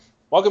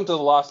Welcome to the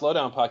Lost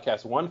Lowdown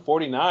Podcast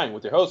 149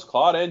 with your hosts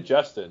Claude and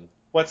Justin.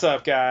 What's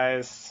up,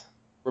 guys?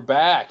 We're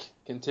back,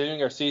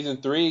 continuing our Season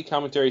 3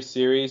 commentary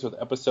series with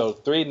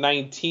episode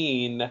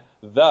 319,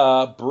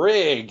 The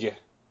Brig.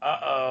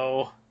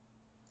 Uh-oh.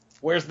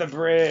 Where's the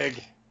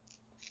Brig?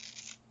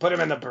 Put him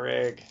in the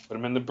Brig. Put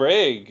him in the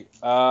Brig.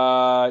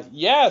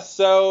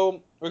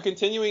 So we're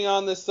continuing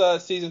on this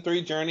Season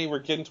 3 journey. We're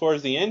getting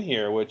towards the end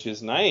here, which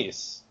is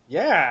nice.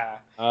 Yeah.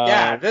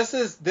 This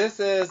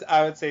is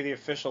I would say the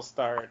official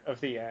start of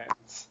the end.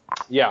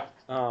 Yeah.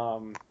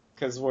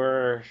 Because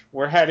we're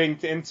heading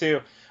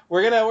into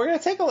we're gonna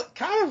take a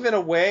kind of in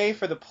a way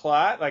for the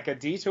plot, like a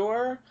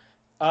detour.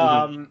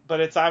 But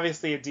it's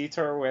obviously a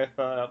detour with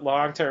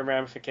long-term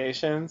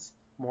ramifications,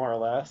 more or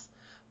less.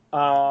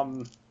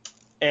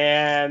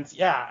 And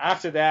yeah,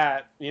 after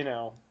that,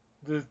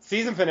 the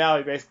season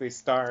finale basically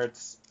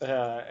starts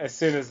as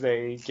soon as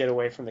they get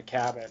away from the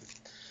cabin.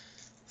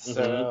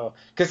 So,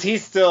 because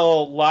he's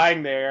still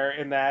lying there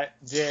in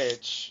that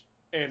ditch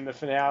in the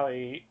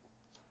finale,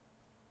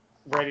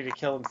 ready to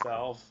kill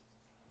himself.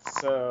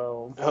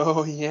 So.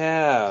 Oh,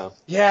 yeah.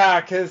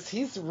 Yeah, because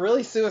he's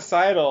really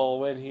suicidal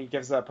when he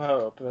gives up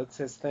hope. That's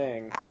his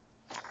thing.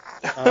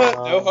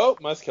 No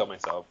hope, must kill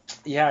myself.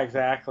 Yeah,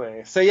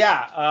 exactly. So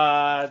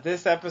yeah,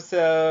 this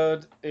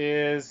episode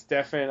is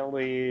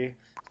definitely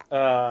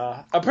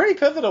a pretty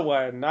pivotal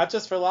one, not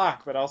just for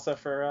Locke, but also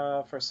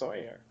for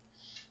Sawyer.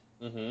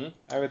 I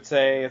would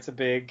say it's a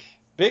big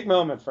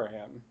moment for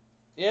him.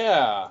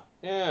 Yeah.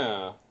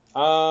 I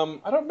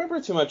don't remember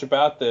too much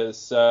about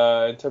this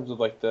in terms of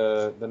like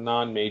the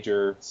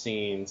non-major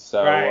scenes.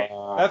 So right.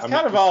 That's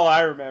kind of all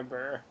I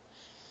remember.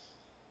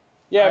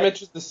 Yeah, I'm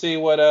interested to see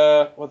what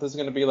this is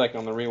going to be like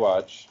on the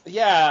rewatch.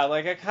 Yeah,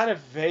 like I kind of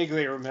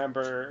vaguely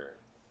remember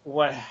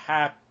what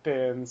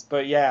happens,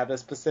 but yeah, the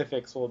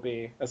specifics will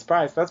be a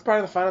surprise. That's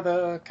part of the fun of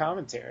the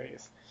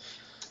commentaries.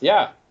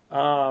 Yeah.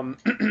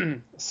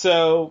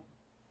 So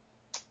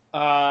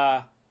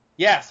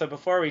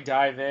before we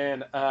dive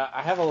in,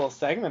 I have a little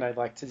segment I'd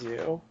like to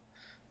do.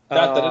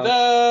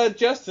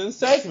 Justin's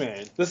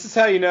segment. This is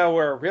how you know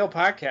we're a real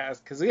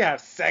podcast, because we have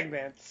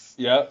segments.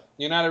 Yep.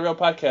 You're not a real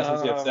podcast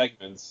unless you have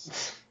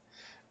segments.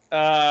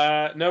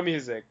 No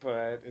music,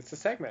 but it's a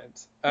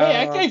segment.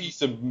 Hey, I gave you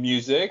some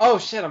music. Oh,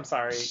 shit, I'm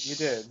sorry. You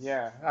did,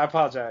 yeah. I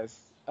apologize.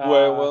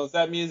 Well, is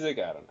that music?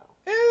 I don't know.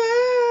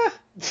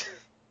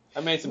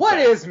 I made some What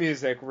sense. is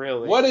music,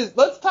 really?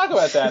 Let's talk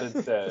about that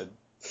instead.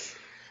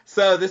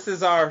 So this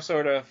is our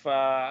sort of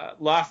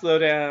Lost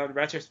Lowdown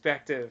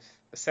retrospective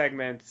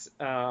segment.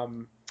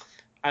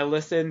 I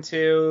listened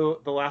to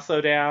the Lost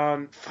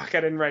Lowdown. Fuck,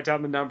 I didn't write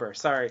down the number.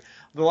 Sorry.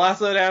 The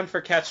Lost Lowdown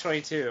for Catch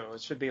 22.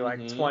 It should be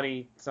like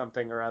 20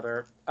 something or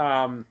other.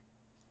 And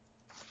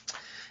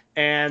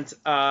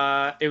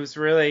it was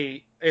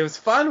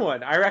fun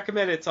one. I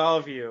recommend it to all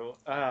of you.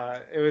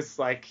 It was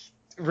like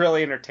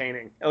really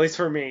entertaining, at least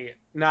for me,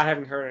 not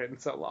having heard it in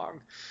so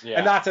long. Yeah.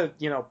 And not to,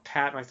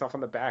 pat myself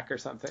on the back or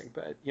something,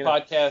 but,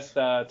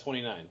 Podcast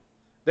 29.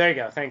 There you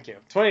go. Thank you.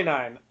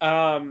 29.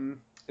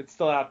 It's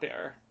still out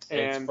there. And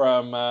it's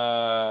from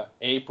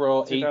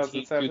April 18,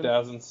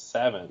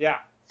 2007. Yeah.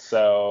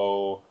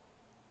 So,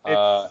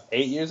 8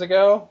 years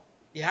ago?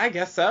 Yeah, I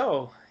guess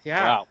so.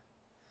 Yeah. Wow.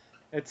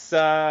 It's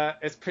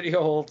pretty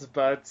old,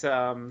 but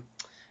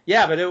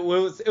but it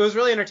was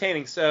really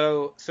entertaining.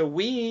 So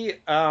we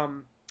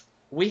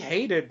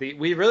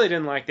we really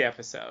didn't like the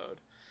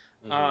episode.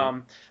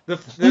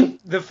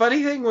 The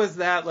funny thing was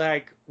that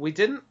like we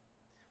didn't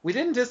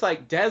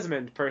dislike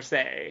Desmond per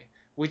se.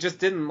 We just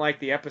didn't like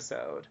the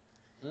episode.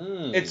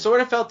 It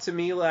sort of felt to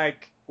me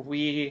like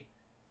we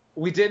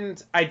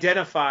didn't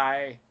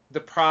identify the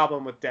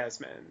problem with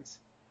Desmond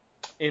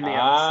in the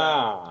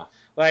episode.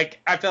 Like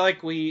I felt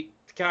like we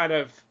kind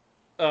of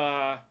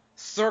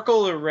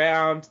circled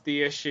around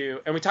the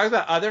issue, and we talked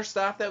about other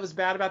stuff that was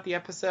bad about the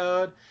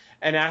episode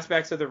and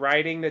aspects of the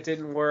writing that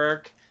didn't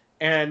work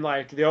and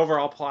like the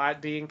overall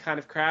plot being kind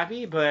of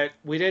crappy, but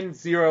we didn't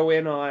zero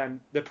in on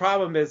the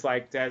problem is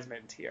like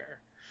Desmond here.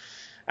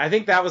 I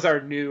think that was our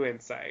new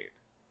insight.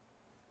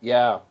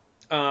 Yeah.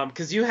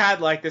 Because you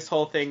had like this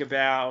whole thing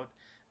about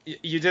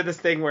you did this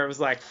thing where it was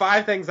like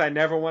 5 things I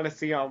never want to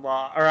see on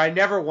Lost, or I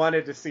never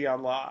wanted to see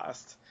on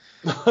Lost.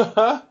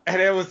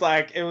 And it was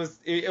like it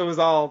was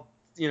all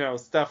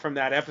stuff from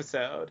that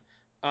episode.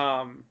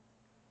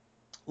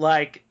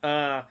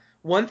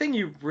 One thing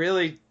you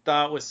really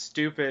thought was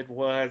stupid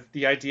was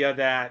the idea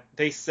that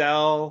they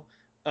sell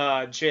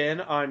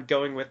Jin on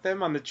going with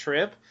them on the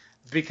trip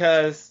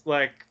because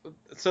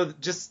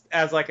just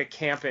as like a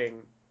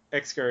camping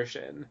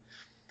excursion.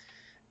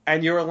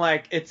 And you were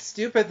like, it's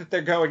stupid that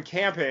they're going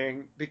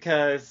camping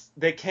because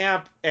they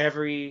camp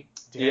every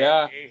day.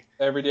 Yeah,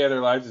 every day of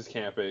their lives is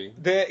camping.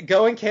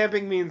 Going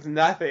camping means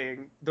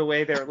nothing the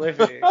way they're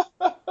living.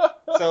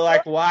 So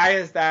like, why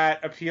is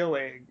that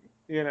appealing?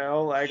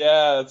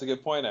 Yeah, that's a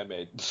good point I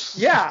made.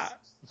 Yeah,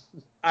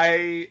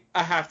 I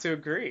have to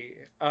agree.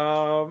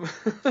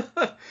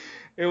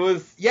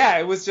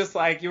 it was just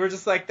like, you were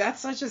just like,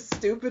 that's such a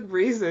stupid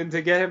reason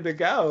to get him to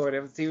go.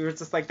 And you were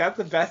just like, that's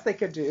the best they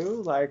could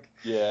do. Like,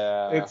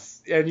 yeah.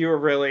 And you were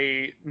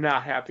really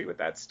not happy with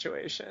that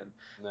situation.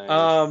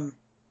 Nice.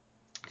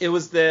 It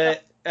was the,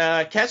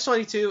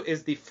 Catch-22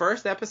 is the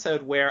first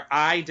episode where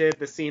I did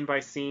the scene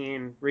by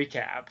scene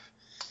recap.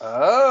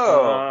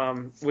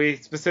 Oh. We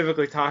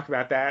specifically talk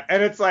about that,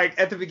 and it's like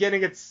at the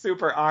beginning it's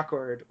super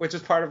awkward, which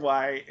is part of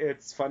why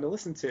it's fun to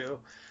listen to,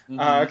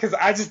 because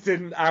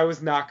I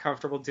was not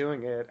comfortable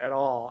doing it at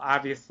all,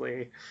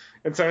 obviously,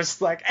 and so it's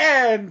just like,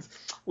 and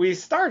we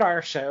start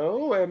our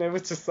show, and it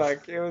was just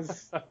like it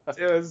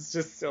was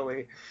just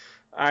silly.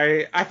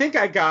 I think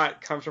I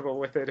got comfortable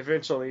with it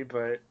eventually,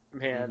 but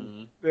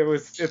man,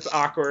 it's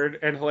awkward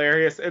and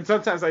hilarious, and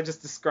sometimes I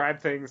just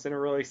describe things in a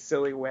really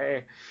silly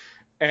way.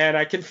 And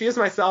I confused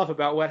myself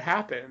about what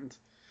happened.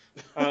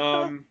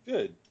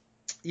 Good.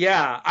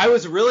 Yeah, I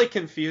was really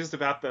confused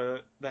about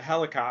the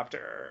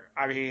helicopter.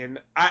 I mean,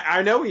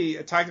 I know we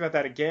talked about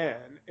that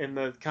again in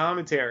the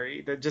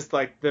commentary, that just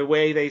like the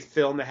way they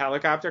filmed the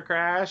helicopter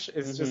crash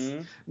is just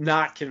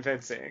not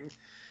convincing.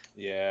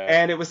 Yeah.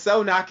 And it was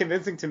so not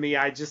convincing to me,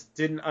 I just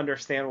didn't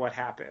understand what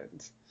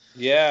happened.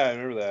 Yeah, I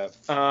remember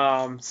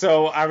that.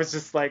 So I was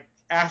just like,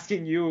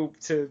 asking you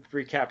to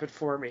recap it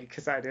for me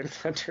because I didn't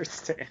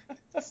understand.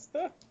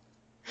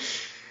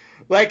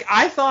 Like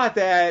I thought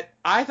that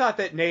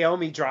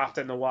Naomi dropped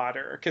in the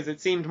water because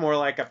it seemed more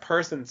like a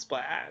person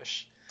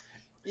splash.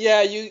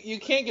 Yeah, you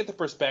can't get the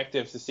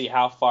perspective to see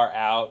how far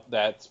out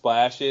that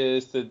splash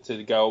is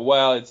to go,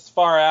 well, it's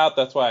far out,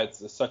 that's why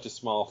it's such a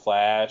small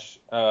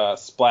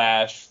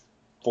splash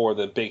for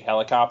the big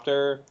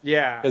helicopter.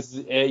 Yeah.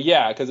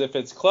 Because if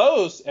it's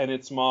close and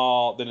it's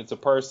small, then it's a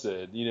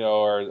person,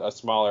 or a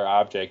smaller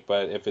object.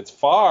 But if it's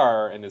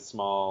far and it's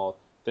small,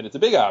 then it's a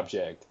big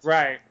object.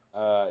 Right.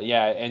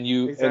 Yeah, and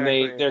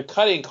they're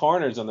cutting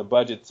corners on the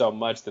budget so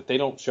much that they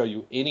don't show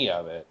you any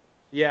of it.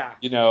 Yeah.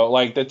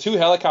 Like the two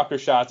helicopter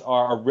shots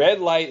are a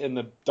red light in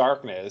the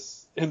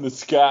darkness in the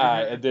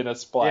sky and then a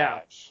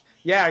splash.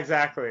 Yeah,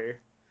 exactly.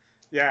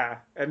 Yeah,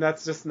 and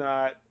that's just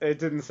it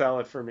didn't sell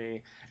it for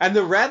me. And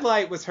the red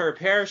light was her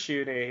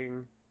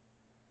parachuting,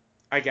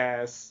 I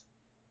guess.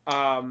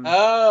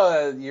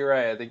 Oh, you're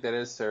right. I think that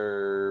is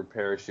her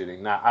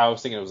parachuting. I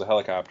was thinking it was a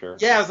helicopter.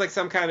 Yeah, it was like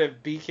some kind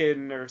of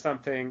beacon or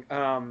something.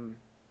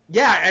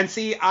 Yeah, and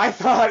see, I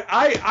thought,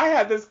 I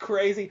had this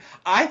crazy,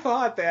 I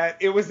thought that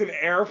it was an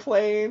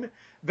airplane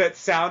that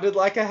sounded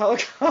like a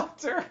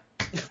helicopter.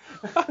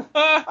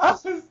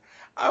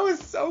 I was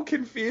so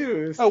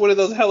confused. Oh, what are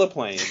those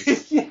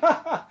heliplanes?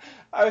 Yeah,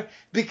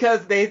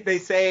 because they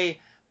say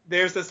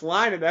there's this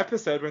line in the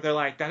episode where they're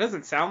like, that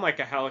doesn't sound like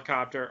a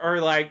helicopter, or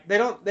like they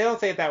don't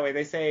say it that way.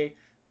 They say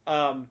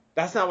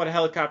that's not what a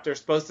helicopter is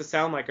supposed to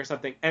sound like or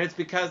something, and it's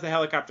because the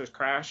helicopter's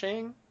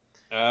crashing.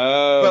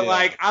 Oh, but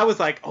like I was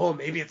like, oh,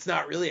 maybe it's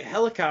not really a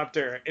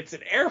helicopter, it's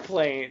an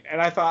airplane,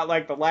 and I thought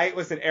like the light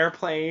was an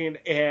airplane,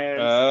 and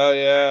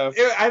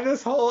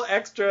this whole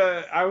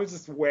extra, I was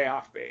just way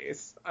off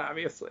base,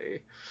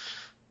 obviously,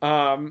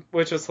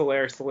 which was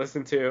hilarious to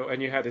listen to, and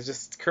you had to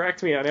just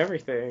correct me on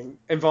everything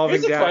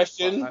involving. Here's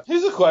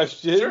a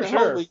question. Sure.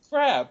 Holy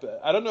crap!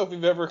 I don't know if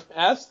you've ever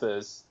asked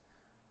this.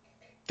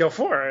 Go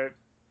for it.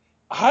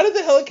 How did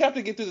the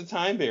helicopter get through the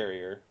time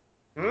barrier?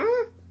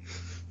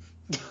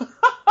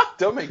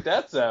 Don't make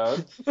that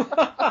sound.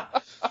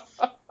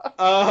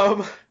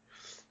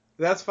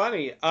 That's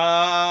funny.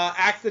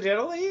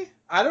 Accidentally?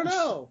 I don't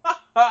know.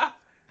 I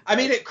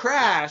mean, it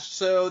crashed,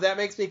 so that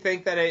makes me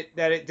think that it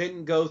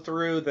didn't go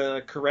through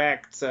the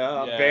correct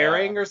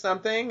bearing or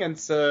something, and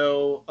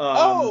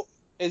so.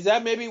 Is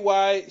that maybe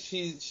why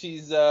she's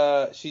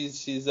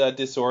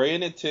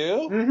disoriented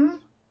too? Mm-hmm.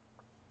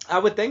 I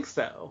would think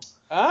so.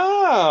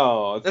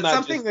 Oh, that's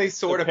something they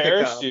sort of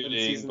pick up in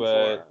season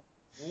 4.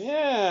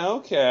 Yeah,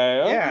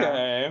 okay.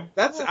 Yeah.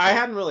 I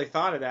hadn't really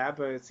thought of that,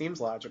 but it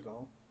seems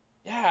logical.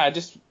 Yeah,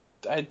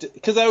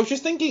 because I was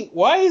just thinking,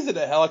 why is it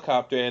a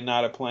helicopter and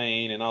not a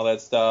plane and all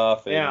that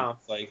stuff? And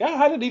it's like,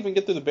 how did it even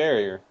get through the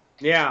barrier?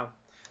 Yeah,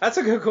 that's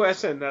a good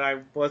question that I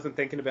wasn't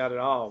thinking about at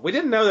all. We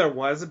didn't know there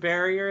was a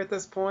barrier at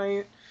this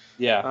point.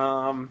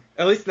 Yeah.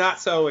 At least not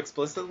so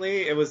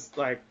explicitly. It was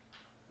like,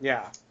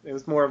 it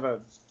was more of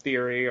a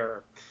theory,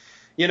 or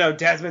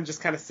Desmond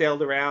just kind of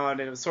sailed around,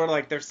 and it was sort of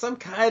like there's some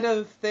kind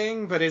of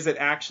thing, but is it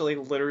actually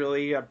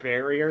literally a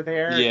barrier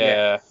there?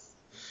 Yeah.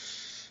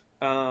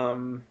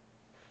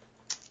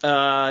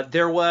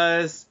 There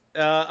was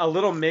a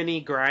little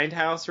mini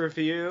Grindhouse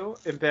review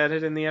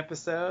embedded in the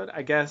episode.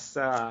 I guess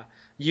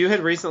you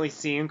had recently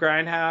seen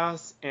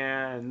Grindhouse,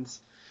 and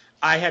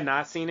I had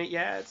not seen it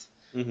yet.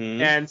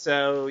 Mm-hmm. And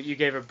so you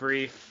gave a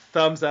brief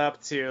thumbs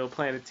up to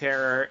Planet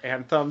Terror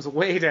and thumbs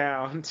way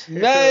down to...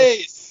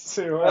 Nice!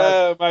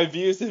 My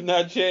views have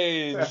not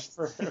changed.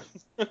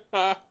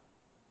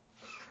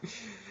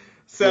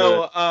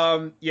 So,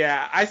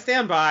 I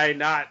stand by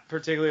not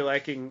particularly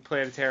liking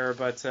Planet Terror,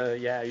 but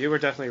you were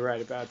definitely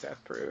right about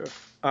Death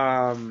Proof.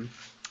 The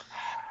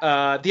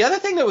other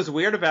thing that was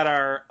weird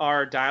about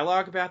our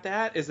dialogue about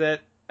that is that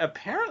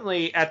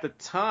apparently at the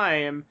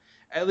time,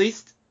 at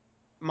least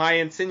my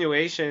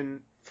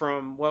insinuation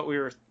from what we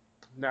were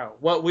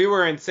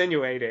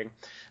insinuating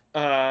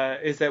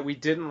is that we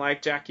didn't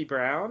like Jackie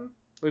Brown.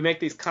 We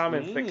make these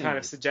comments that kind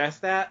of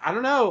suggest that. I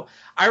don't know.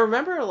 I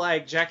remember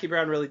like Jackie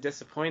Brown really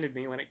disappointed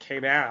me when it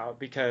came out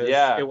because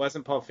it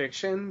wasn't Pulp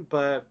Fiction,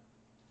 but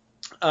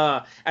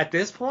at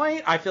this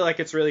point I feel like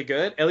it's really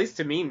good. At least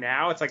to me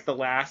now, it's like the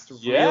last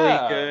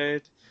really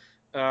good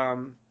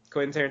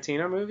Quentin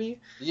Tarantino movie.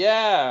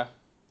 Yeah.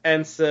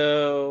 And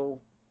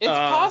so it's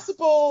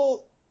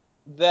possible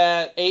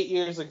that 8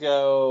 years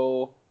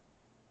ago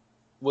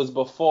was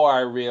before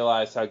I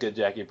realized how good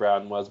Jackie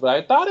Brown was, but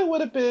I thought I would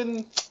have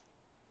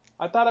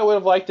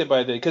liked it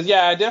by then. Because,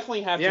 I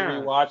definitely have to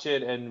rewatch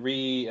it and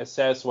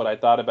reassess what I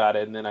thought about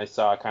it, and then I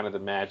saw kind of the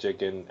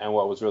magic and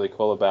what was really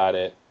cool about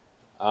it.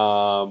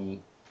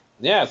 So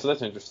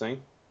that's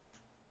interesting.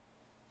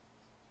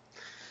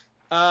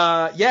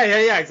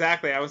 Yeah,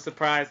 exactly. I was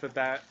surprised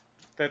that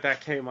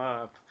came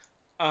up.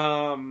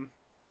 Why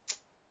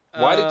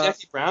did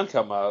Jackie Brown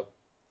come up?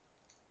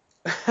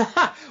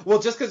 Well,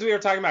 just because we were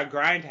talking about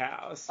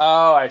Grindhouse.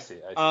 Oh, I see.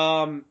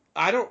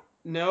 I don't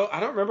know. I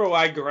don't remember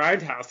why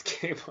Grindhouse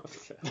came up.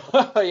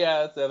 Yeah,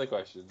 that's the other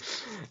question.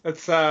 I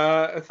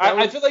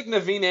feel like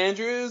Naveen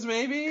Andrews,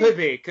 maybe? Could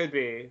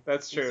be.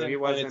 That's true. He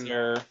wasn't.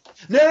 No.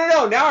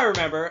 Now I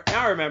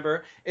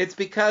remember. It's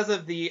because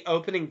of the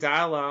opening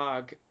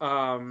dialogue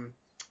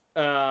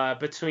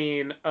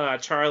between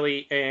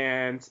Charlie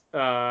and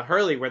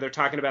Hurley, where they're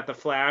talking about the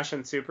Flash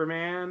and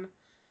Superman.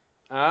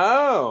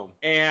 Oh.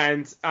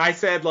 And I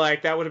said,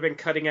 like, that would have been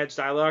cutting edge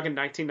dialogue in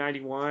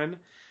 1991.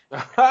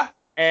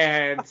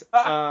 And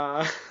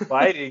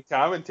biting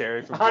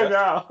commentary from I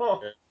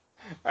know.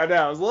 It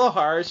was a little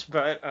harsh,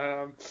 but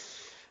but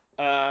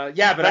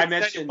I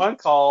mentioned one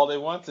called it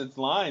wants its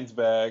lines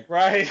back.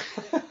 Right.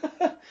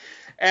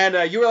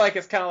 And you were like,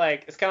 it's kind of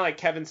like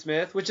Kevin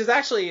Smith, which is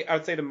actually, I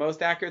would say, the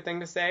most accurate thing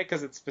to say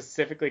because it's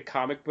specifically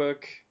comic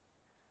book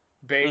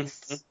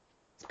based.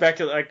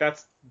 Like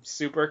that's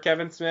super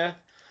Kevin Smith.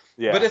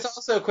 Yeah. But it's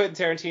also Quentin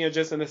Tarantino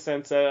just in the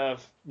sense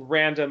of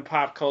random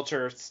pop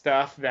culture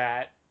stuff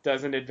that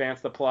doesn't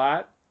advance the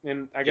plot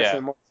in, I guess, in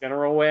a more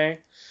general way.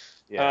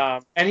 Yeah.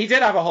 And he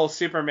did have a whole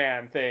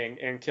Superman thing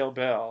in Kill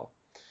Bill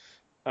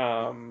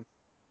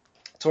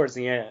towards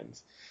the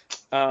end.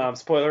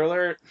 Spoiler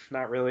alert,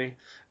 not really.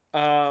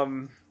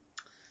 So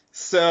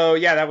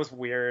yeah, that was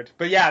weird.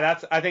 But yeah,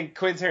 I think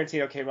Quentin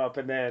Tarantino came up,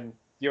 and then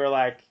you were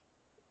like,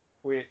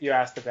 you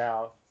asked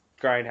about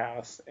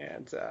Grindhouse,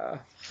 and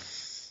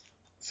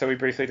so we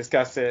briefly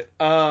discussed it.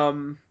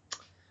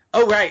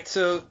 Oh right,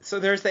 so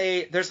there's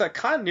a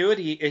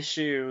continuity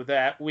issue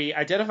that we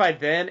identified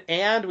then,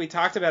 and we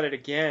talked about it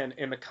again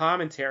in the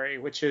commentary,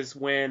 which is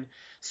when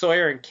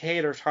Sawyer and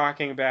Kate are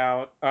talking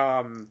about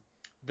when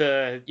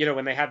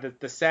they had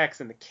the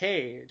sex in the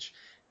cage,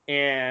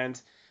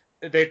 and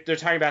they're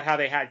talking about how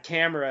they had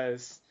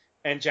cameras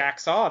and Jack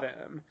saw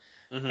them.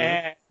 Mm-hmm.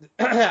 And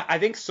I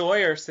think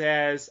Sawyer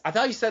says, I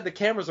thought you said the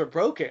cameras were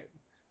broken.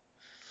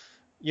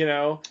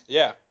 Yeah.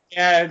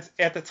 And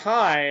at the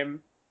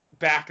time,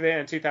 back then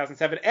in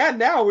 2007, and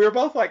now, we were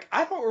both like,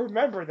 I don't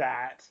remember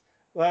that.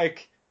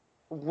 Like,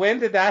 when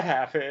did that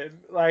happen?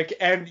 Like,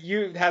 and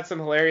you had some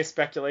hilarious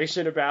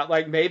speculation about,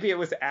 like, maybe it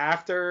was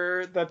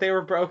after that they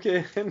were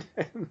broken. And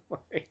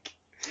like,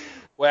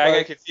 well, I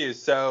got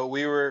confused. So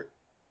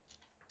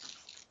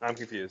I'm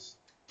confused.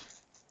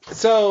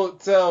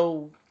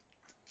 So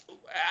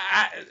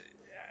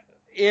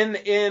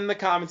in the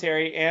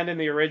commentary and in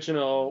the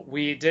original,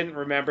 we didn't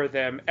remember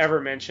them ever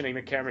mentioning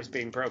the cameras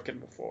being broken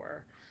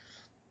before.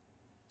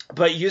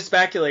 But you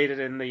speculated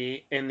in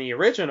the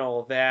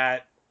original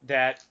that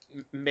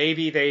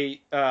maybe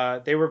they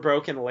were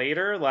broken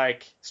later,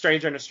 like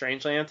Stranger in a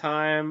Strangeland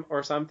time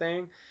or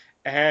something,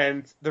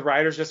 and the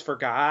writers just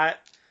forgot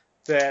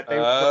that they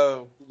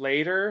were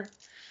later.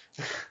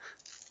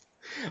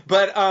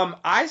 But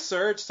I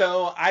searched,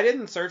 so I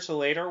didn't search the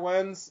later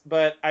ones,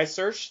 but I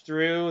searched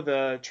through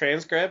the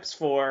transcripts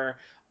for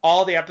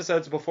all the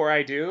episodes before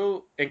I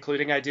do,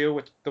 including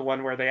with the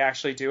one where they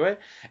actually do it.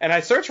 And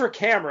I searched for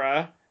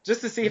camera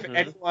just to see if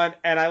anyone,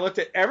 and I looked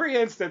at every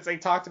instance they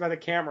talked about the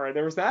camera, and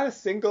there was not a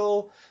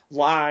single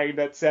line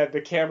that said the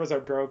cameras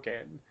are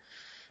broken.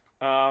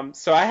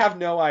 So I have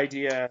no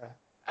idea.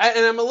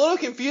 And I'm a little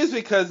confused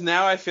because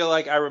now I feel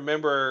like I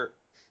remember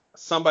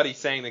somebody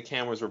saying the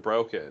cameras were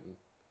broken.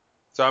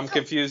 So I'm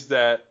confused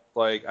that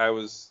I'm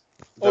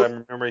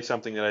remembering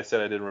something that I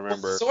said I didn't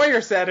remember. Well, Sawyer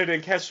said it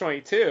in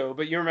Catch-22,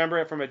 but you remember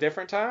it from a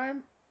different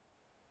time?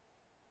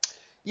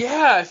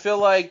 Yeah, I feel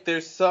like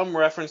there's some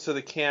reference to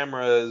the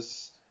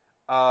cameras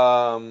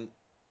not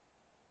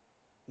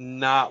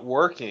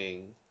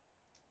working.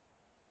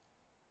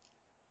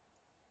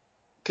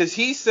 Because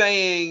he's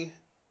saying...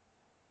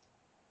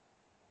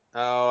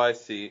 Oh, I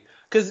see.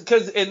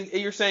 Because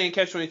you're saying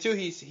Catch-22,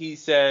 he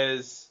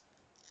says...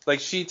 Like,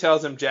 she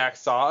tells him Jack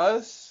saw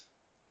us?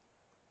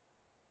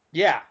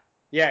 Yeah,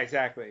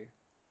 exactly.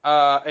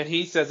 And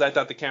he says, I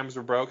thought the cameras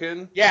were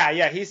broken?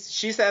 Yeah,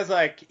 she says,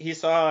 like, he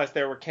saw us,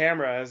 there were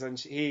cameras, and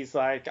he's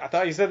like, I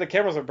thought you said the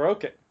cameras were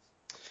broken.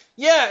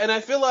 Yeah, and I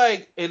feel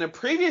like in a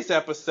previous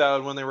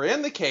episode when they were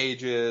in the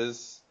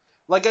cages,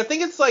 like I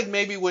think it's like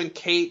maybe when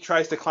Kate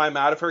tries to climb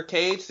out of her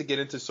cage to get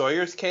into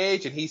Sawyer's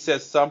cage, and he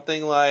says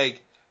something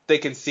like they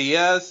can see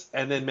us,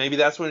 and then maybe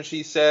that's when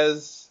she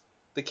says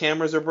the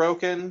cameras are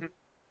broken.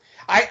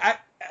 I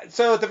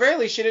so at the very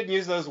least she didn't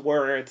use those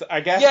words.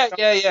 I guess.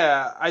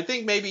 Yeah. I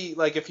think maybe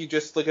like if you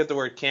just look at the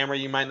word camera,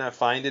 you might not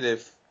find it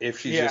if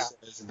she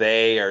just says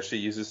they or she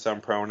uses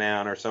some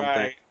pronoun or something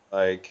Right.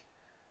 like.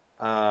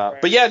 Right.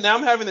 But yeah, now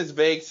I'm having this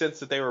vague sense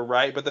that they were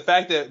right. But the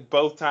fact that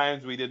both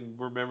times we didn't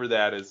remember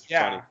that is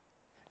funny.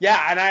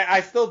 Yeah, and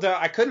I still don't.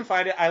 I couldn't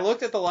find it. I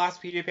looked at the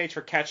Lostpedia page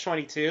for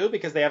Catch-22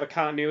 because they have a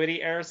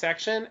continuity error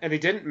section, and they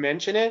didn't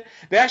mention it.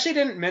 They actually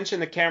didn't mention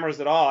the cameras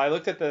at all. I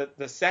looked at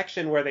the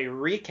section where they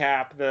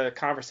recap the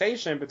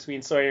conversation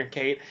between Sawyer and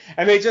Kate,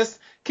 and they just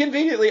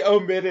conveniently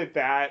omitted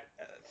that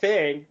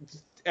thing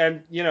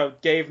and,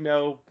 gave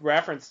no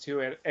reference to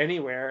it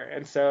anywhere.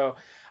 And so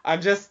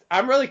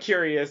I'm really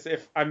curious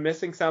if I'm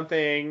missing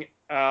something,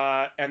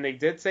 and they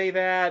did say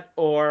that,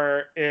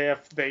 or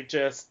if they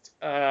just,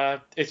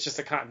 it's just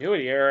a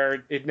continuity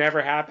error. It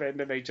never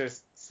happened, and they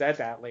just said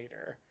that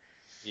later.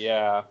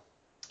 Yeah.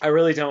 I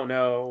really don't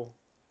know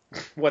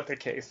what the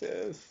case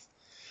is.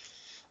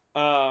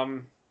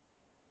 But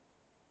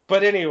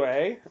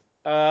anyway,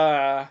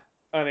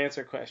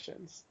 unanswered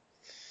questions.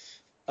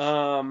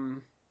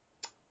 So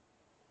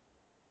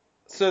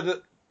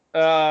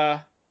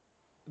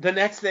the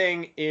next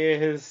thing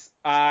is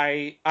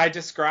I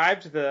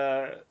described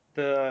the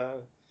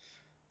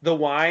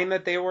wine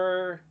that they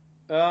were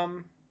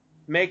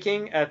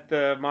making at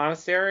the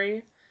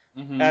monastery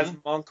as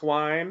monk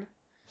wine.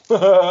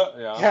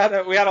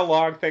 Yeah. We had a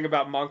long thing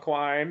about monk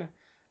wine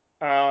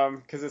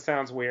because it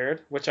sounds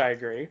weird, which I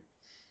agree.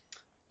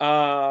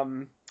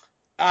 I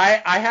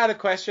had a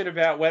question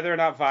about whether or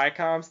not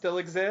Viacom still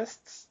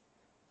exists.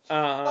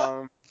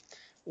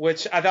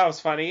 Which I thought was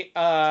funny.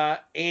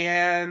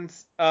 And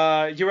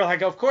you were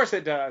like, of course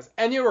it does.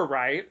 And you were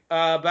right.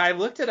 But I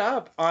looked it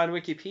up on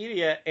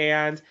Wikipedia,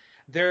 and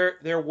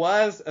there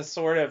was a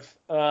sort of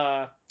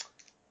a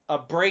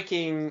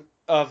breaking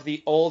of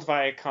the old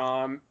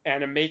Viacom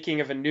and a making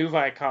of a new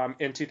Viacom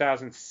in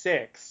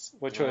 2006,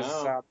 which was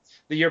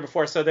the year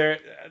before. So there,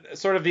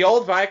 sort of the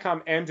old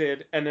Viacom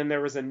ended, and then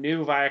there was a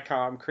new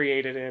Viacom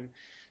created in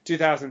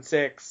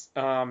 2006.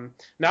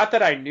 Not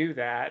that I knew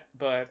that,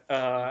 but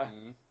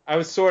I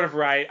was sort of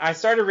right. I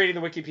started reading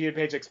the Wikipedia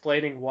page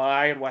explaining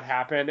why and what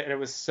happened, and it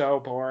was so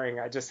boring.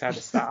 I just had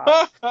to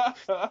stop.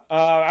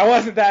 I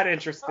wasn't that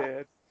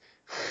interested.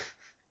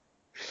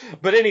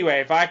 But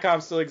anyway,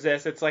 Viacom still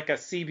exists. It's like a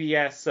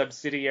CBS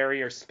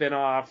subsidiary or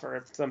spinoff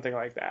or something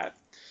like that.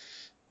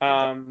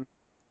 Not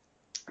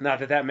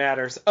that that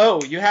matters.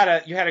 Oh, you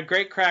had a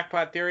great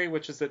crackpot theory,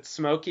 which is that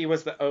Smokey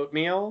was the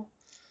oatmeal.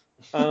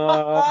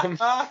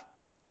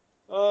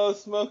 Oh,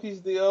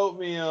 Smokey's the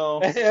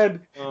oatmeal.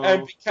 And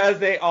because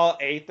they all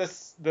ate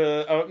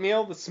the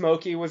oatmeal, the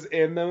Smokey was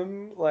in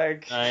them.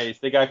 Like, nice,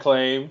 they got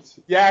claimed.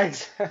 Yeah,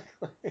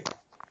 exactly.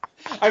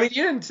 I mean,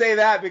 you didn't say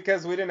that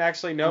because we didn't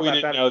actually know about that.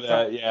 We didn't know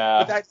that, yeah.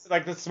 But that's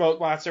like the smoke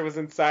monster was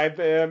inside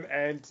them,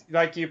 and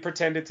like you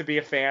pretended to be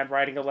a fan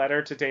writing a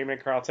letter to Damon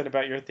Carlton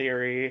about your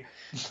theory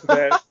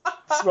that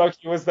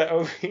Smokey was the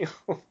oatmeal.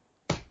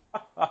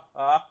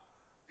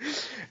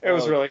 It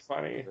was really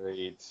funny.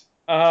 Great.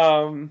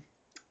 It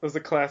was a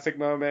classic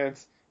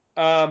moment.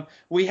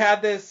 We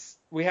had this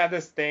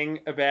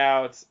thing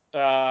about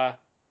the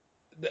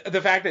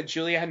fact that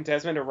Juliet and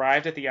Desmond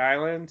arrived at the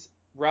island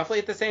roughly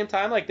at the same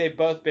time. Like, they've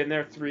both been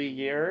there 3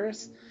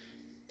 years.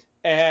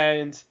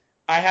 And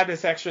I had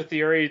this extra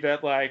theory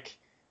that, like,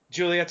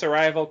 Juliet's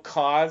arrival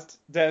caused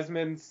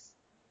Desmond's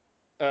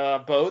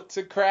boat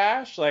to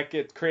crash. Like,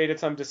 it created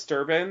some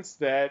disturbance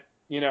that,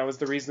 was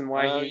the reason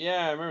why he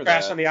I remember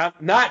crashed that. on the island.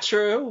 Not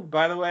true,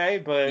 by the way,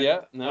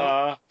 but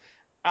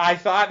I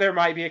thought there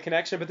might be a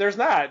connection, but there's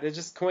not. It's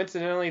just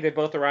coincidentally they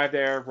both arrived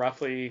there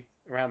roughly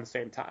around the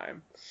same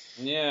time.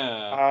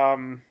 Yeah.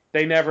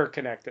 They never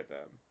connected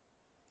them.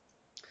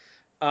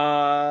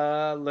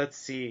 Let's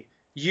see.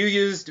 You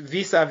used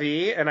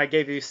vis-a-vis, and I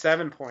gave you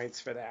 7 points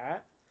for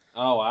that.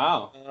 Oh,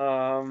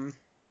 wow.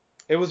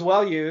 It was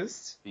well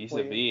used.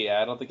 Vis-a-vis.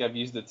 I don't think I've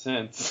used it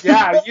since.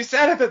 Yeah, you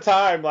said at the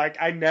time, like,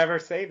 I never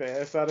say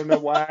this. I don't know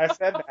why I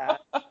said that.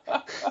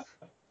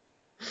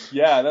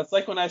 Yeah, that's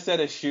like when I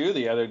said a shoe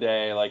the other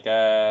day, like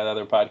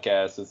another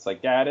podcast. It's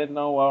like, I didn't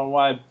know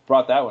why I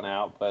brought that one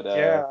out, but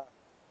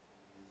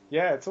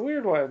yeah, it's a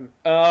weird one.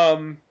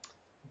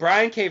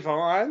 Brian K.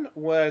 Vaughan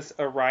was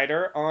a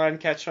writer on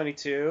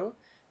Catch-22.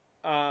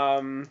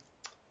 I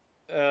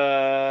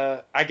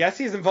guess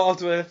he's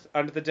involved with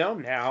Under the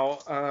Dome now.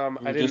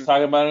 I just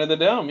talking about Under the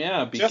Dome,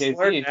 yeah. BKC. Just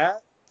learned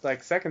that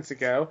like seconds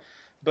ago,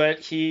 but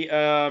he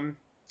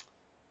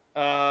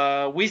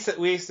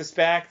we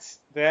suspect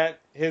that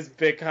his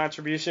big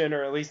contribution,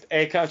 or at least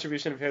a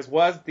contribution of his,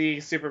 was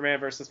the Superman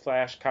versus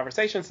Flash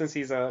conversation, since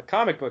he's a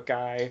comic book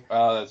guy.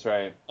 Oh, that's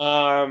right.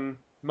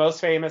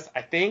 Most famous,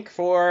 I think,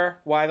 for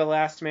Y the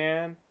Last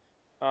Man.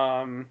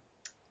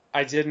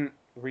 I didn't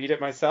read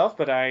it myself,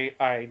 but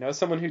I know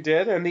someone who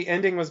did, and the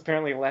ending was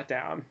apparently a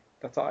letdown.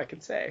 That's all I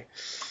can say.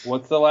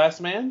 What's The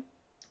Last Man?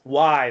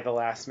 Why the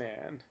Last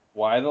Man?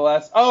 Why the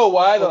Last? Oh,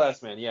 Why the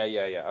Last Man? Yeah,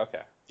 yeah, yeah.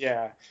 Okay.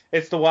 Yeah,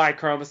 it's the Y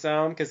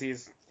chromosome because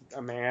he's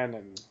a man,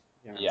 and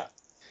you know. Yeah,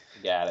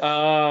 got it.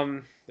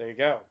 There you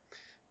go.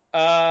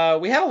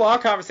 We had a long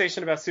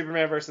conversation about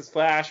Superman versus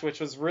Flash,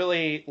 which was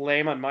really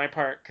lame on my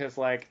part because,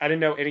 like, I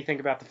didn't know anything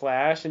about the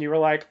Flash, and you were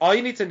like, all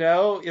you need to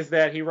know is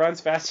that he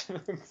runs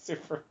faster than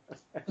Superman.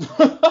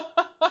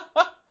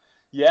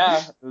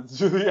 Yeah, that's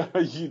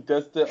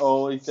the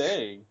only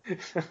thing.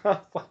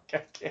 Like,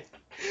 I can't.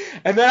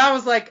 And then I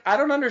was like, I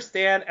don't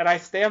understand, and I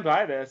stand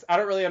by this. I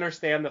don't really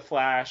understand the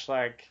Flash,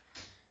 like,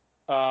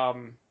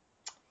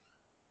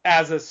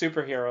 as a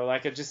superhero.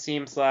 Like, it just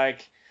seems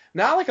like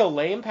not like a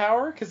lame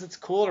power because it's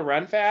cool to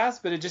run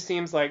fast, but it just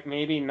seems like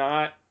maybe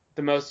not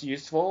the most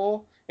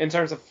useful in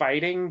terms of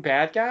fighting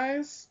bad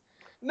guys.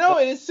 No,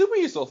 and it's super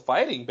useful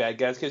fighting bad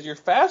guys because you're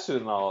faster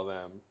than all of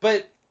them.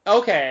 But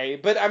okay,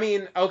 but I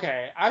mean,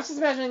 okay, I was just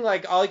imagining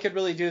like all he could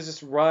really do is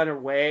just run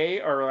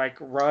away or like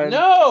run.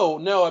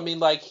 No, I mean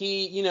like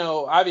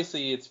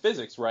obviously it's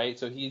physics, right?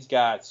 So he's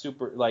got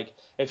super like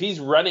if he's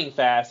running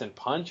fast and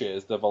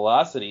punches, the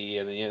velocity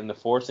and the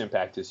force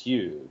impact is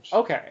huge.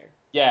 Okay.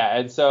 Yeah,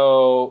 and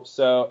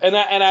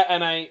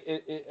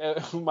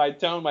my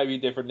tone might be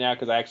different now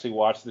because I actually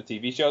watched the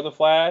TV show The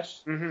Flash,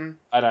 and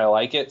I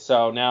like it.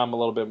 So now I'm a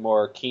little bit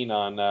more keen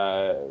on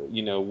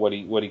what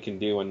he can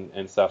do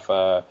and stuff.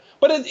 But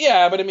I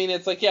mean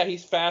it's like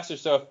he's faster.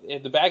 So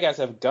if the bad guys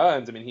have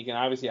guns, I mean he can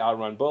obviously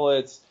outrun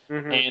bullets,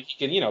 and he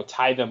can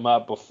tie them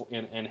up before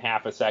in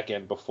half a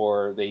second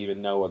before they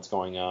even know what's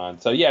going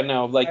on. So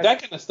that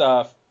kind of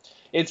stuff.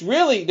 It's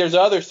really there's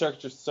other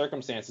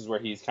circumstances where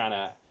he's kind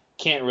of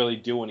can't really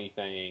do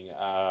anything.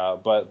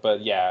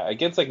 But yeah,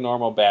 against like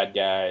normal bad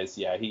guys,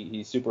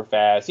 he's super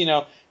fast. He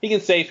can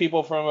save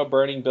people from a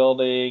burning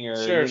building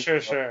or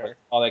sure.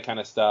 All that kind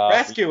of stuff.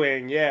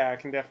 Rescuing, I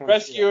can definitely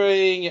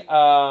rescuing.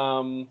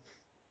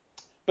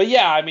 But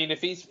yeah, I mean,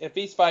 if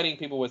he's fighting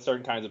people with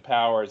certain kinds of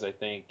powers, I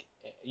think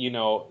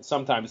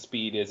sometimes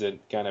speed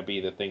isn't gonna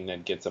be the thing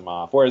that gets him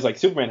off. Whereas like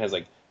Superman has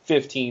like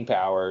 15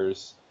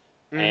 powers,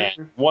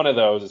 and one of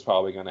those is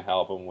probably gonna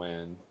help him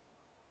win.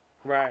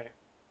 Right.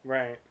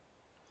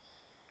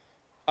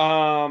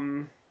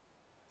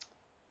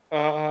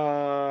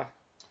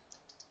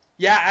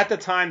 At the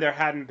time there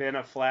hadn't been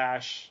a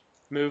Flash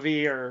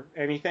movie or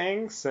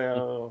anything,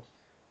 so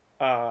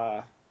we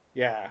were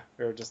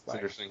just like,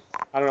 interesting.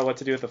 I don't know what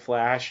to do with the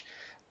Flash.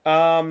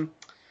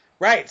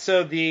 Right,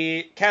 so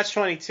the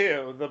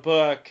Catch-22, the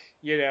book,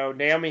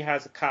 Naomi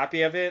has a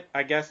copy of it.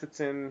 I guess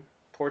it's in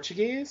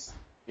Portuguese.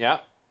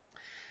 Yeah.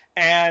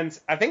 And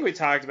I think we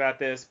talked about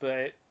this,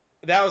 but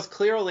that was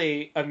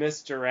clearly a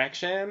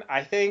misdirection,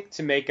 I think,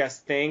 to make us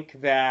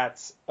think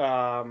that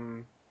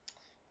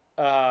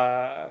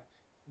that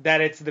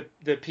it's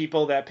the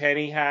people that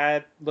Penny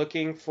had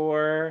looking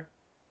for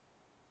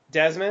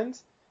Desmond,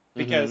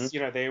 because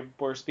they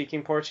were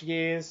speaking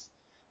Portuguese.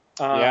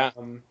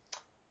 And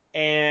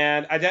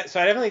I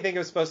definitely think it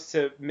was supposed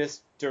to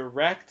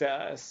misdirect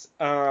us.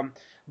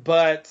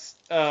 But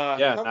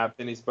not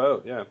Penny's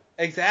boat. Yeah,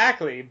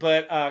 exactly.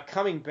 But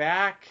coming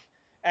back.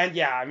 And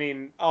I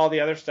mean, all the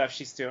other stuff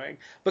she's doing.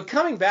 But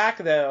coming back,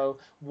 though,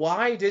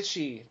 why did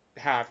she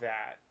have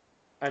that?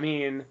 I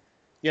mean,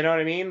 you know what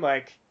I mean?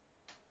 Like,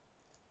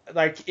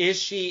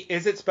 is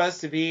it supposed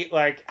to be,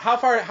 like,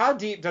 how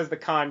deep does the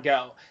con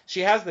go?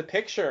 She has the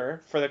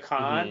picture for the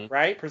con,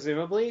 right?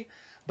 Presumably.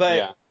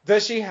 But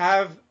does she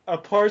have a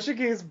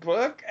Portuguese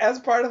book as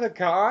part of the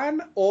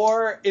con?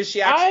 Or is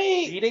she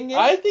actually reading it?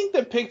 I think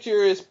the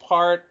picture is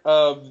part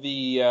of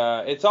the,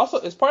 it's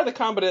part of the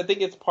con, but I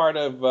think it's part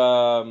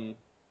of,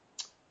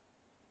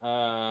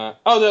 that's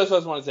what I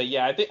was want to say.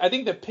 Yeah, I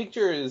think the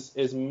picture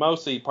is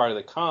mostly part of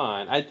the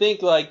con. I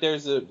think like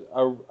there's a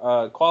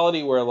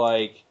quality where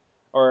like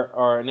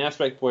or an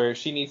aspect where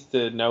she needs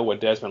to know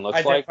what Desmond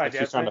looks like if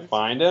she's trying to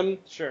find him.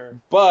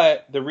 Sure.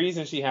 But the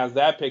reason she has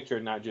that picture,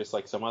 not just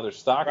like some other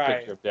stock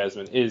picture of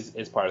Desmond, is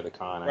part of the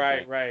con. I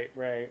think. Right.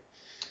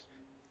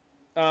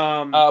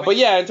 But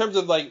yeah, in terms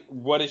of like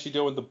what is she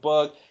doing with the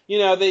book,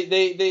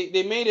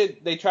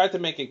 they tried to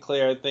make it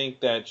clear. I think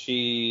that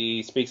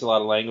she speaks a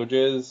lot of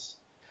languages.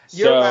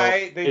 You're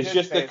right.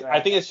 I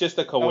think it's just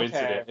a coincidence.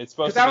 Okay. It's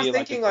supposed to be. Because I was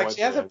thinking like she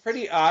has a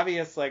pretty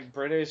obvious like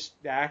British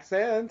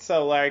accent,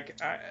 so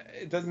like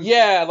it doesn't.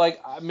 Yeah,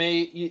 like I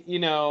may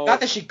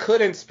Not that she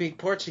couldn't speak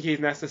Portuguese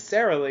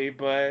necessarily,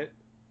 but.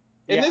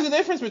 And there's a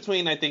difference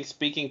between I think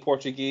speaking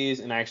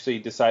Portuguese and actually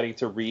deciding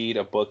to read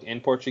a book in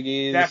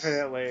Portuguese.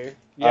 Definitely.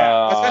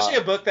 Yeah. Especially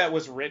a book that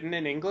was written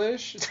in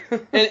English.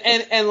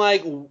 and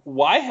like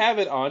why have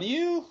it on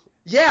you?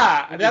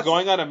 Yeah, you're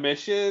going on a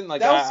mission.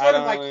 Like that was sort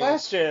of my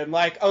question.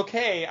 Like,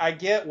 okay, I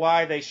get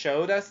why they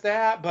showed us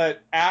that, but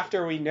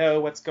after we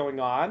know what's going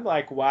on,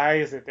 like, why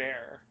is it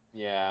there?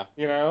 Yeah,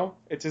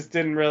 it just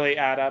didn't really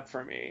add up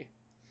for me.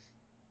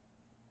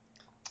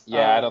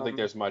 Yeah, I don't think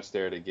there's much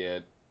there to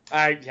get.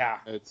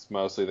 It's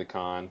mostly the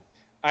con.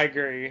 I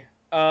agree.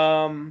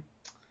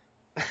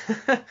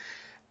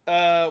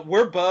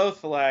 We're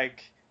both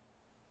like,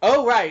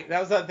 oh right, that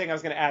was the other thing I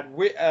was gonna add.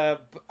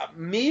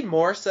 Me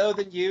more so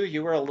than you.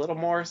 You were a little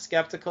more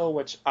skeptical,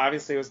 which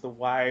obviously was the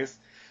wise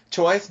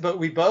choice. But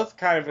we both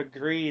kind of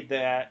agreed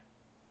that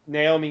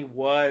Naomi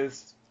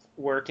was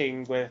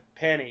working with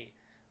Penny.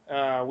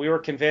 We were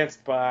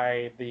convinced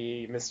by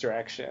the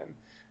misdirection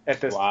at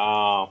this.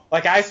 Wow.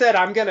 Like I said,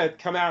 I'm gonna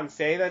come out and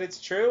say that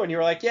it's true, and you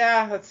were like,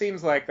 yeah, that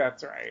seems like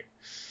that's right.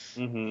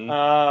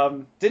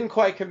 Mm-hmm. Didn't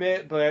quite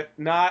commit, but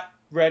not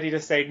ready to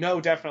say no,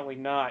 definitely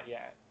not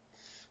yet.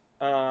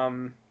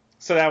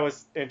 So that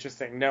was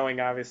interesting, knowing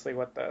obviously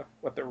what the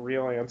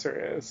real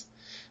answer is.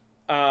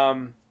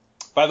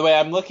 By the way,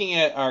 I'm looking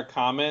at our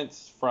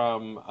comments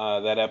from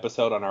that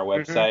episode on our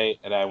website,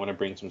 and I want to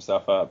bring some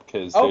stuff up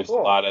because cool.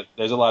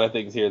 there's a lot of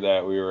things here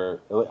that we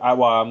were.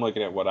 I'm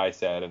looking at what I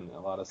said, and a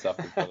lot of stuff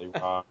is really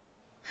wrong.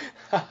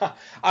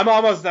 I'm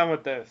almost done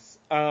with this.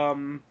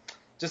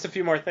 Just a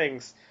few more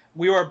things.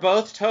 We were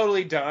both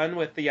totally done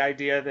with the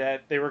idea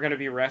that they were going to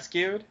be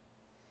rescued.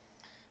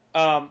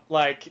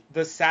 Like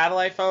the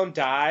satellite phone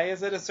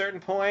dies at a certain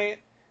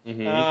point.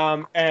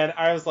 Mm-hmm. And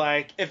I was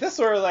like, if this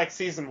were like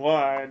season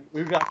 1,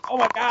 we'd be like, oh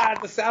my god,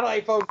 the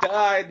satellite phone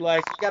died.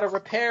 Like, you gotta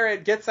repair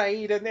it, get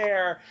Saeed in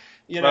there,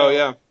 you know. Oh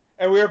yeah.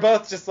 And we were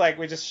both just like,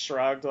 we just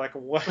shrugged, like,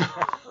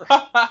 whatever.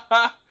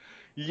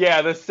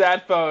 Yeah, the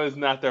sat phone is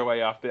not their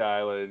way off the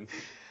island.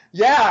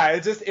 Yeah,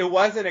 it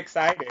wasn't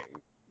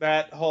exciting,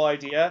 that whole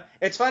idea.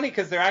 It's funny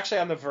because they're actually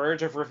on the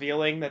verge of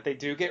revealing that they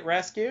do get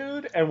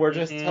rescued, and we're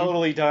just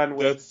totally done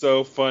with. That's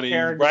so funny.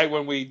 Karen. Right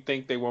when we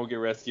think they won't get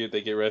rescued,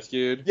 they get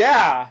rescued.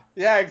 Yeah,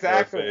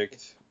 exactly.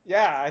 Perfect.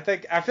 Yeah,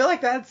 I feel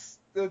like that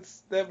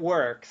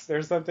works.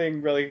 There's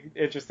something really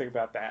interesting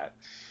about that.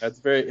 It's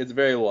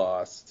very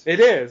lost. It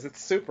is.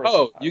 It's super.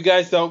 Oh, you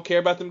guys don't care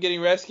about them getting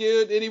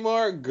rescued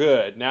anymore?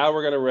 Good. Now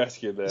we're gonna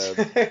rescue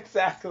them.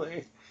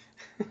 Exactly.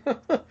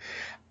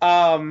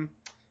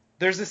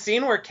 There's a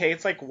scene where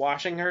Kate's like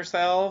washing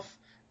herself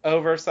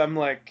over some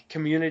like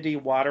community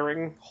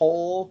watering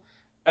hole.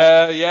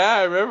 Yeah,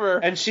 I remember.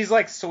 And she's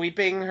like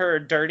sweeping her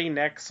dirty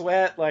neck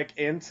sweat like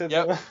into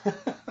the.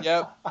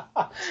 Yep.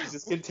 She's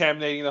just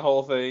contaminating the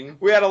whole thing.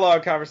 We had a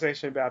long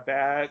conversation about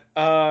that,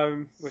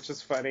 which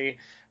is funny.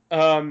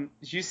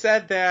 You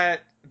said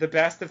that the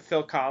best of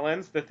Phil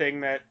Collins, the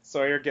thing that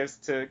Sawyer gives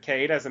to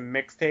Kate as a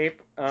mixtape,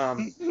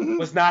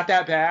 was not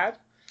that bad.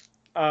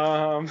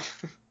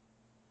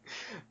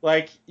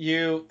 Like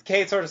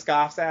Kate sort of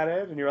scoffs at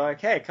it, and you're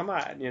like, hey, come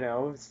on,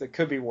 it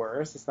could be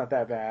worse. It's not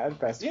that bad.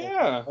 Best.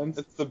 Yeah,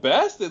 it's the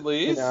best at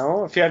least.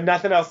 If you have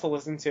nothing else to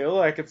listen to,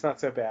 like it's not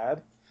so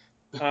bad.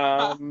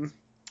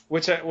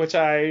 Which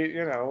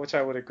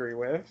I would agree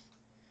with.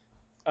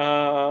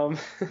 And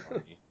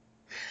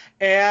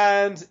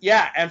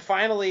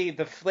finally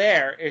the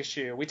flare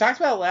issue. We talked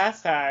about it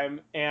last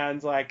time,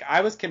 and like I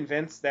was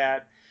convinced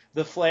that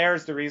the flare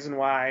is the reason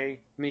why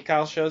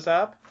Mikhail shows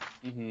up.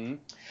 Mm-hmm.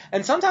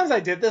 And sometimes I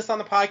did this on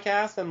the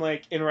podcast, and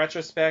like in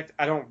retrospect,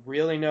 I don't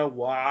really know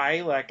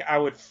why. Like I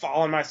would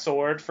fall on my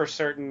sword for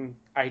certain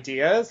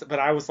ideas, but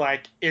I was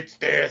like, it's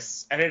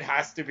this, and it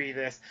has to be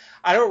this.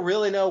 I don't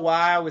really know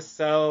why I was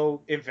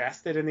so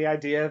invested in the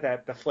idea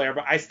that the flare,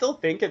 but I still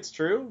think it's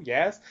true,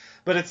 yes.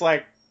 But it's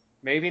like,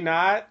 maybe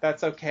not.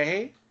 That's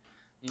okay.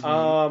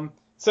 Mm-hmm.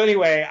 So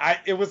anyway,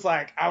 I was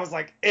like,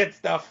 it's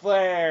the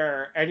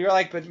flare, and you're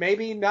like, but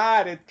maybe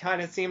not. It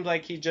kind of seemed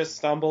like he just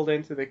stumbled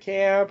into the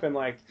camp, and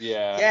like,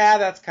 yeah,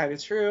 that's kind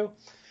of true.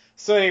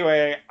 So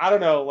anyway, I don't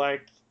know,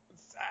 like,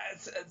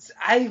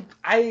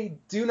 I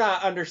do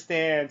not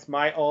understand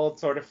my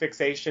old sort of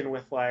fixation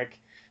with like,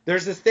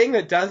 there's this thing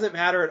that doesn't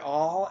matter at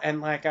all,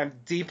 and like I'm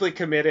deeply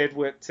committed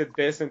to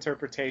this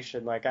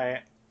interpretation. Like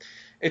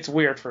it's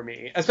weird for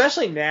me,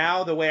 especially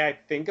now, the way I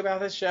think about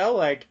this show.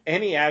 Like,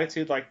 any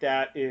attitude like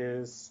that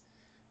is,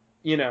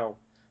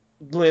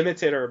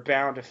 limited or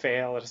bound to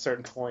fail at a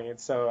certain point.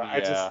 So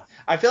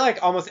I feel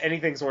like almost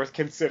anything's worth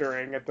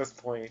considering at this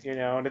point,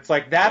 and it's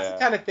like, that's the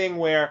kind of thing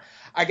where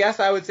I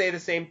guess I would say the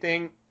same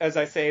thing as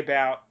I say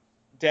about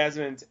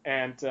Kelvin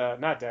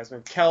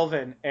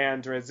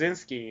and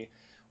Radzinski,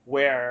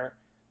 where,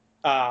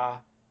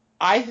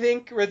 I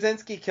think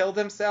Radzinski killed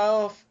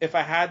himself, if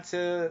I had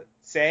to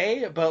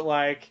say, but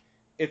like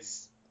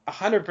it's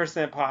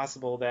 100%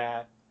 possible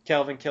that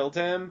Kelvin killed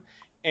him,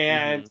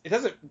 and it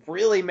doesn't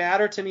really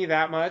matter to me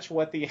that much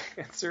what the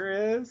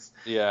answer is.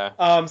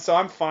 Yeah. So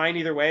I'm fine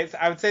either way.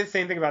 I would say the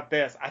same thing about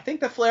this. I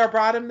think the flare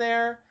brought him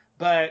there,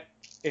 but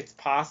it's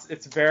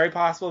very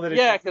possible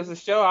that because the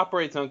show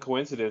operates on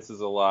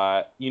coincidences a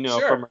lot.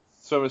 Sure.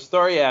 From a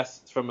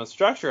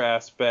structure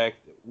aspect,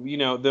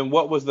 then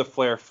what was the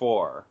flare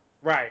for?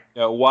 Right.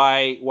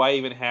 Why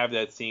even have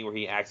that scene where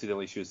he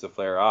accidentally shoots the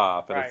flare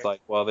off? And It's like,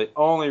 well, the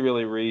only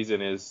really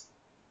reason is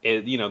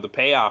the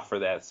payoff for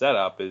that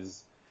setup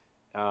is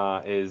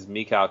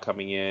Mikhail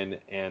coming in,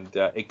 and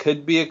it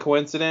could be a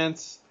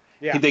coincidence.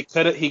 Yeah.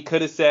 He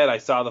could have said, I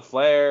saw the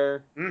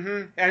flare.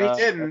 Mm-hmm. And he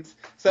didn't.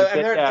 So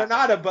they're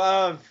not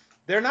above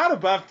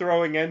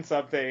throwing in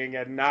something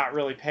and not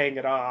really paying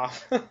it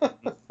off.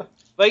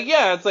 Like,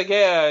 yeah, it's like,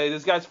 hey,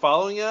 this guy's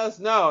following us?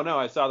 No,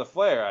 I saw the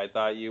flare. I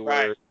thought you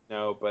Right.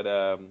 were,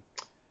 but,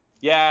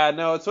 yeah,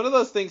 no, it's one of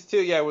those things,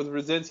 too, yeah, with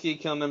Brzezinski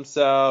killing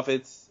himself,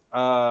 it's,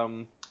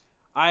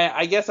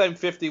 I guess I'm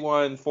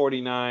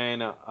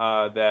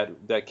 51-49,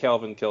 that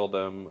Kelvin killed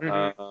him,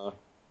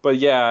 but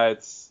yeah,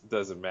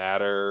 doesn't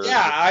matter.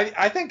 Yeah,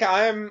 I think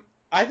I'm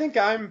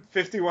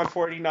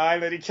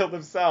 51-49 that he killed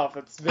himself.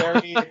 It's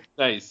very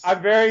Nice.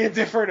 I'm very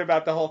indifferent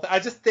about the whole thing. I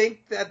just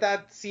think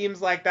that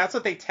seems like that's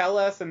what they tell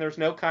us, and there's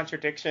no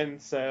contradiction,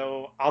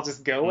 so I'll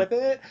just go with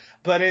it.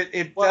 But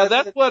it Well,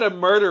 doesn't. that's what a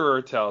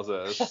murderer tells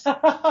us.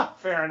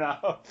 Fair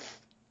enough.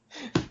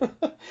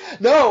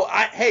 No,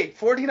 hey,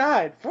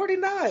 49.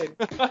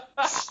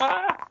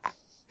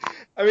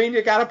 I mean,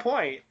 you got a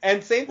point.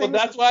 And same Well, thing.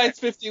 that's why it's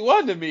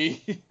 51 to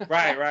me.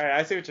 Right.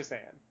 I see what you're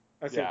saying.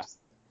 Yeah.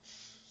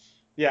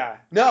 Yeah.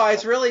 No,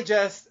 it's really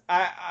just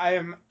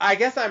I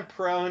guess I'm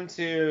prone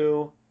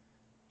to,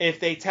 if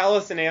they tell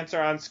us an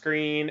answer on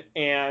screen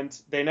and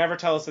they never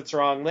tell us it's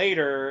wrong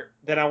later,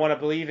 then I want to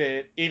believe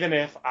it, even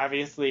if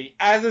obviously,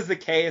 as is the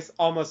case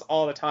almost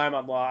all the time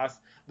on Lost,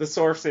 the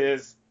source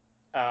is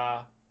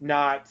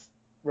not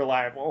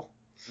reliable.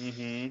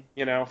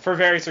 Mm-hmm. For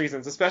various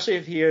reasons, especially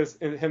if he is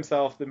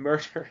himself the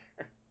murderer.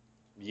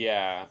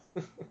 Yeah.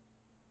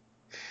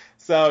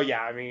 So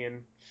yeah, I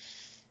mean,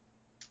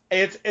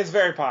 it's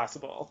very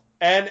possible,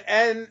 and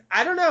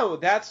I don't know,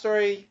 that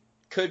story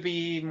could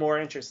be more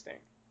interesting.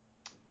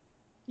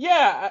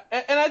 Yeah,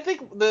 and I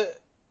think the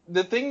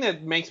thing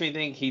that makes me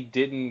think he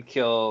didn't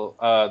kill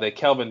that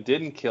Kelvin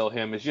didn't kill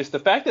him is just the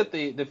fact that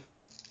the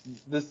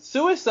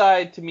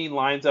suicide to me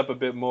lines up a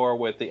bit more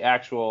with the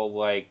actual,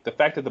 like, the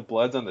fact that the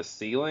blood's on the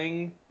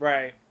ceiling.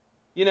 Right.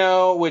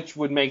 Which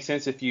would make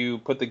sense if you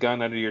put the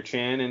gun under your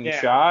chin and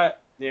shot.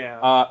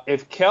 Yeah.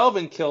 If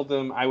Kelvin killed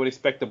him, I would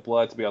expect the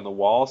blood to be on the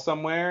wall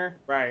somewhere.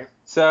 Right.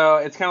 So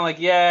it's kind of like,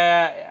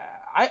 yeah,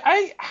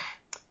 I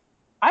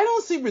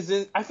don't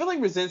see I feel like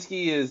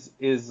Brzezinski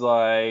is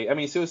like, I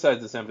mean,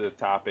 suicide's a sensitive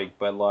topic,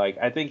 but like,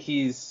 I think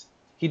he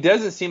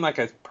doesn't seem like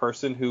a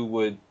person who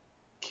would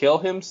kill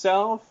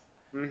himself.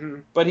 Mm-hmm.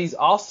 But he's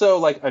also,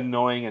 like,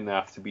 annoying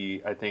enough to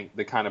be, I think,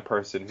 the kind of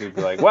person who'd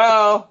be like,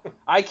 well,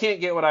 I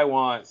can't get what I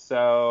want,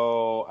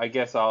 so I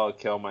guess I'll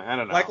kill I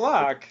don't know. Like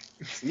Locke.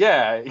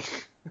 Yeah.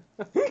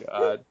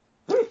 God.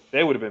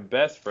 They would have been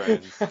best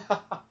friends.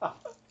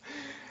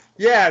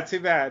 Yeah, too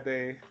bad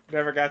they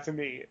never got to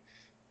meet.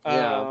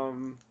 Yeah.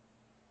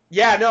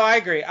 Yeah, no, I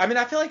agree. I mean,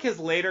 I feel like his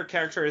later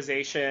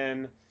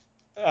characterization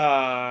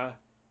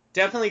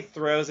definitely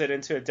throws it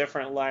into a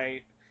different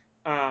light.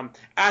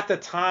 At the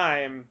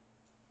time,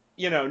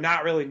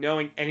 not really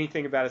knowing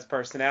anything about his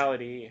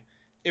personality,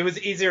 it was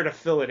easier to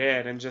fill it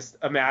in and just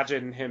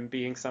imagine him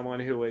being someone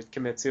who would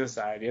commit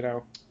suicide,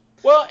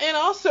 Well, and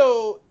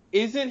also,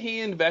 isn't he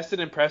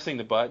invested in pressing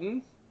the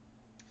button?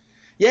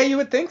 Yeah, you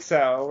would think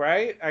so,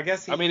 right? I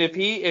guess I mean, if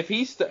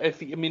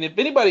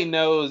anybody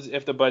knows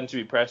if the button should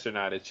be pressed or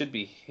not, it should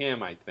be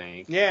him, I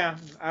think. Yeah,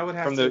 I would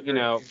have from to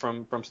the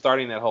agree. from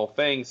starting that whole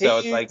thing. So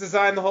it's like,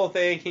 designed the whole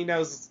thing. He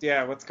knows,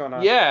 what's going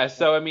on. Yeah,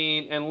 so I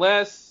mean,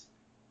 unless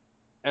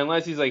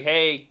he's like,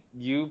 hey,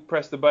 you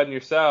press the button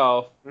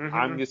yourself,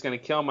 I'm just gonna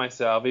kill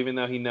myself, even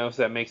though he knows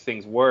that makes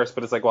things worse.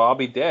 But it's like, well, I'll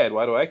be dead.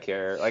 Why do I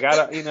care? Like, I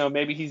don't,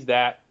 maybe he's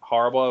that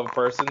horrible of a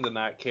person to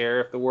not care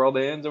if the world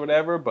ends or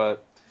whatever.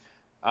 But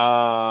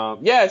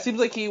yeah, it seems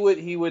like he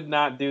would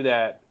not do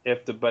that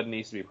if the button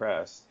needs to be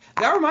pressed.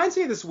 That reminds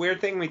me of this weird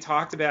thing we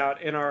talked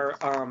about in our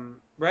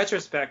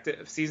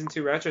retrospective, season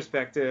 2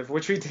 retrospective,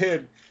 which we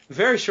did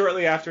very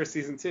shortly after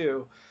season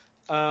 2.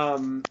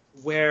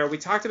 Where we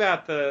talked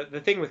about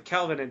the thing with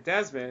Kelvin and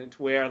Desmond,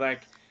 where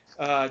like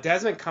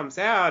Desmond comes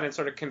out and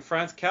sort of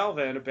confronts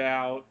Kelvin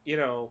about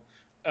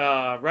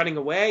running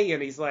away,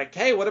 and he's like,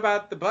 hey, what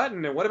about the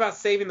button, and what about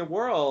saving the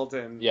world?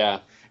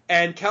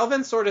 And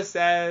Kelvin sort of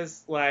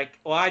says like,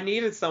 well, I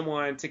needed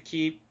someone to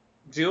keep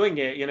doing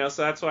it,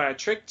 so that's why I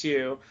tricked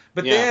you.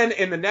 But then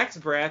in the next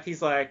breath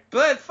he's like,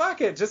 but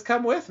fuck it, just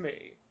come with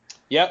me.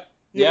 Yep.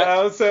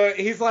 So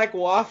he's like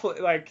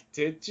waffling, like,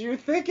 did you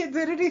think it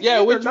did anything?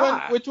 Yeah, which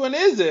one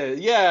is it?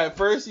 Yeah, at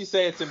first you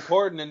say it's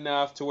important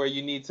enough to where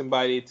you need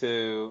somebody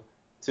to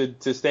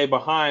stay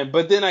behind,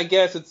 but then I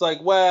guess it's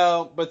like,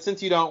 well, but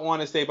since you don't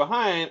want to stay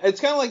behind,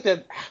 it's kind of like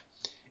that.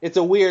 It's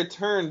a weird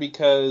turn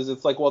because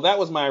it's like, well, that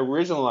was my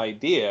original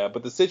idea,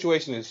 but the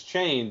situation has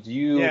changed.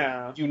 You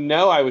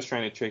I was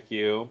trying to trick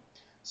you.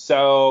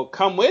 So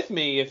come with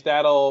me if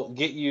that'll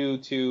get you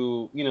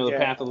to, the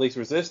path of least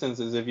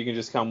resistance, is if you can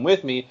just come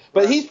with me.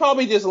 But he's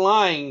probably just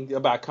lying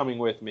about coming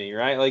with me,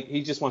 right? Like,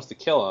 he just wants to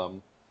kill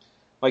him.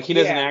 Like, he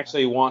doesn't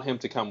actually want him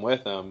to come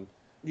with him.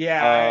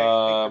 Yeah,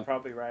 I think you're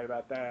probably right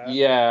about that.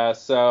 Yeah,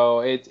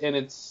 so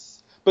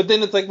but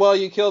then it's like, well,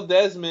 you killed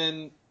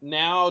Desmond.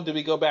 Now, do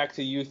we go back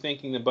to you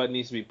thinking the button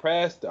needs to be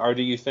pressed? Or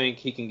do you think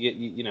he can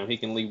he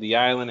can leave the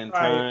island in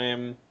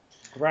time?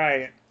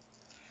 Right.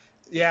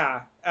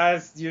 Yeah,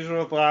 as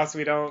usual with Lost,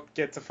 we don't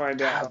get to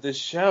find out. God, this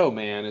show,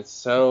 man, it's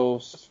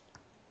so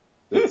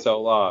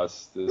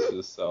lost. It's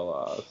just so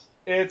lost.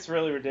 It's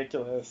really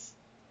ridiculous.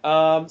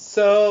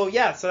 So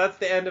that's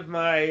the end of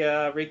my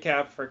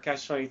recap for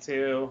Catch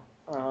 22.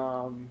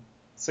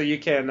 So you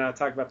can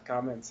talk about the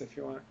comments if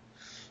you want.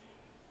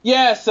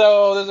 Yeah,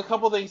 so there's a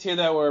couple things here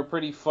that were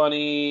pretty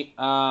funny.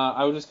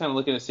 I was just kind of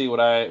looking to see what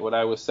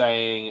I was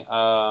saying.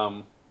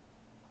 I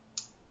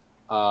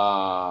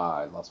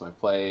lost my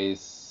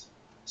place.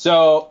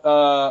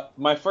 So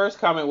my first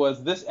comment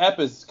was, this ep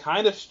is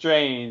kind of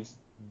strange.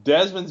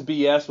 Desmond's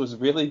BS was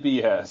really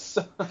BS.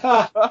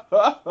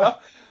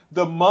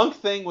 The monk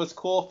thing was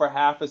cool for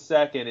half a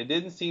second. It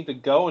didn't seem to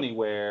go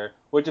anywhere,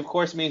 which of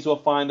course means we'll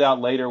find out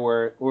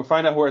where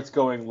it's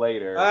going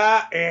later.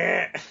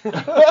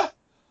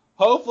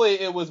 Hopefully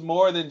it was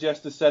more than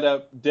just to set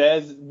up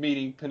Des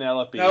meeting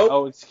Penelope. Nope.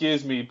 Oh,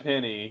 excuse me,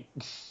 Penny.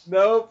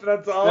 Nope,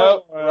 that's all.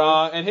 Nope,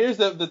 wrong. And here's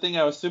the thing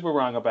I was super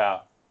wrong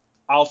about.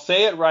 I'll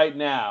say it right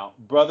now.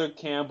 Brother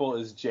Campbell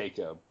is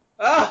Jacob.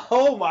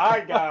 Oh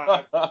my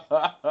God.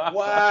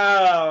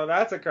 Wow,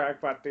 that's a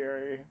crackpot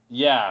theory.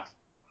 Yeah.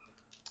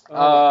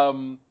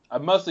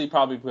 Mostly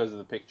probably because of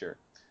the picture.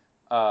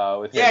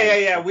 With him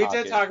yeah. We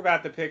did talk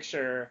about the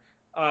picture.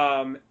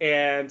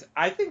 And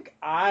I think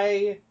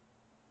I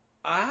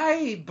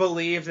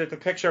believed that the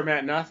picture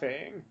meant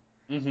nothing.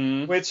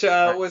 Mm-hmm. Which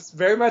was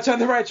very much on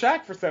the right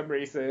track for some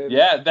reason.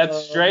 Yeah,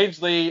 that's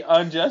strangely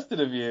unjusted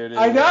of you.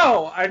 I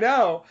know.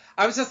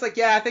 I was just like,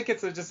 I think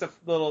it's just a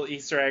little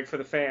Easter egg for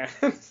the fans.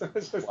 It's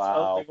just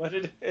totally what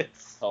it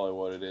is. Totally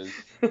what it is.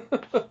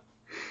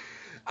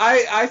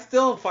 I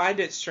still find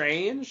it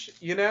strange,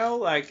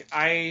 like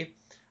I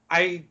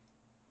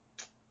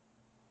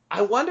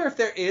wonder if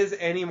there is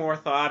any more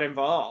thought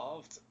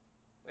involved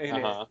in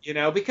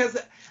it, because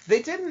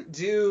they didn't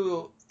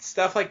do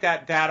stuff like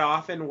that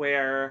often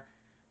where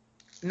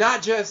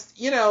not just,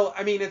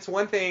 it's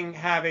one thing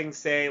having,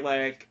 say,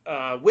 like,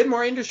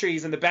 Widmore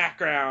Industries in the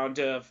background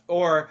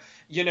or,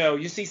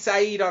 you see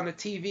Saeed on the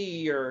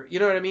TV or, you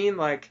know what I mean?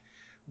 Like,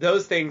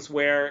 those things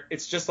where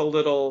it's just a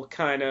little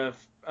kind of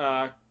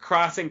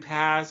crossing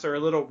paths or a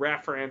little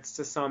reference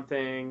to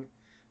something.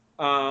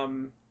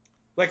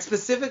 Like,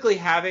 specifically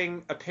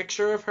having a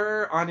picture of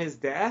her on his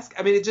desk.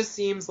 I mean, it just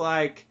seems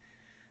like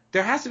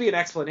there has to be an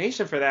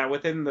explanation for that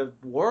within the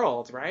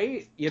world,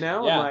 right?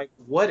 Yeah. Like,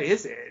 what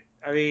is it?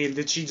 I mean,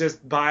 did she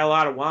just buy a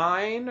lot of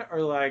wine,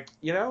 or like,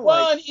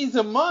 Well, and he's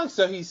a monk,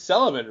 so he's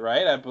celibate,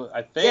 right? I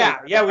think.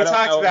 Yeah. We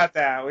talked about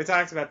that.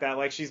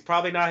 Like, she's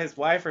probably not his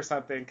wife or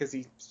something, because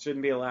he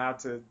shouldn't be allowed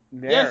to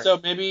marry. Yeah, so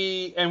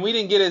maybe, and we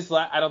didn't get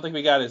I don't think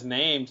we got his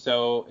name.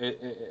 So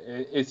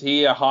is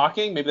he a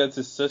Hawking? Maybe that's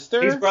his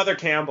sister. He's Brother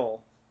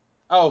Campbell.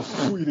 Oh,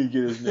 we didn't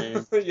get his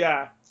name.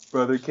 Yeah.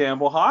 Brother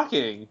Campbell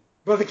Hawking.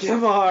 Brother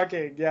Campbell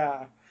Hawking.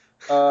 Yeah.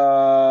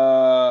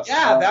 That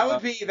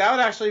would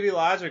actually be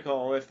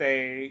logical if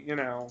they,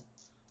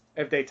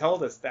 if they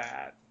told us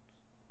that,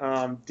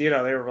 they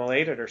were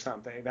related or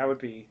something. That would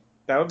be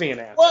an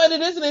answer. Well, and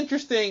it is an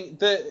interesting.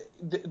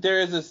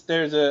 There's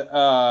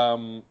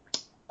a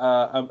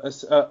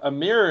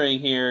mirroring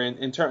here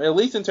at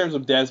least in terms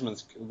of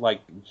Desmond's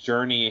like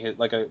journey,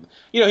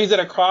 he's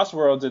at a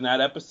crossroads in that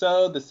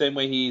episode, the same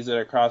way he's at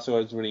a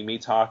crossroads when he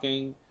meets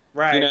Hawking.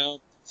 Right.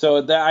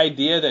 So the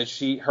idea that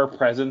her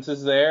presence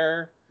is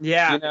there.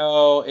 Yeah.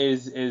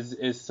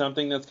 Is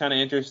something that's kind of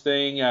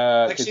interesting.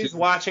 Like she's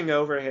watching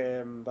over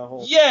him the whole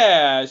time.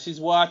 Yeah,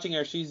 she's watching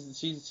her.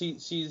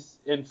 She's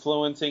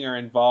influencing or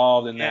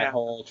involved in that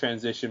whole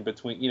transition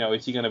between,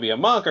 is he going to be a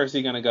monk or is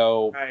he going to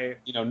go,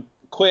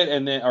 quit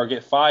and then or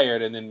get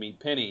fired and then meet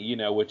Penny,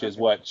 which is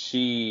what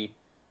she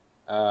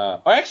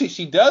or actually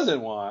she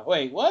doesn't want.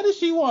 Wait, what does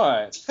she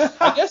want?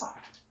 I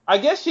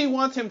guess she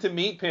wants him to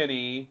meet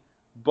Penny,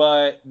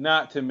 but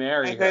not to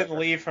marry her. And then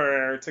leave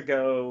her to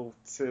go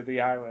to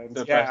the island.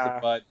 To press the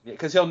button.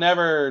 Because he'll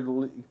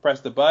never press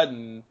the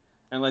button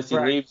unless he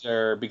leaves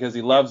her because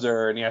he loves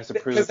her and he has to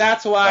prove it. Because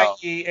that's why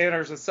he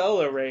enters a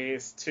solo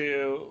race,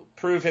 to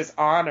prove his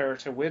honor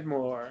to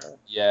Widmore.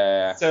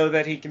 Yeah. So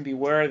that he can be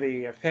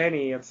worthy of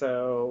Penny. And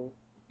so,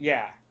 you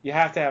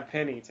have to have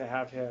Penny to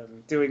have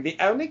him doing the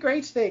only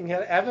great thing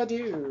he'll ever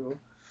do.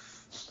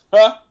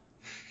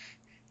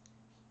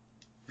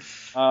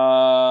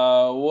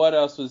 What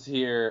else was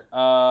here?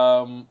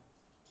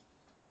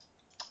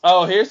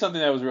 Here's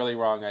something that was really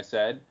wrong. I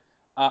said,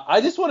 I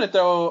just want to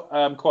throw,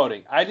 I'm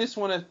quoting, I just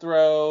want to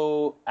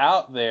throw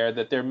out there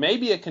that there may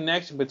be a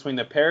connection between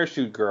the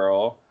parachute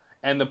girl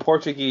and the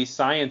Portuguese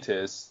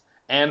scientist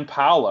and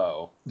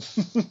Paulo.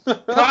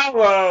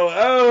 Paulo!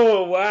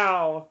 Oh,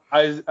 wow.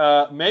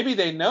 Maybe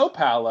they know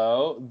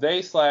Paulo.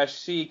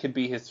 They/she could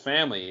be his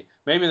family.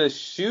 Maybe the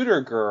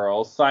shooter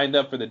girl signed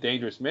up for the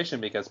dangerous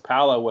mission because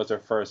Paulo was her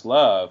first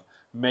love.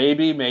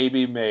 Maybe.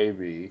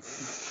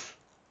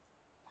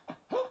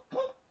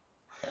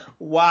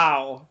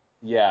 Wow.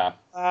 Yeah.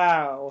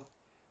 Wow.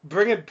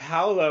 Bringing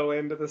Paulo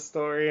into the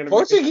story.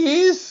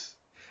 Portuguese?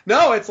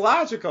 No, it's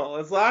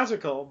logical.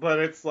 But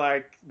it's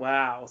like,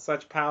 wow,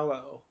 such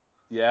Paulo.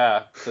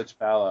 Yeah, such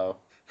Paulo.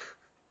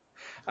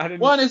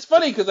 Well, and it's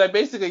funny because I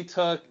basically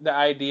took the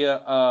idea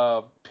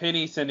of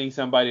Penny sending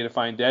somebody to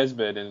find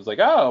Desmond and it was like,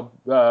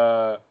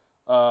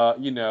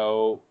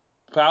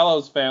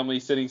 Paolo's family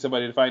sending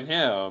somebody to find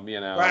him,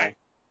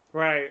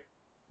 Right.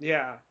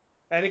 Yeah.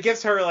 And it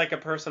gives her like a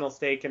personal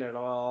stake in it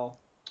all.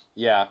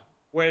 Yeah.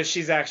 Whereas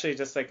she's actually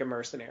just like a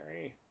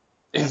mercenary.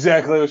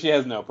 Exactly. Well, she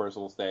has no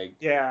personal stake.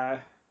 Yeah.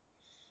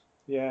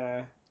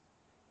 Yeah.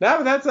 No,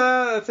 but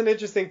that's an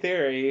interesting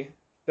theory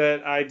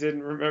that I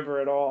didn't remember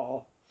at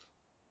all.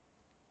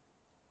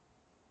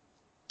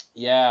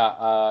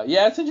 Yeah.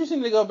 Yeah. It's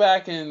interesting to go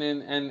back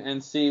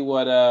and see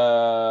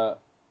what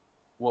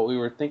we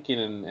were thinking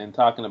and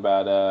talking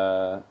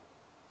about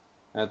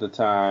at the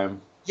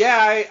time.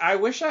 Yeah, I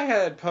wish I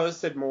had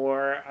posted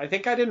more. I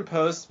think I didn't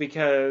post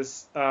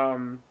because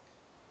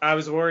I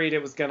was worried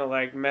it was gonna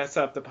like mess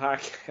up the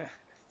podcast.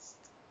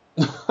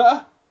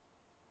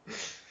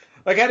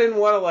 Like I didn't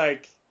want to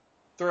like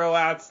throw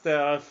out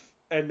stuff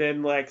and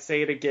then like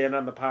say it again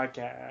on the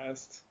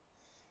podcast.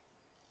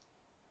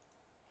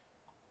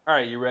 All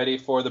right, you ready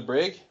for the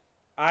Brig?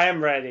 I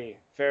am ready.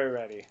 Very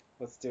ready.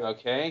 Let's do it.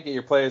 Okay, get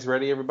your players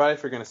ready, everybody,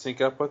 if you're going to sync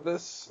up with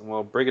this, and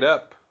we'll bring it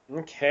up.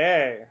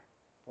 Okay.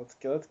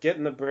 Let's get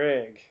in the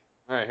Brig.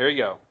 All right, here we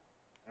go.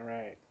 All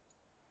right.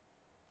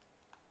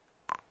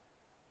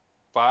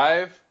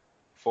 5,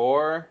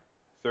 4,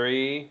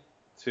 3,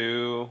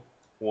 2,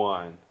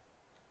 1.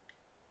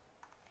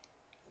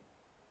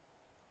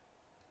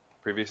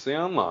 Previously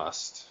on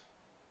Lost.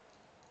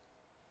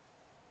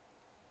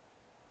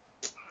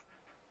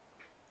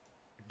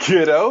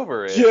 Get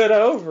over it. Get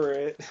over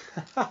it.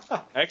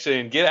 Actually,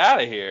 and get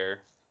out of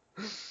here.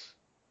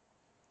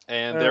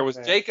 And there was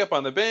Jacob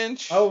on the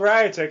bench. Oh,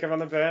 right. Jacob on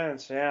the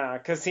bench. Yeah.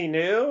 Because he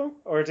knew?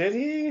 Or did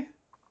he?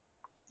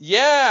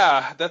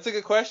 Yeah, that's a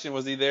good question.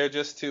 Was he there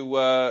just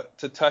to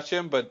touch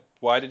him? But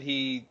why did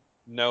he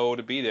know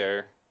to be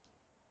there?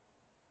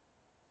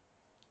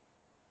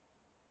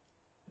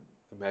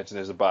 Imagine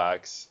there's a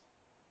box.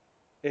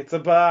 It's a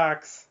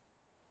box.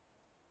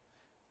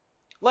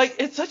 Like,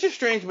 it's such a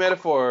strange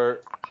metaphor.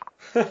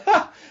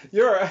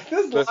 You're right.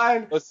 This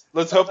line.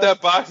 Let's hope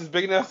that box is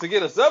big enough to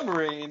get a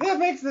submarine. That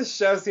makes this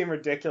show seem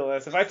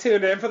ridiculous. If I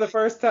tuned in for the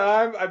first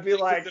time, I'd be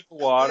like, in the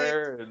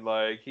water and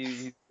like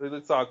he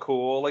looks all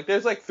cool. Like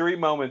there's like 3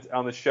 moments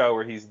on the show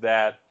where he's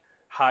that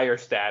higher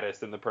status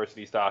than the person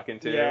he's talking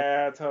to.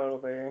 Yeah,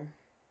 totally.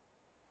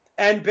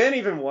 And Ben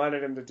even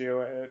wanted him to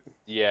do it.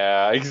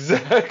 Yeah,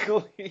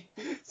 exactly.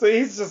 So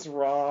he's just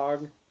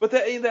wrong. But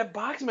that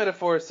box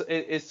metaphor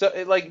is so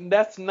like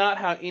that's not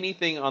how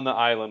anything on the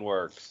island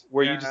works.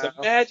 Where you just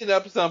imagine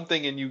up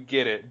something and you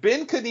get it.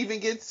 Ben couldn't even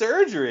get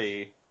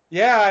surgery.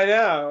 Yeah, I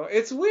know.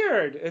 It's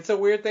weird. It's a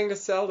weird thing to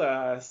sell to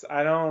us.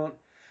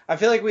 I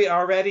feel like we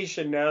already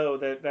should know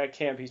that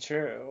can't be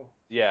true.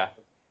 Yeah.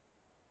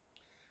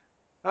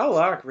 Oh,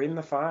 look, reading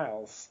the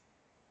files.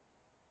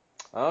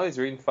 Oh, he's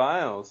reading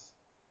files.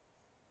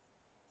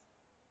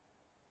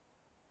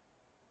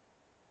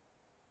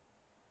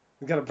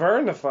 He's gonna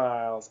burn the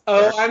files.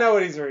 Oh, I know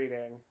what he's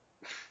reading.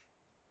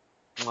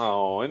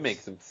 Oh, it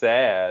makes him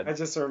sad. I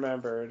just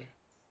remembered.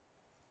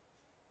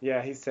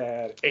 Yeah, he's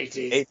sad. 8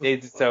 days. 8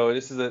 days. So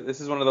this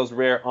is one of those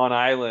rare on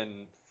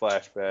island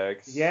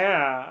flashbacks.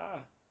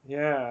 Yeah.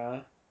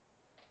 Yeah.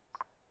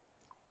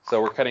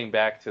 So we're cutting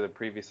back to the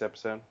previous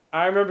episode.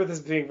 I remember this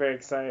being very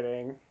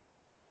exciting.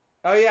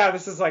 Oh yeah,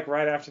 this is like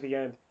right after the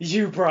end.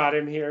 You brought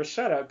him here.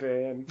 Shut up,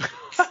 Ben.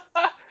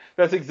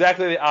 That's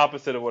exactly the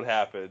opposite of what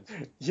happened.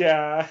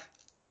 Yeah.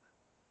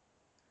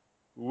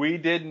 We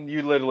didn't.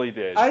 You literally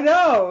did. I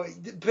know.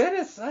 Ben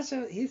is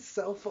he's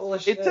so full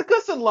of shit. It took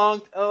us a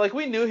long, like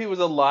we knew he was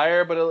a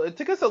liar, but it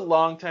took us a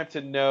long time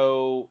to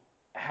know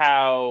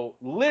how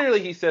literally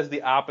he says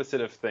the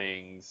opposite of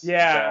things.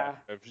 Yeah.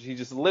 He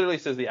just literally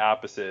says the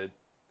opposite.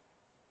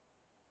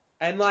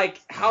 And like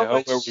how know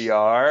much where we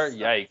are? Oh,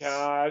 yikes!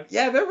 God.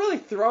 Yeah, they're really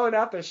throwing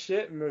out the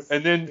shit in this.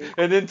 And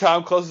then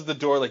Tom closes the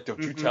door like,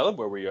 "Don't you tell him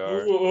where we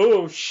are."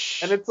 Ooh,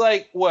 shh. And it's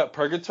like, what,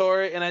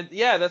 purgatory? And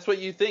that's what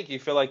you think. You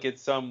feel like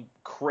it's some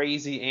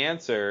crazy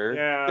answer.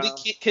 Yeah. But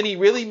can he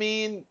really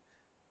mean?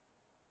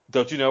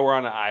 Don't you know we're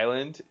on an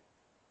island?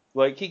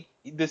 Like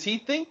does he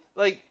think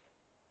like?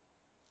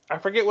 I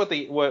forget what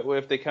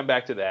if they come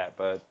back to that,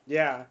 but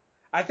yeah,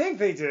 I think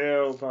they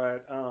do.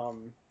 But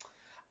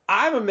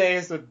I'm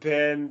amazed with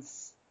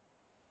Ben's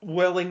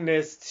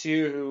willingness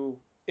to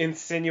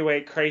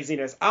insinuate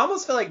craziness. I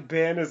almost feel like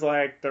Ben is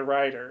like the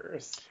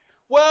writers.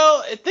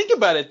 Well, think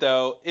about it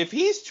though. If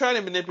he's trying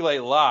to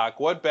manipulate Locke,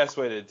 what best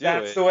way to do it?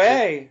 That's the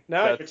way.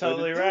 No, you're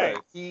totally right.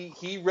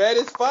 He read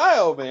his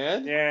file,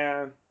 man.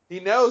 Yeah. He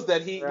knows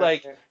that he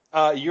right.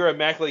 you're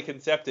immaculately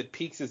conceived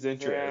piques his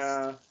interest.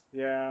 Yeah.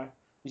 Yeah.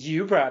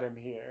 You brought him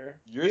here.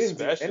 You're you didn't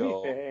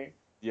special. Do anything.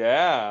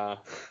 Yeah.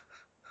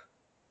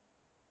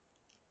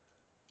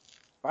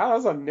 Wow, that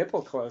was a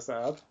nipple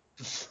close-up.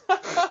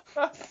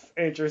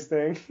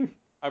 Interesting.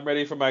 I'm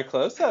ready for my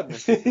close-up,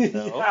 Mr.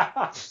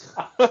 Yeah.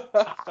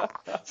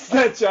 Is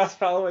that Josh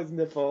Holloway's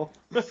nipple?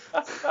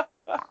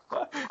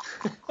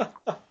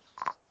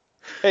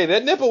 Hey,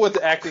 that nipple went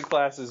to acting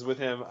classes with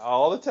him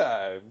all the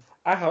time.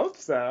 I hope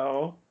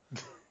so.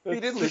 He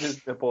did leave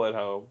his nipple at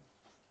home.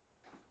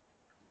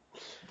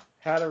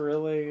 Had a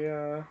really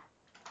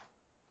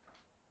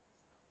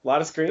A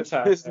lot of screen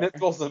time. His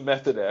nipple's a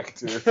method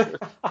actor.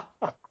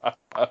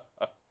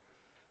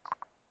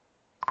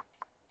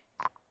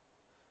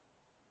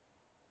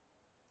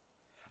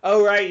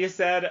 Oh, right. You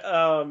said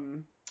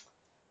on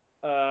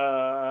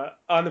the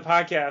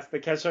podcast, the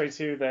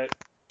Catch-22, that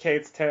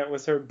Kate's tent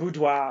was her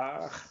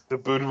boudoir. The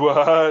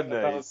boudoir, nice.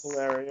 That was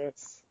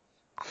hilarious.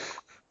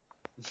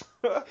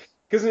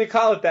 Because when you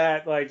call it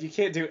that, like, you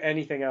can't do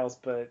anything else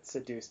but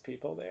seduce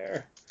people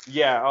there.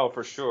 Yeah, oh,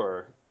 for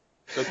sure.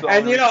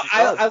 And, you know,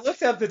 I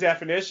looked up the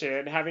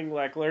definition, having,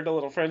 like, learned a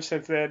little French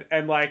since then,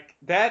 and, like,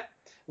 that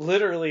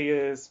literally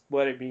is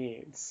what it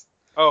means.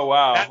 Oh,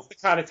 wow. That's the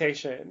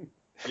connotation.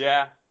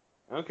 Yeah.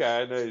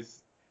 Okay,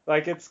 nice.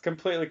 Like, it's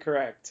completely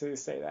correct to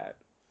say that.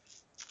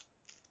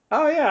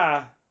 Oh,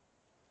 yeah.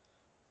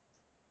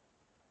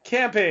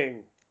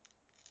 Camping.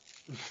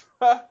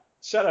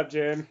 Shut up,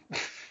 Jen.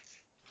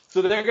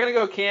 So they're going to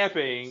go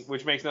camping,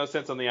 which makes no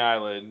sense on the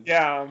island.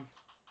 Yeah.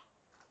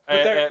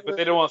 But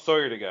they don't want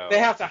Sawyer to go. They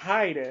have to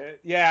hide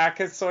it. Yeah,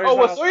 because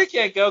Sawyer's Sawyer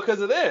can't go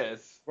because of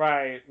this.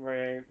 Right.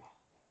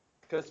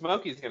 Because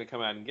Smokey's going to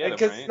come out and get him, right?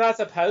 Because he's not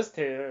supposed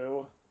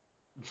to.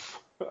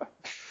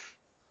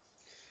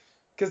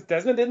 Because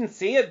Desmond didn't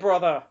see it,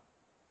 brother.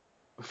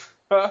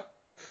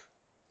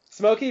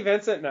 Smokey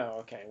Vincent? No,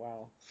 okay,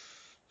 wow.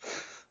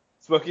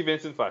 Smokey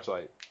Vincent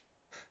flashlight.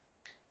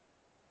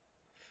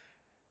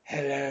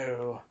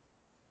 Hello,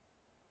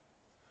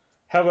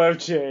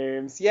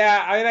 James.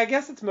 Yeah, I mean, I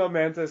guess it's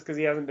momentous because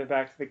he hasn't been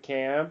back to the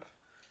camp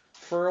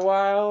for a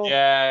while.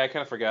 Yeah, I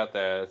kind of forgot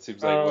that. It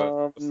seems like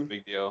what's the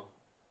big deal?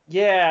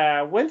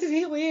 Yeah, when did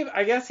he leave?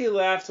 I guess he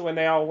left when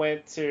they all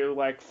went to,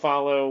 like,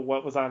 follow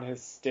what was on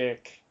his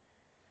stick.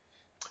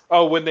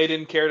 Oh, when they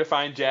didn't care to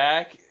find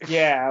Jack?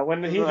 Yeah,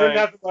 when he didn't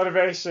have the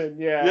motivation,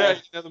 yeah. Yeah,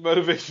 he didn't have the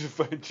motivation to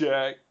find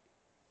Jack.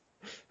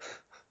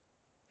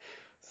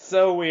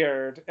 So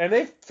weird. And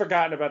they've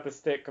forgotten about the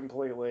stick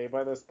completely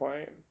by this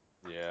point.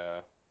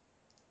 Yeah.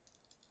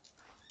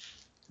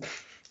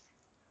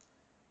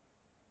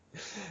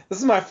 This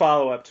is my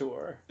follow-up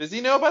tour. Does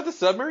he know about the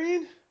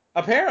submarine?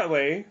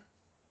 Apparently.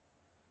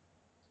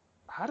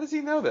 How does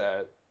he know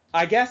that?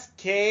 I guess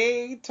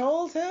Kay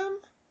told him?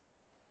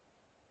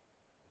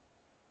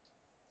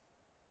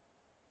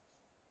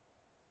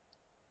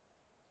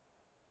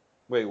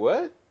 Wait,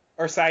 what?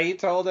 Or Saeed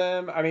told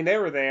him. I mean, they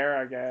were there,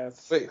 I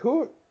guess. Wait,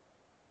 who?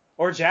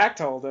 Or Jack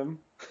told him.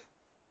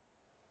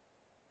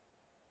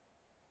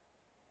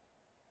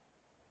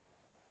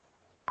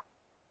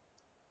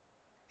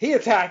 He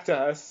attacked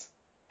us.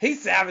 He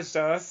savaged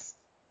us.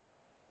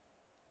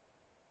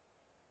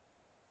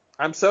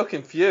 I'm so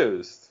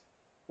confused.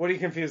 What are you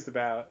confused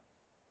about?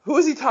 Who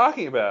is he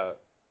talking about?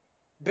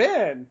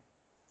 Ben.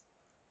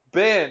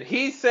 Ben.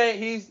 He's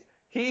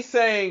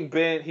saying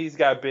Ben. He's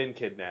got Ben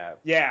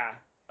kidnapped. Yeah.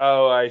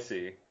 Oh, I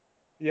see.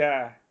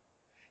 Yeah.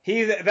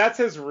 That's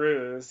his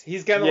ruse.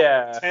 He's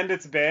gonna pretend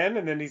it's Ben,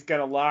 and then he's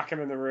gonna lock him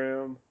in the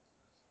room.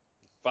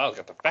 File's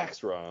got the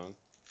facts wrong.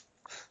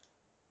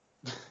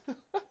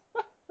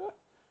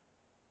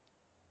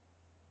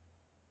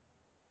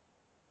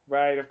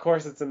 Right, of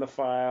course it's in the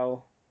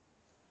file.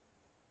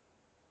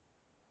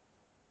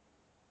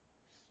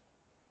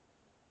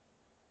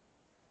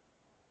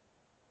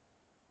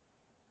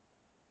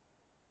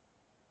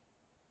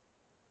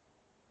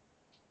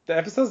 The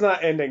episode's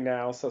not ending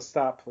now, so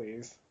stop,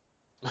 please.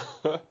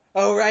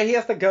 Oh, right, he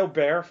has to go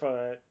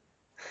barefoot.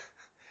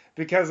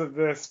 Because of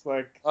this,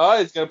 like... Oh,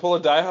 he's gonna pull a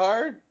Die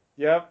Hard?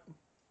 Yep.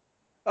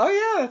 Oh,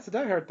 yeah, that's a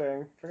Die Hard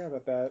thing. Forgot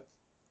about that.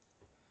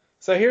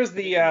 So here's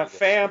the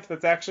FAMP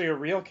that's actually a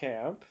real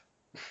camp.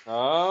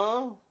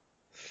 Oh.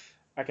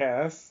 I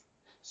guess.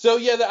 So,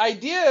 yeah, the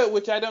idea,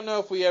 which I don't know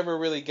if we ever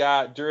really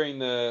got during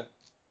the...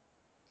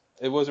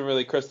 It wasn't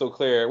really crystal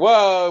clear.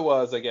 Well, it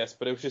was, I guess,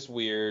 but it was just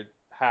weird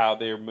how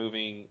they were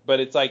moving. But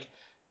it's like,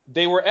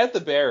 they were at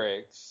the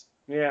barracks.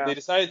 Yeah. They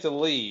decided to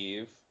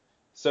leave.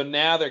 So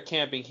now they're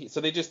camping. So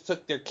they just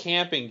took their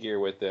camping gear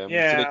with them.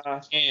 Yeah. So they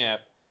can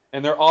camp.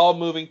 And they're all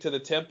moving to the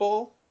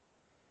temple.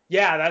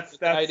 Yeah, that's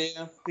the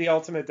idea. The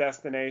ultimate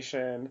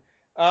destination.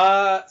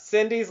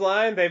 Cindy's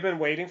line, they've been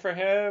waiting for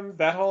him,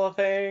 that whole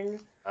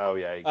thing. Oh,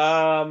 yeah.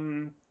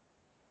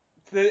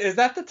 Is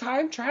that the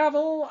time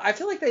travel? I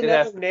feel like they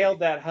never nailed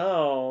that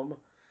home.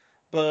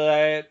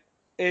 But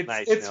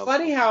it's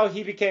funny how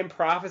he became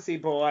Prophecy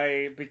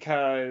Boy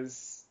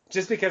because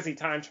he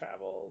time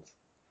traveled.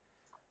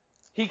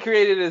 He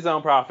created his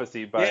own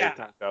prophecy by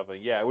time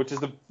traveling. Yeah, which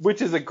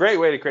is a great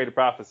way to create a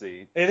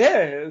prophecy. It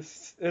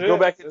is. Go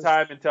back in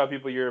time and tell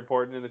people you're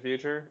important in the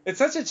future. It's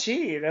such a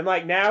cheat, and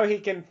like now he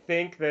can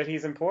think that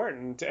he's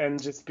important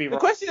and just be wrong. The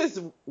question is,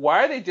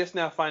 why are they just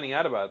now finding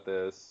out about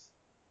this?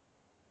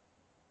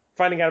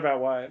 Finding out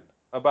about what?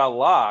 About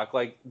Locke.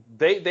 Like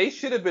they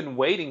should have been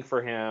waiting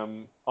for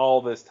him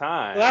all this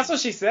time. Well, that's what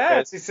she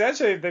said. She said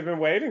they've been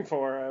waiting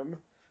for him.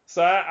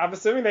 So I'm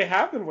assuming they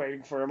have been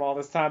waiting for him all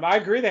this time. I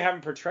agree they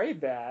haven't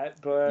portrayed that,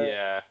 but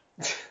yeah,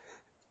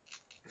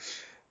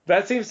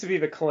 that seems to be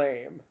the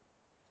claim.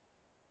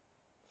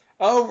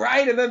 Oh,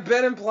 right, and then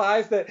Ben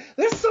implies that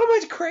there's so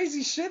much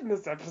crazy shit in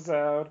this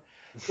episode.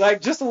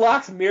 Like, just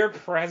Locke's mere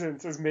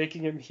presence is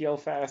making him heal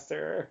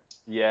faster.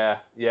 Yeah.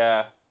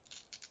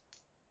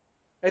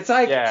 It's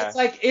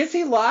like, is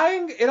he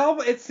lying?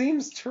 It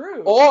seems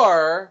true.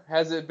 Or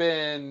has it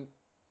been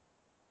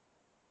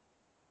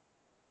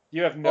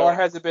You have no. Or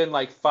has it been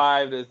like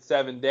 5 to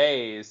 7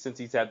 days since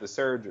he's had the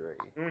surgery?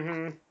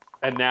 Mm-hmm.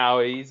 And now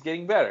he's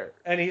getting better.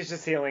 And he's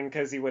just healing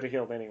because he would have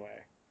healed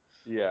anyway.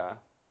 Yeah.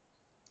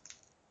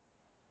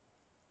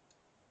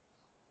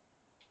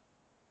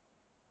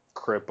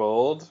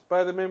 Crippled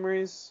by the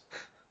memories.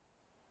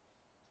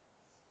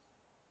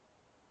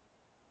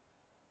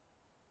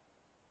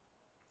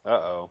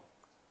 Uh-oh.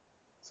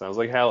 Sounds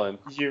like Helen.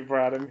 You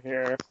brought him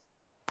here.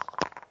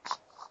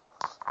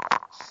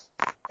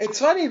 It's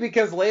funny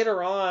because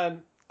later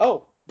on...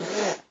 Oh,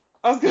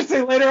 I was going to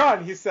say later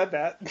on he said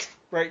that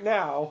right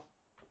now.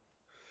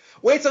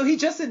 Wait, so he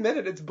just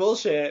admitted it's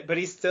bullshit, but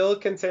he's still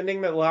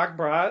contending that Locke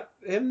brought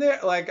him there?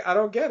 Like, I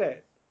don't get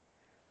it.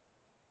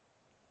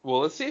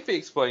 Well, let's see if he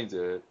explains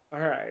it. All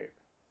right.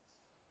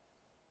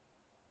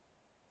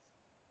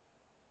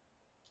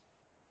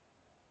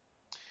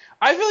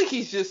 I feel like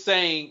he's just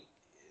saying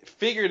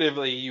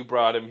figuratively you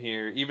brought him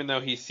here, even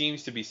though he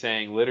seems to be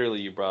saying literally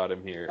you brought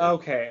him here.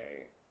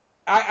 Okay.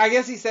 I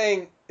guess he's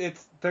saying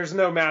there's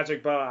no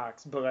magic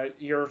box, but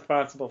you're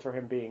responsible for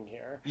him being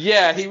here.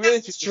 Yeah, he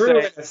really should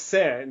true say, in a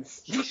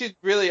sense. He should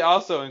really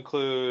also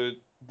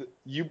include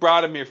you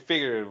brought him here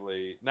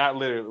figuratively, not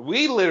literally.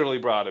 We literally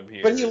brought him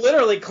here. But he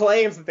literally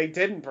claims that they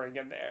didn't bring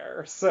him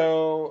there.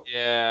 So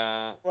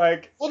yeah,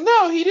 like, well,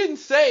 no, he didn't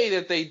say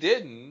that they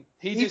didn't.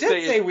 He did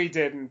say we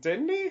didn't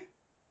he?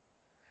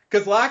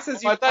 Because Locke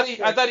says I thought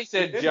he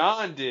said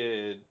John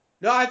did.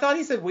 No, I thought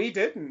he said we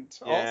didn't.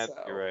 Yeah,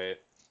 also, you're right.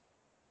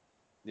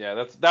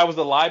 Yeah, that was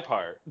the lie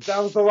part. That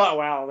was the lie.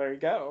 Wow, there you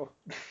go.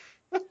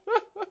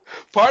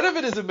 Part of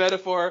it is a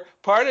metaphor,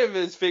 part of it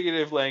is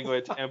figurative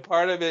language, and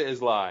part of it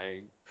is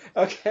lying.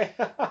 Okay.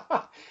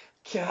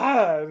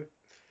 God.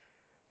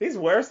 He's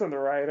worse than the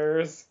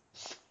writers.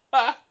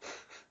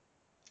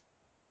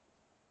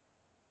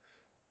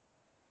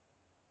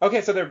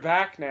 Okay, so they're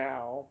back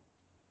now.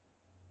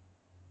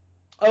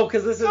 Oh,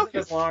 because this isn't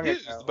as long ago.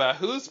 About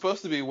who's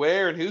supposed to be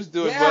where and who's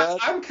doing what.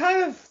 what. I'm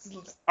kind of...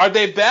 Are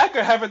they back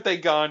or haven't they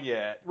gone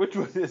yet? Which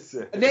one is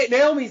it?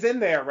 Naomi's in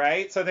there,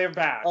 right? So they're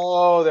back.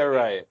 Oh, they're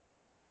right.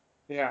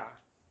 Yeah.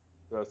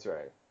 That's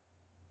right.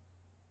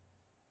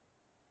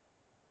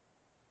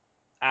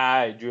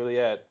 Aye,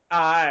 Juliet.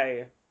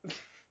 Aye,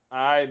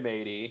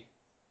 matey.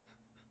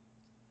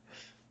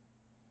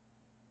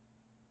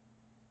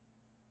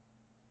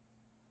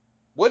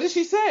 What did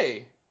she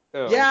say?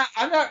 Oh. Yeah,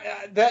 I'm not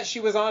that she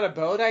was on a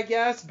boat, I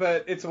guess,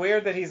 but it's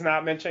weird that he's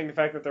not mentioning the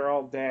fact that they're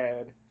all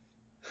dead.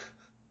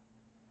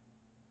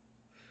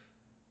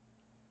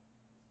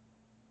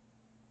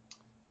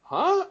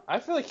 Huh? I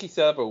feel like he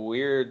set up a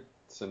weird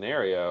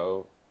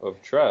scenario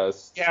of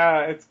trust.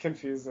 Yeah, it's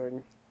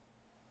confusing.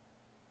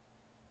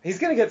 He's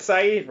gonna get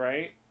Saeed,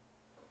 right?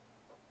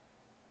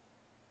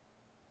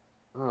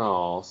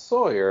 Oh,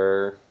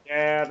 Sawyer.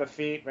 Yeah, the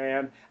feet,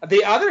 man.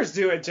 The others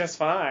do it just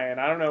fine.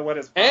 I don't know what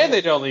his problem And they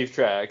don't leave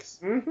tracks.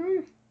 Mm-hmm.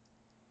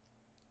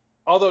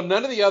 Although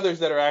none of the others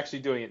that are actually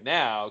doing it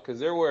now, because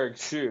they're wearing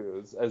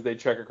shoes as they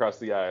trek across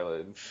the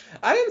island.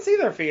 I didn't see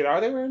their feet.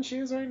 Are they wearing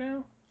shoes right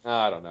now?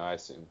 I don't know. I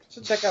assumed.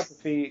 Should check out the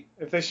feet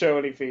if they show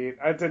any feet.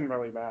 It didn't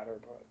really matter,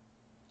 but.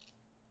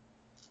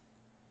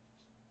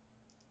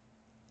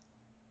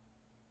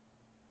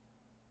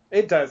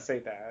 It does say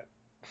that.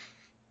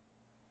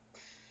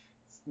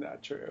 It's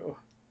not true.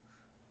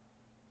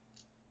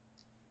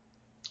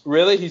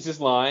 Really? He's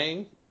just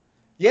lying?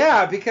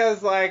 Yeah,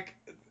 because like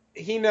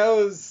he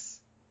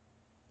knows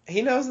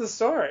the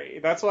story.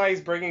 That's why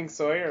he's bringing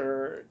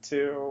Sawyer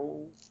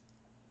to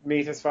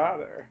meet his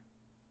father.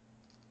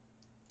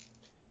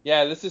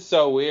 Yeah, this is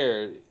so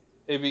weird.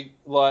 It'd be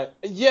like,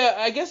 yeah,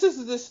 I guess this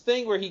is this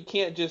thing where he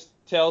can't just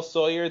tell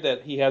Sawyer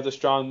that he has a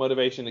strong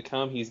motivation to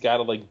come. He's got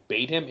to like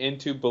bait him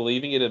into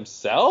believing it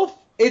himself.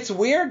 It's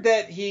weird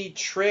that he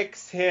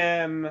tricks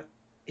him.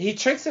 He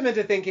tricks him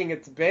into thinking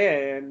it's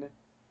Ben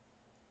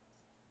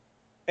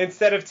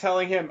instead of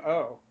telling him,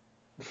 oh.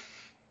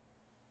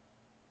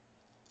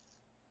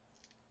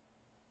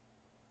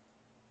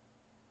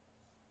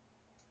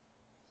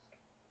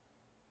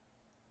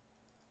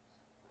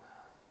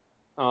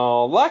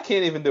 Oh, Locke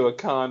can't even do a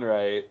con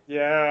right.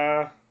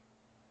 Yeah.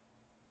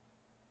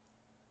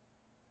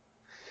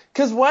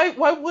 Because why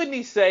wouldn't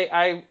he say,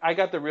 I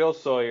got the real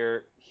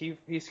Sawyer,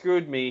 he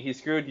screwed me, he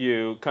screwed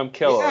you, come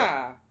kill him.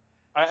 Yeah.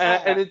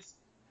 And it's...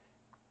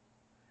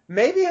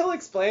 Maybe he'll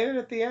explain it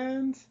at the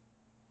end.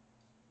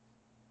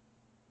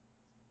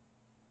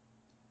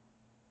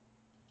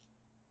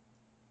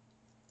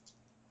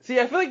 See,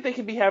 I feel like they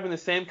could be having the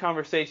same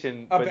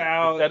conversation, but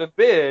about instead of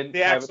Ben,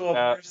 the actual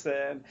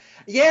person.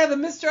 Yeah, the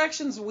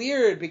misdirection's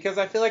weird because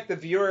I feel like the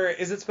viewer,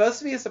 is it supposed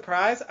to be a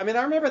surprise? I mean,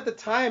 I remember at the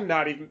time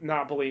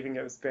not believing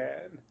it was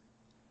Ben.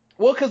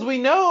 Well, because we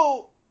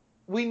know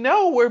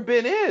where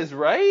Ben is,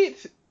 right?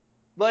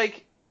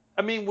 Like,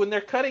 I mean, when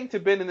they're cutting to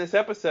Ben in this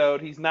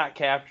episode, he's not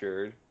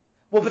captured.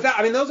 Well, but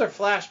those are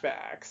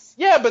flashbacks.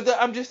 Yeah, but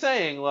I'm just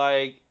saying,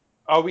 like,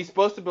 are we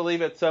supposed to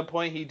believe at some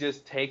point he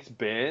just takes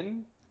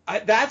Ben?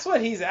 That's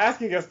what he's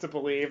asking us to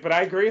believe, but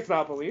I agree it's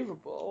not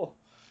believable.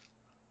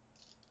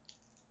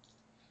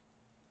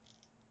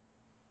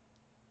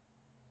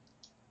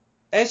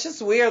 It's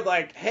just weird,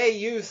 like, hey,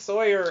 you,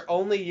 Sawyer,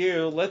 only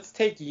you, let's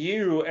take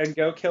you and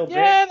go kill Ben.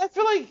 Yeah, and I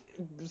feel like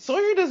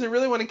Sawyer doesn't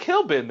really want to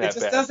kill Ben that bad. It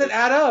just bad. doesn't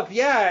add up.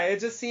 Yeah,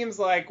 it just seems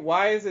like,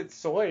 why is it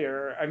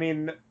Sawyer? I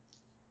mean...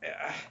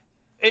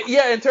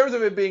 in terms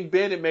of it being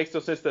Ben, it makes no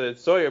sense that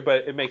it's Sawyer,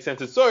 but it makes sense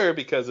it's Sawyer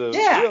because of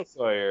real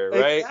Sawyer,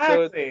 right?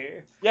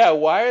 Exactly. So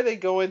why are they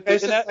going through...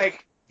 It's just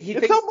like...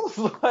 It's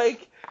almost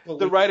like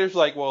the writer's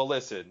like, well,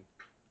 listen,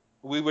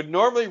 we would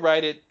normally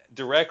write it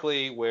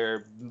directly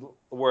where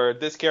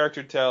this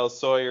character tells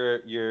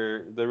Sawyer,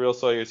 the real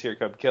Sawyer's here,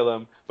 come kill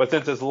him. But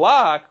since it's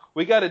Locke,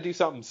 we got to do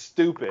something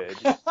stupid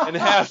and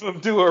have him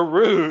do a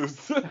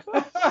ruse.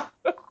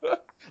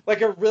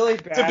 Like a really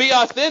bad... To be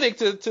authentic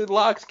to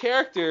Locke's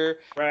character,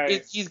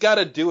 right. He's got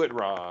to do it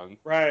wrong.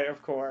 Right,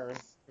 of course.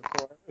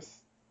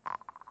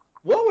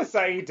 What was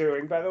Saeed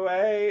doing, by the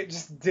way?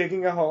 Just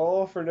digging a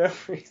hole for no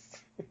reason.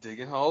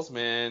 Digging holes,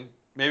 man.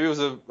 Maybe it was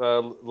a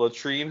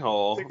latrine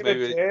hole. Digging a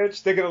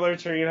ditch, digging a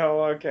latrine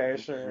hole. Okay,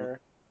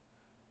 sure.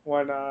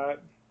 Why not?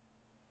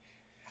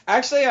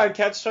 Actually, on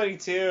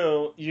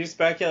Catch-22, you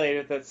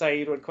speculated that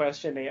Saeed would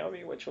question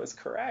Naomi, which was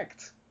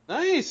correct.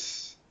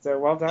 Nice. So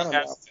well done on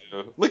that.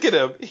 Look at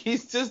him.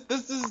 He's just,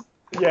 this is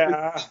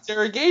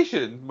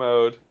interrogation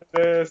mode.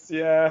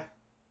 Yeah.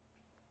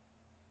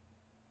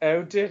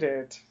 Oh, did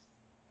it?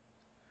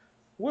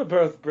 We're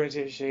both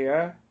British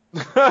here.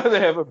 They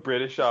have a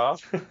British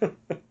off.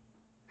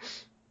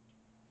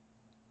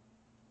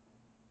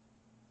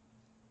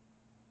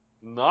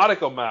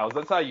 Nautical miles.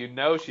 That's how you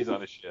know she's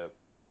on a ship.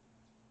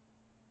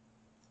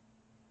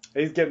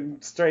 He's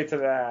getting straight to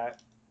that.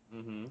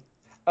 Mm-hmm.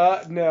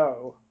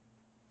 No.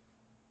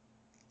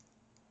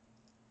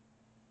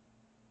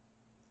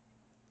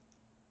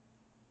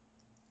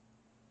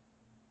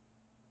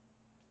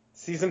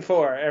 Season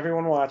 4.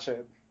 Everyone watch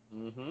it.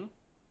 Mm-hmm.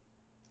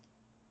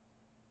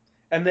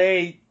 And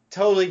they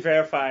totally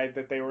verified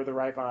that they were the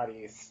right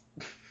bodies.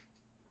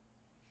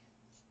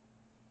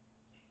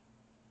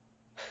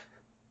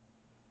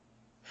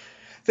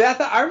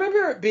 I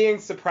remember being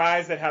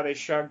surprised at how they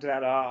shrugged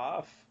that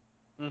off.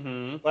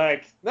 Mm-hmm.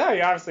 Like, no,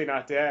 you're obviously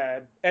not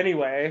dead.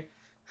 Anyway.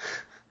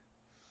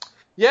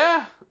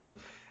 Yeah.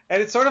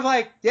 And it's sort of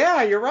like,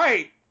 yeah, you're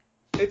right.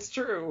 It's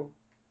true.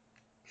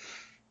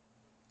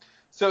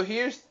 So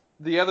here's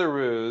the other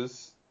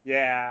ruse.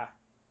 Yeah.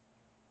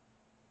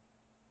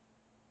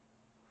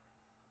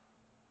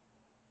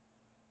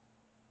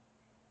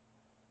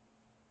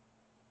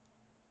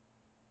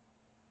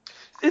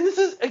 And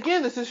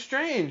this is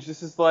strange.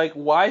 This is like,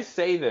 why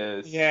say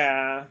this?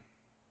 Yeah.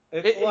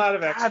 It's a lot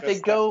of extra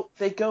stuff.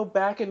 They go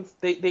back and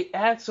they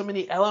add so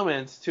many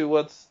elements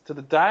to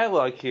the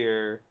dialogue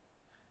here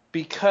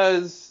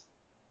because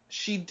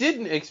she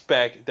didn't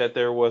expect that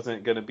there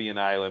wasn't going to be an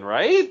island,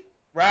 right?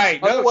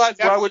 Right. Otherwise,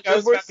 why would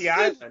the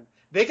island?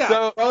 They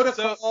got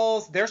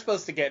protocols. They're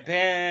supposed to get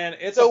banned.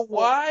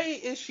 Why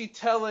is she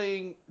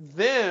telling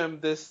them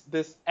this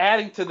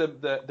adding to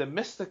the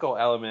mystical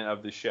element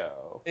of the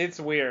show? It's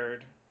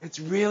weird. It's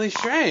really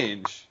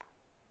strange.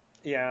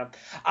 Yeah.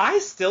 I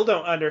still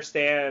don't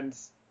understand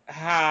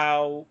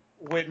how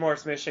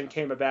Whitmore's mission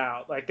came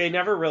about. Like, they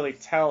never really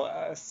tell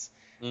us.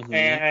 Mm-hmm.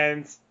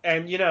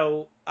 And you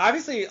know,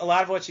 obviously a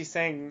lot of what she's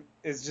saying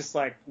is just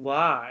like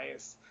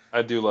lies.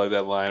 I do love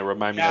that line.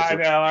 Remind me. Yeah, I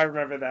know. I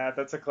remember that.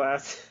 That's a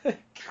classic.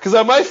 Because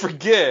I might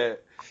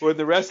forget when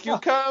the rescue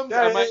comes.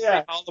 I might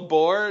say all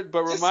aboard,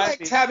 but just remind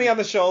me. Tap me on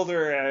the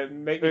shoulder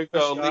and make me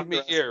push leave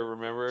me here.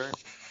 Remember?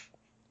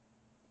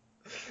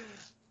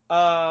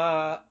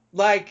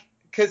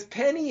 Because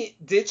Penny,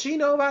 did she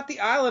know about the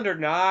island or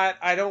not?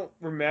 I don't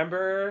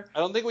remember. I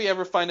don't think we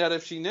ever find out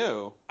if she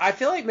knew. I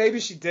feel like maybe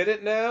she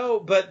didn't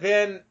know, but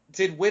then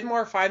did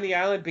Widmore find the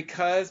island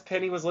because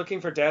Penny was looking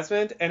for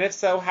Desmond? And if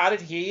so, how did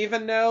he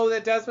even know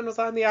that Desmond was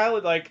on the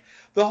island? Like,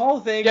 the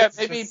whole thing. Yeah,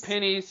 maybe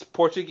Penny's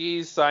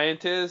Portuguese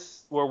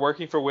scientists were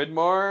working for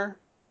Widmore.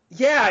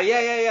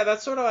 Yeah.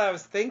 That's sort of what I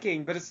was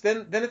thinking. But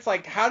then it's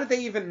like, how did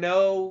they even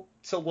know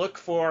to look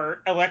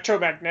for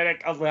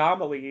electromagnetic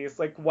anomalies?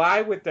 Like,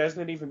 why would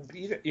Desmond even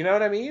be there? You know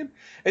what I mean?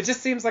 It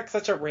just seems like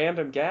such a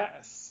random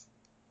guess.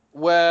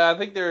 Well, I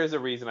think there is a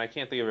reason. I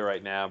can't think of it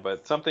right now,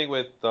 but something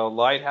with the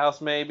lighthouse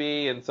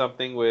maybe, and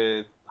something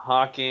with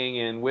Hawking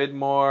and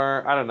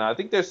Widmore. I don't know. I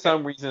think there's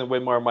some reason that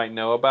Widmore might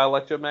know about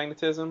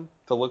electromagnetism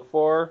to look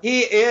for. He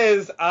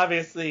is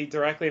obviously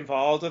directly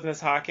involved with Miss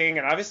Hawking,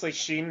 and obviously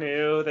she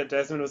knew that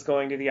Desmond was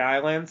going to the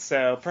island,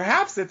 so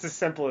perhaps it's as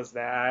simple as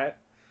that.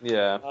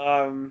 Yeah.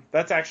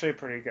 That's actually a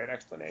pretty good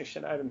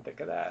explanation. I didn't think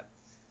of that.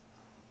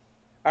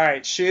 All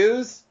right,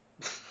 shoes.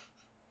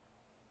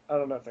 I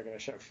don't know if they're going to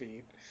show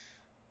feet.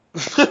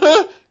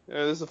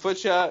 There's a foot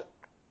shot.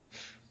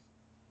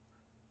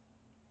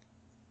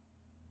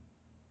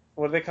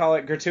 What do they call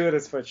it?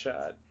 Gratuitous foot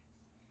shot.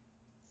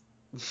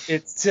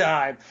 It's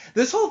time.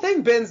 This whole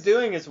thing Ben's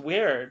doing is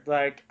weird.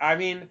 Like, I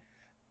mean,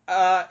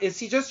 is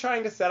he just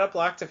trying to set up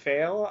Locke to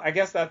fail? I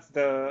guess that's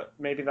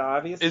maybe the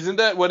obvious. Isn't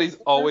that what he's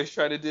always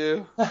trying to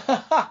do?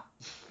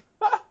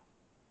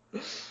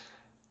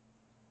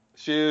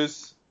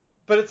 Shoes.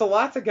 But it's a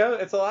lot to go.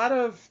 It's a lot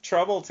of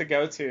trouble to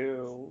go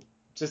to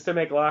just to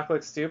make Locke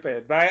look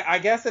stupid. But I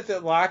guess if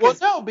Locke Well,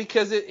 is no,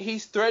 because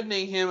he's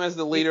threatening him as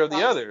the leader of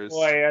the others.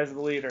 Boy, as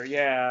the leader,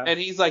 yeah. And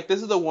he's like,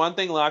 this is the one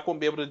thing Locke won't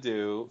be able to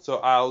do, so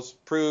I'll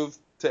prove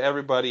to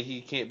everybody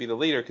he can't be the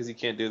leader because he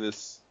can't do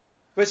this.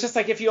 But it's just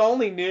like, if you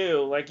only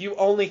knew, like, you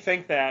only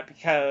think that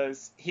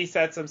because he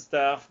said some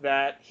stuff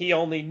that he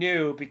only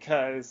knew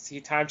because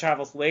he time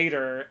travels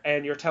later,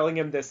 and you're telling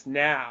him this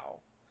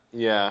now.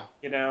 Yeah.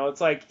 You know,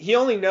 it's like, he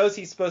only knows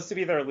he's supposed to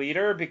be their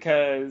leader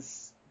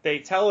because they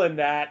tell him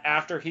that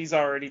after he's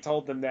already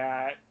told them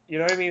that. You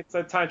know what I mean? It's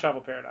a time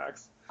travel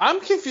paradox. I'm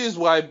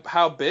confused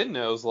how Ben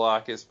knows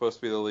Locke is supposed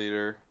to be the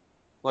leader.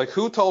 Like,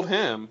 who told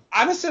him?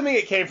 I'm assuming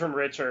it came from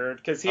Richard,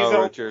 because he's the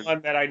only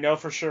one that I know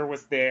for sure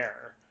was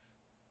there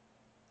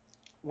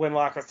when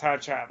Locke was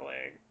time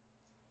traveling.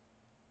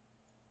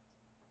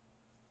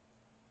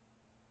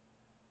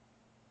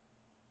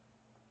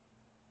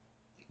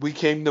 We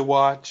came to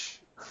watch.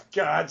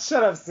 God,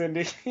 shut up,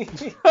 Cindy.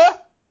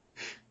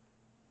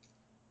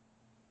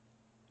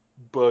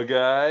 Bug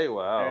eye?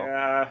 Wow.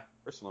 Yeah.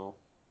 Personal.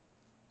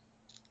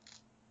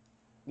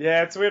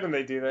 Yeah, it's weird when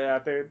they do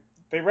that.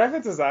 They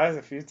reference his eyes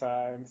a few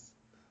times.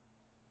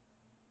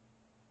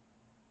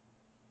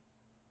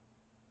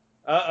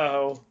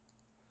 Uh-oh.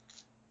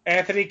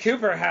 Anthony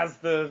Cooper has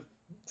the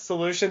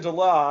solution to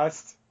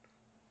Lost.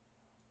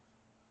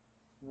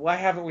 Why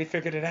haven't we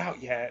figured it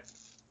out yet?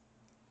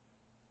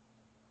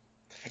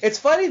 It's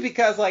funny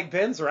because, like,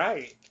 Ben's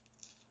right.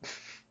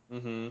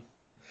 Mm-hmm.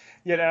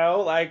 You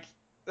know, like,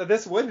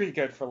 this would be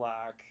good for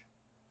Locke.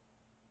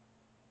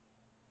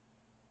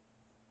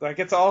 Like,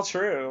 it's all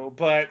true,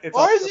 but it's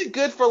Or is it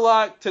good for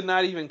Locke to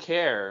not even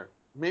care?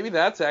 Maybe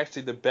that's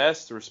actually the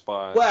best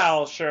response.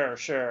 Well, sure.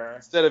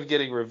 Instead of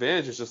getting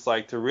revenge, it's just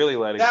like to really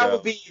let it go. That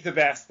would be the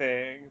best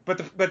thing.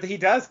 But he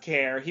does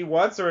care. He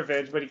wants the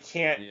revenge, but he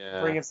can't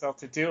bring himself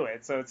to do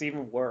it, so it's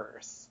even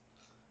worse.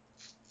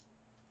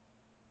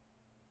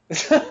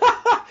 What's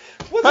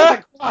with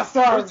the crossed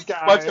arms,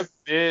 guys? Bunch of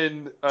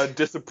men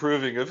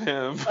disapproving of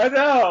him. I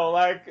know,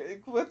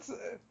 like,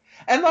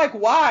 and like,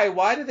 why?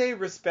 Why do they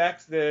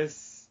respect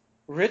this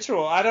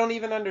ritual? I don't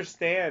even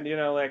understand, you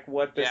know, like,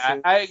 what this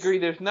is. I agree.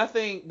 There's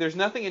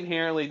nothing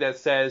inherently that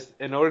says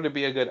in order to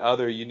be a good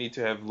other, you need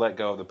to have let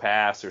go of the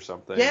past or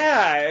something.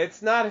 Yeah,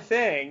 it's not a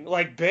thing.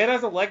 Like, Ben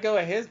hasn't let go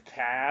of his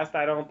past,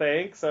 I don't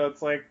think. So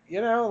it's like,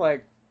 you know,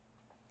 like,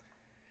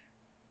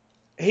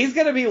 he's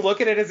going to be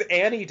looking at his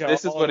Annie doll.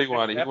 This is what he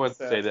wanted. He wanted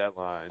to say that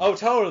line. Oh,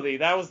 totally.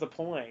 That was the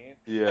point.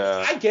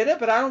 Yeah. I get it,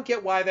 but I don't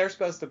get why they're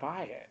supposed to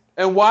buy it.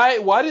 And why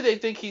do they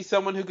think he's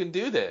someone who can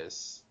do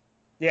this?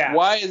 Yeah.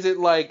 Why is it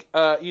like,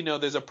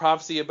 there's a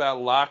prophecy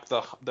about Locke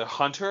the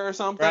hunter or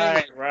something?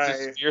 Right.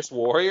 This fierce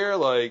warrior,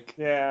 like.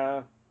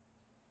 Yeah.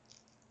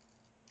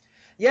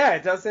 Yeah,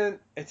 it doesn't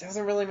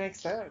really make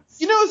sense.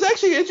 You know, it's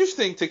actually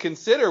interesting to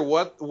consider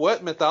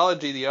what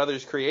mythology the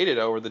others created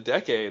over the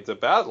decades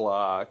about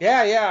Locke.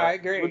 Yeah, I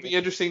agree. It would be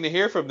interesting to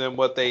hear from them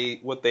what they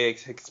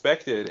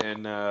expected,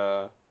 and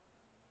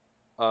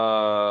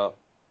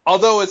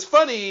although it's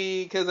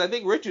funny because I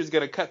think Richard's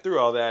gonna cut through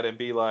all that and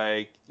be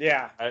like,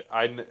 yeah,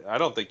 I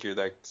don't think you're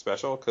that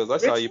special because I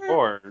saw you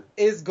born.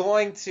 He's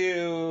gonna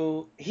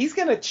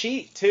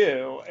cheat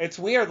too. It's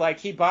weird. Like,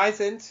 he buys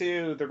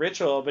into the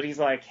ritual, but he's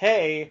like,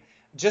 hey,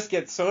 just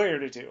get Sawyer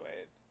to do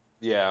it.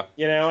 Yeah.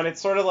 You know, and it's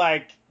sort of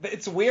like,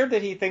 it's weird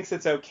that he thinks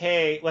it's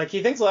okay. Like,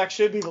 he thinks Locke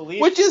should be the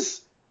leader. Which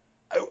is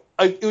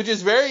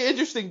very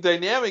interesting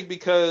dynamic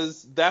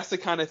because that's the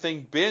kind of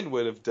thing Ben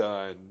would have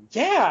done.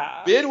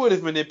 Yeah. Ben would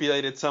have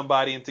manipulated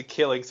somebody into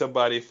killing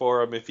somebody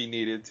for him if he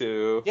needed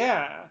to.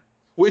 Yeah.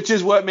 Which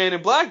is what Man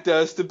in Black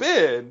does to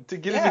Ben to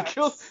get him to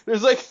kill.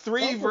 There's like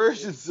three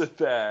versions of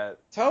that.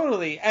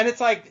 Totally. And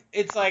it's like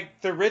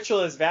the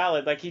ritual is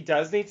valid. Like, he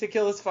does need to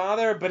kill his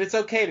father, but it's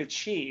okay to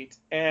cheat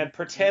and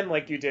pretend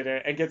like you did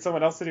it and get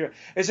someone else to do it.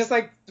 It's just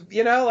like,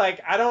 you know, like,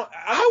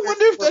 I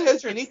wonder if that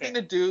has anything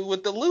to do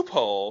with the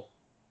loophole.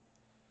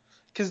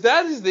 Because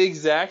that is the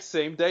exact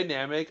same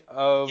dynamic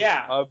of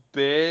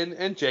Ben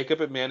and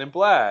Jacob and Man in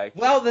Black.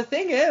 Well, the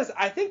thing is,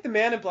 I think the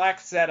Man in Black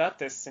set up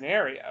this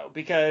scenario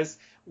because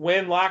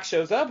when Locke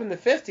shows up in the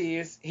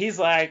 50s, he's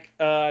like,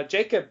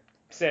 Jacob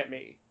sent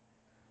me.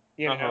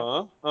 You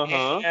know?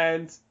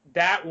 And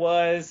that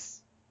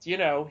was, you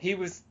know,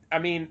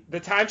 the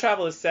time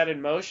travel is set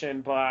in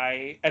motion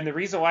and the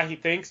reason why he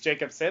thinks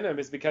Jacob sent him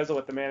is because of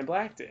what the Man in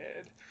Black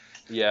did.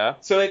 Yeah.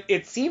 So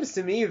it seems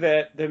to me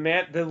that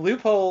the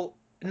loophole,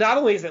 not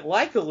only is it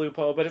like the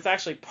loophole, but it's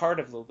actually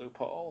part of the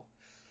loophole.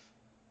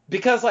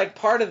 Because, like,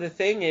 part of the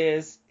thing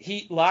is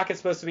Locke is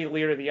supposed to be the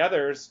leader of the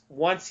others.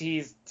 Once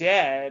he's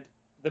dead,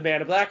 the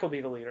Man in Black will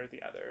be the leader of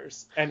the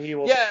others, and he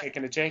will be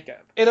taken to Jacob.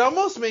 It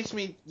almost makes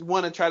me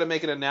want to try to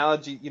make an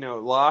analogy. You know,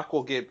 Locke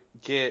will get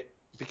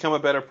become a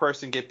better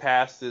person, get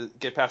past the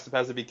past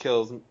if he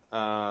kills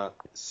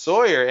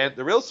Sawyer and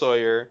the real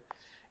Sawyer,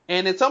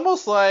 and it's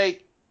almost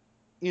like,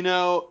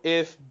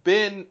 if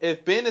Ben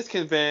is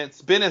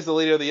convinced, Ben as the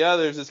leader of the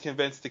others is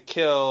convinced to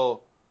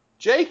kill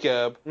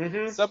Jacob,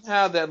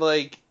 somehow that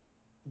like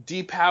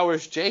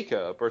depowers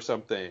Jacob or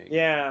something.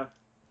 Yeah.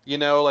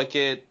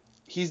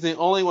 He's the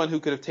only one who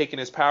could have taken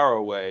his power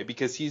away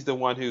because he's the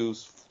one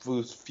who's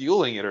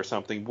fueling it or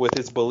something with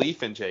his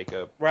belief in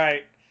Jacob.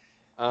 Right.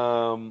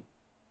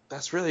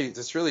 That's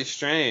really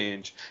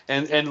strange.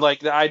 And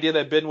like the idea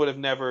that Ben would have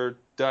never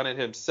done it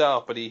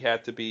himself, but he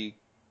had to be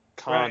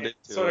conned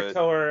into sort it. of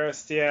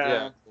coerced,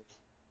 Yeah.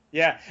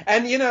 Yeah,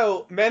 and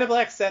Men in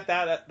Black set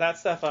that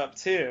stuff up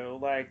too.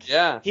 Like,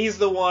 he's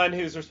the one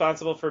who's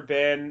responsible for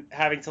Ben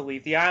having to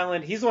leave the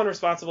island. He's the one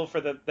responsible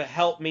for the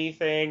help me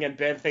thing, and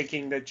Ben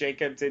thinking that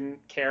Jacob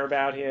didn't care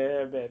about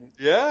him, and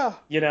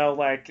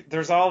like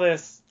there's all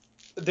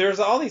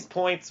these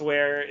points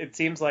where it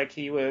seems like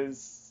he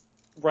was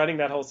running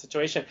that whole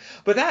situation.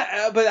 But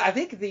I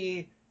think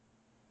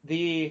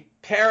the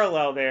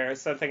parallel there is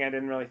something I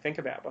didn't really think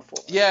about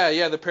before.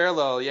 Yeah, the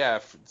parallel,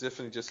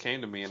 definitely just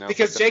came to me.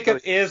 Because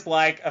Jacob is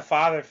like a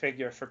father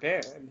figure for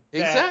Ben.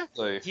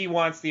 Exactly. He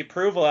wants the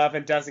approval of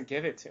and doesn't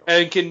give it to him.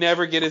 And can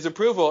never get his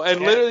approval. And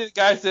literally the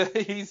guy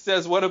he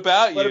says, what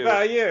about you? What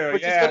about you?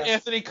 Which is what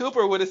Anthony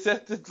Cooper would have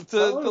said to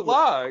the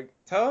log.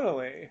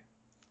 Totally.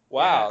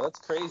 Wow, that's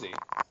crazy.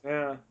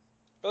 Yeah. I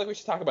feel like we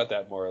should talk about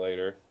that more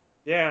later.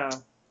 Yeah.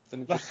 It's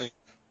an interesting...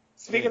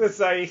 Speaking of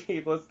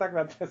Saeed, let's talk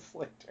about this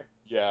later.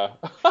 Yeah.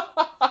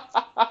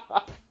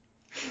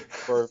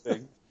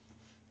 Perfect.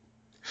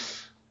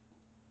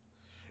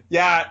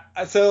 Yeah,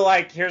 so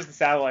like here's the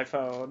satellite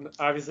phone,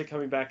 obviously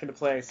coming back into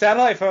play.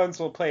 Satellite phones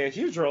will play a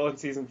huge role in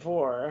season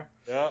 4.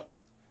 Yeah.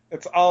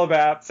 It's all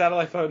about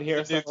satellite phone here,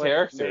 it's a new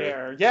character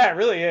there. Yeah, it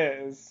really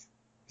is.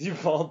 You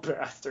bald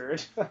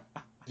bastard.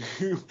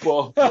 You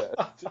bald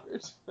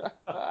bastard.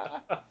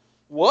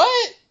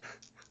 What?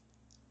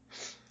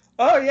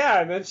 Oh yeah,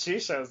 and then she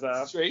shows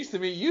up. Strange to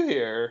meet you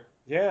here.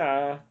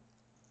 Yeah.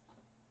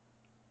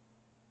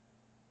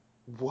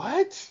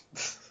 What?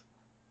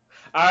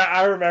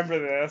 I remember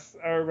this.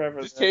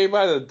 Just came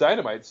by the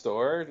dynamite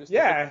store. This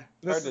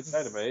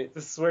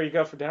is where you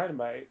go for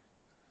dynamite.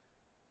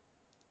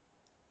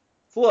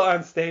 It's a little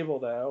unstable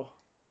though.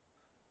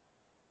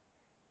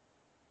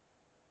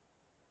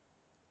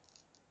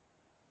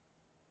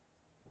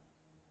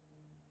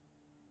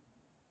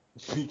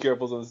 Be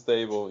careful, it's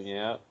unstable.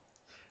 Yeah.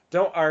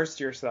 Don't arse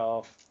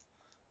yourself.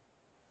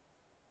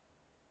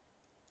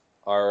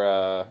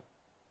 So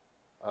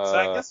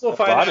I guess we'll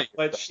find out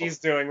what she's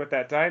doing with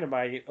that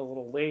dynamite a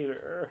little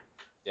later.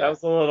 Yeah. That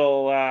was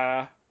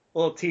a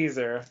little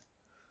teaser.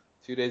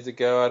 2 days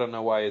ago, I don't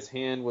know why his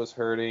hand was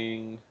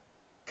hurting.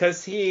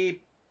 'Cause I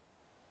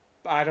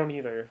don't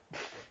either.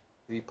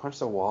 Did he punch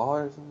the wall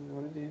or something?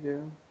 What did he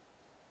do?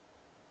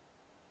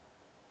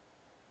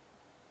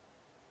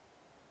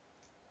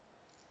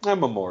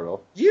 I'm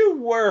immortal. You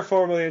were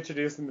formally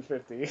introduced in the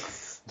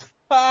 50s.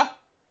 But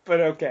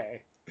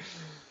okay.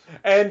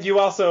 And you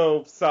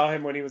also saw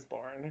him when he was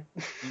born.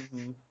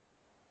 Mm-hmm.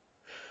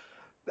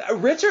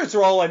 Richard's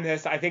role in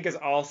this, I think, is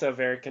also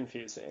very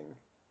confusing.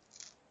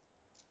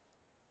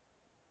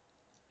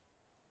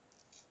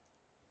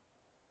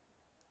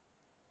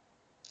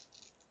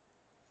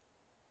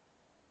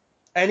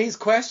 And he's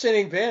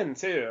questioning Ben,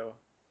 too.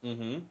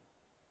 Mm-hmm.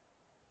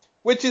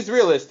 Which is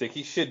realistic.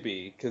 He should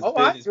be, because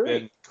Ben has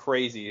been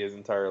crazy his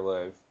entire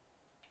life.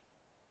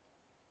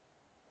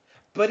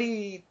 But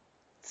he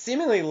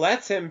seemingly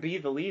lets him be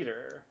the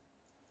leader.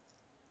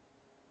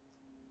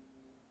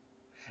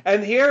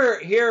 And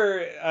here,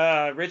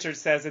 Richard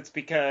says it's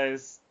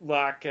because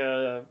Locke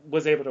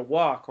was able to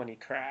walk when he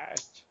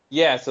crashed.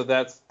 Yeah, so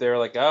they're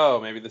like, oh,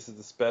 maybe this is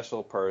the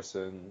special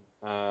person.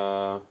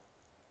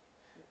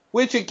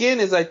 Which,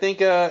 again, is, I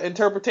think,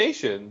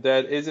 interpretation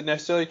that isn't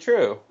necessarily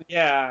true.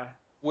 Yeah.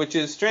 Which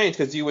is strange,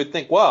 because you would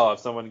think, well, if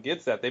someone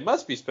gets that, they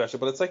must be special.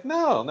 But it's like,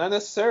 no, not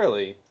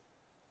necessarily.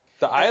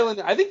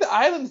 I think the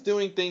island's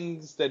doing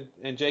things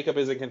and Jacob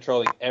isn't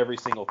controlling every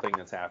single thing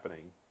that's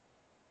happening.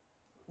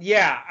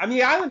 Yeah, I mean,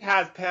 the island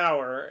has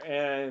power,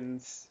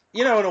 and,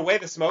 in a way,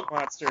 the smoke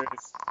monster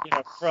is,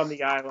 from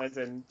the island,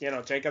 and,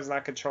 Jacob's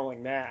not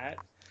controlling that.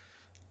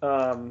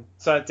 So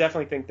I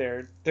definitely think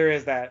there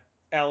is that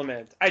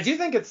element. I do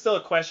think it's still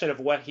a question of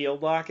what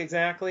healed Locke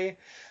exactly,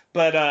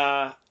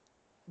 but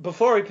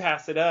before we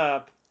pass it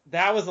up,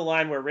 that was the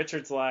line where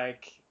Richard's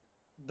like,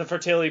 the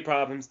fertility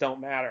problems don't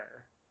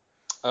matter.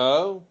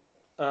 Oh.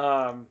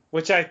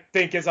 Which I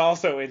think is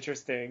also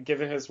interesting,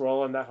 given his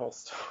role in that whole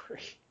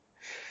story.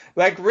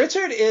 Like,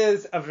 Richard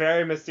is a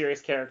very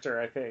mysterious character,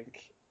 I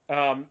think,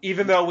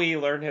 even though we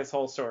learn his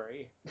whole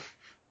story.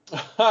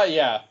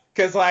 Yeah.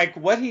 Because, like,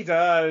 what he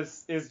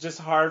does is just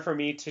hard for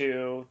me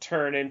to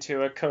turn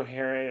into a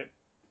coherent,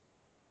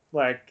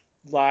 like,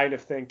 line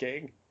of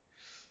thinking.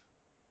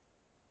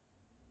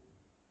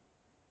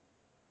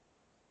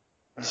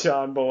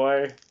 John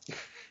boy.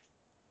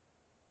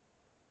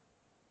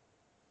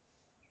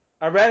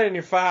 I read it in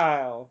your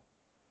file.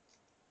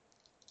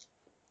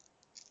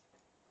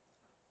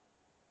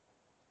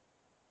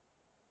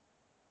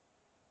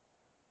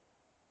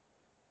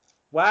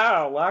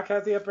 Wow, Locke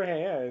has the upper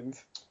hand.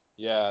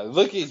 Yeah,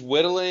 look, he's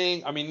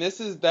whittling. I mean, that's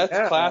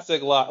Yeah.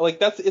 classic Locke. Like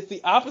it's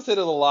the opposite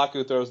of the Locke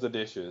who throws the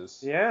dishes.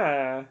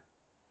 Yeah.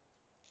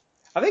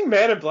 I think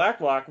Man in Black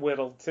Locke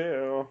whittled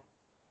too.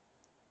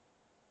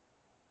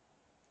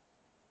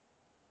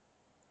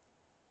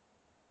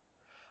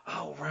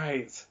 Oh,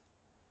 right.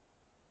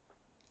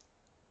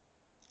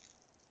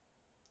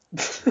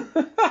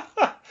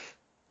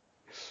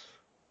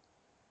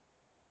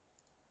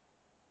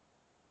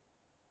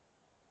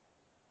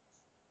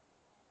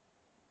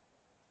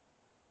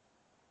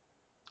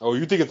 Oh,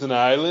 you think it's an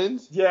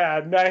island?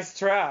 Yeah, nice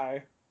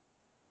try.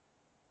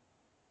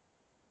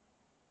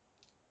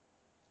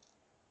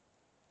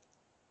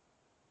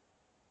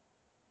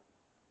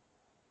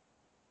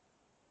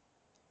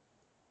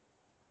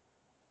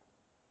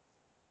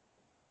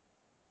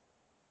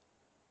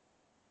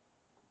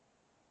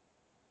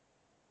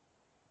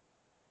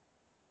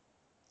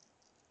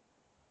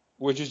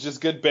 Which is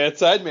just good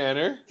bedside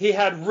manner. He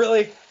had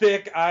really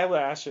thick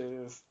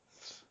eyelashes.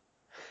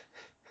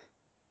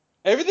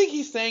 Everything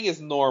he's saying is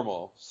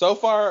normal. So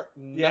far,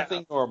 Yeah.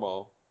 nothing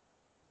normal.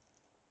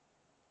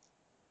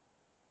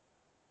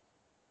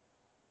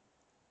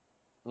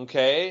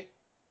 Okay.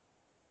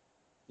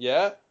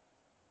 Yeah.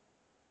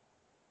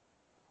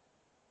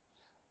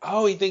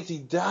 Oh, he thinks he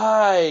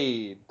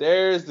died.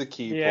 There's the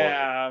key point.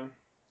 Yeah.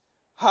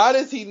 How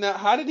did he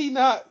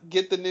not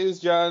get the news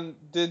John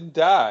didn't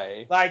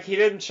die? Like, he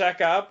didn't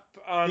check up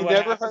on He what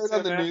never happened heard to on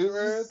him the news?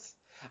 afterwards.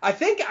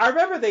 I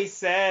remember they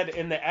said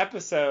in the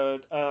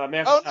episode,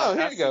 Man from Oh no,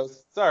 here he Tallahassee.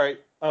 goes. Sorry.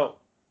 Oh.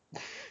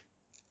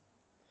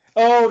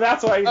 Oh,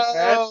 that's why he's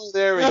dead? Oh,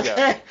 there we go.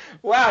 Okay.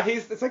 Wow,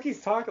 it's like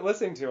he's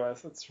listening to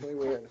us. That's really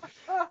weird.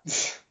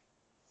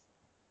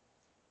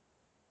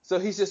 So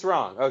he's just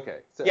wrong. Okay.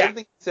 So Yeah.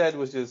 everything he said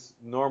was just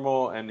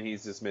normal and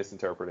he's just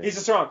misinterpreting. He's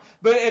just wrong.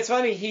 But it's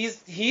funny,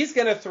 he's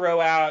gonna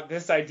throw out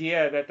this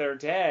idea that they're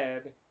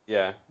dead.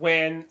 Yeah.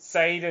 When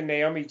Saeed and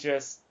Naomi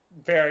just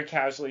very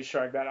casually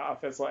shrug that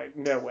off as like,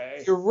 no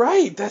way. You're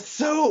right. That's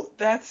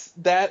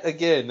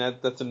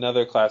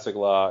another classic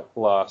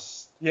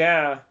loss.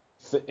 Yeah.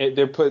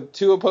 They put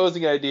two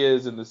opposing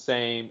ideas in the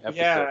same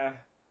episode. Yeah.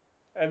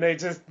 And they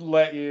just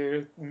let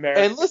you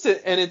marry. And listen,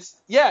 and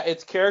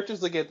it's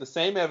characters looking at the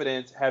same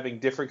evidence having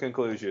different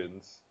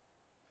conclusions.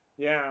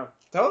 Yeah,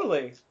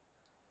 totally.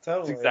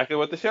 That's exactly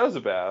what the show's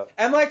about.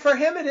 And like for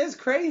him, it is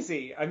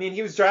crazy. I mean,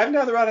 he was driving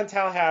down the road in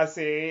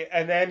Tallahassee,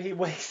 and then he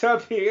wakes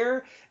up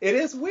here. It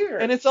is weird.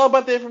 And it's all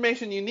about the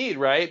information you need,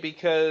 right?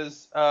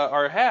 Because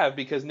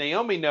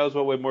Naomi knows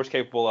what Whitmore's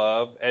capable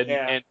of,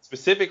 and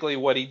specifically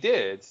what he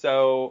did.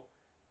 So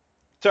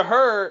to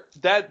her,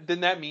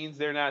 that means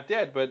they're not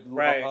dead. But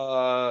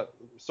right.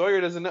 Sawyer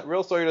doesn't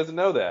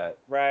know that.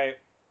 Right.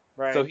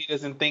 Right. So he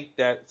doesn't think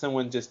that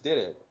someone just did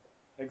it.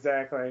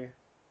 Exactly.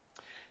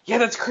 Yeah,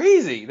 that's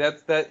crazy.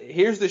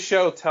 Here's the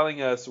show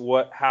telling us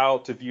how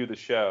to view the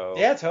show.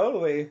 Yeah,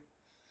 totally.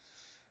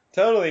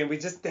 Totally. We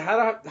just had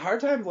a hard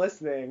time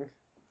listening.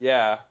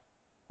 Yeah.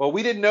 Well,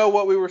 we didn't know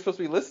what we were supposed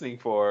to be listening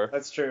for.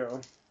 That's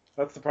true.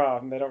 That's the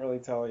problem. They don't really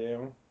tell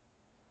you.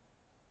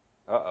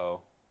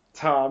 Uh-oh.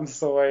 Tom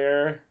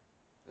Sawyer.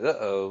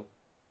 Uh-oh.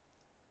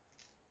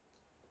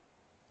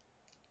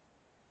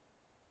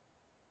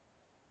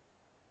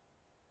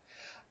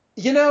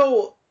 You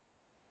know,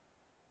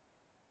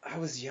 I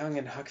was young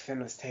and Huck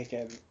Finn was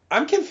taken.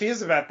 I'm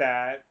confused about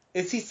that.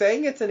 Is he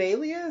saying it's an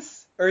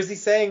alias? Or is he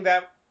saying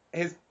that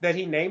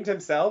he named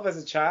himself as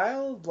a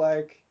child?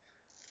 Like,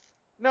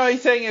 no,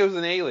 he's saying it was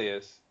an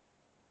alias.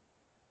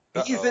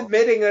 Uh-oh. He's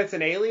admitting that it's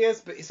an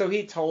alias, but so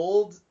he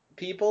told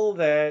people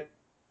that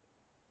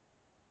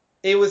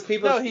it was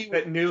people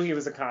that knew he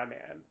was a con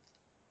man.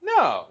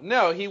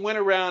 No, he went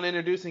around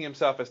introducing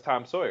himself as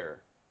Tom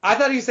Sawyer. I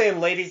thought he was saying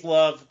ladies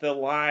loved the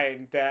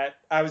line that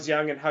I was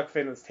young and Huck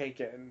Finn was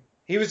taken.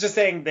 He was just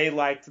saying they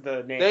liked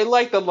the name. They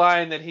liked the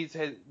line that he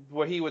said,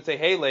 where he would say,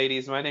 "Hey,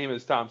 ladies, my name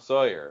is Tom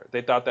Sawyer."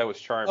 They thought that was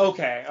charming.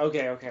 Okay.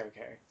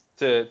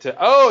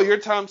 You're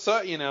Tom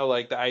Sawyer,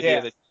 like the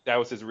idea that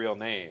was his real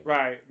name.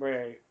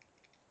 Right.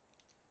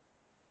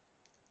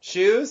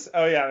 Shoes?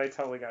 Oh yeah, they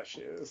totally got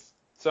shoes.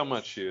 So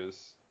much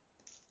shoes.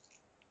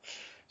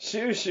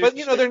 Shoes. But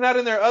they're not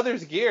in their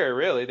other's gear,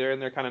 really. They're in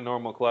their kind of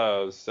normal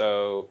clothes.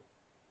 So,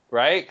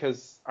 right?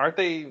 Because aren't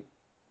they?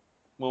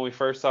 When we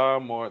first saw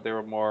them, they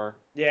were more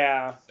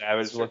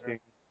savage looking,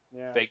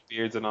 fake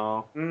beards and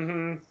all.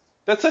 Mm-hmm.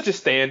 That's such a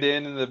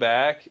stand-in in the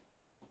back.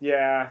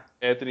 Yeah.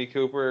 Anthony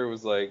Cooper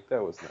was like,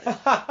 that was nice.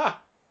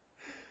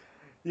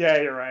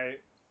 Yeah, you're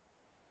right.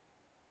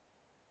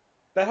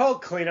 That whole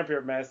clean up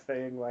your mess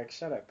thing, like,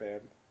 shut up,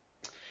 Ben.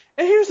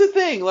 And here's the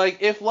thing, like,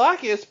 if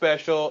Locke is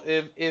special,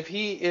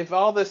 if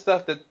all this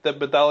stuff that the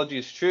mythology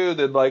is true,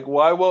 then like,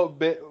 why won't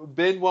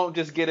Ben won't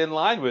just get in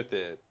line with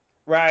it?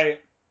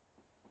 Right.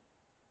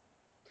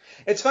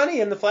 It's funny,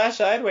 in the Flash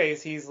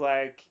Sideways, he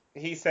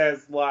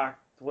says Locke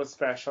was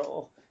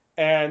special,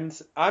 and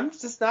I'm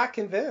just not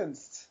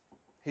convinced.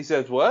 He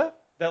says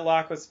what? That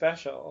Locke was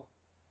special.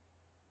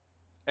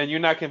 And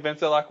you're not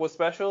convinced that Locke was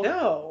special?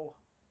 No.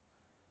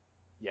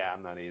 Yeah,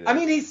 I'm not either. I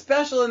mean, he's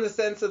special in the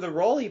sense of the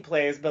role he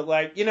plays, but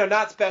like,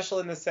 not special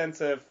in the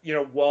sense of,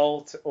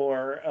 Walt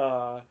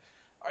or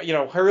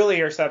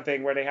Hurley or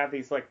something where they have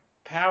these like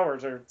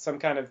powers or some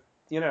kind of,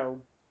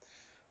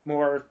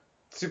 more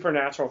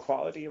supernatural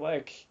quality.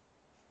 Like,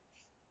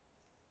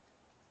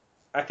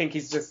 I think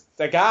he's just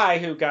a guy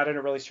who got in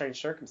a really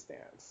strange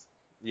circumstance.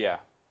 Yeah.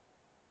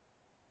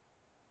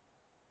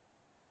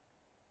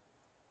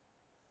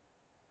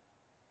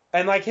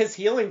 And like his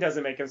healing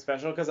doesn't make him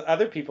special because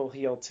other people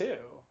heal too.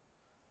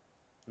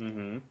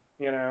 Mm-hmm.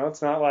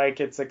 It's not like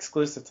it's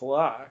exclusive to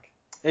Locke.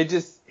 It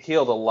just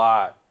healed a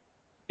lot.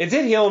 It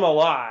did heal him a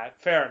lot,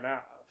 fair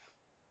enough.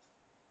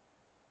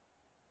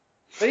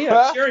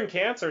 But curing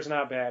cancer is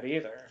not bad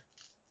either.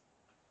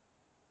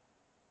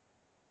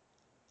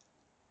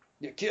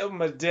 You killed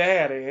my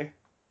daddy.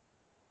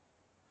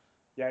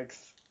 Yikes.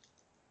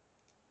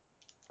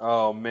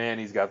 Oh man,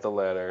 he's got the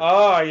letter.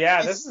 Oh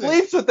yeah, he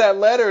sleeps with that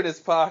letter in his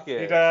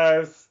pocket. He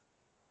does.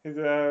 He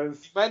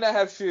does. He might not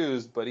have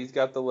shoes, but he's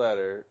got the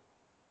letter.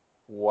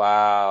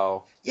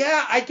 Wow.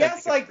 Yeah, I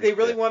guess like they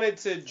really wanted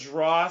to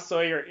draw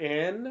Sawyer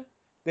in.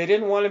 They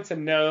didn't want him to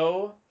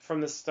know from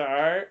the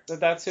start that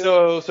that's who.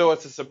 So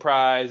it's a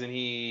surprise, and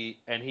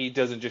he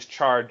doesn't just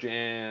charge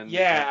in.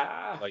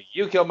 Yeah. Like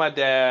you killed my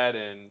dad,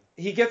 and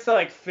he gets to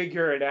like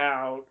figure it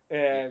out,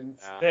 and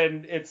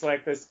then it's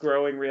like this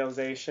growing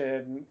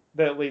realization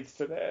that leads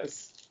to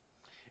this.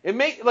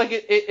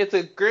 It's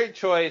a great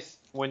choice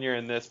when you're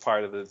in this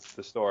part of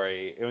the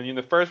story. When you're in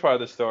the first part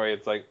of the story,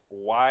 it's like,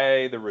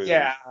 why the ruse?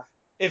 Yeah,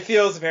 it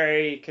feels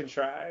very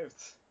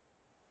contrived.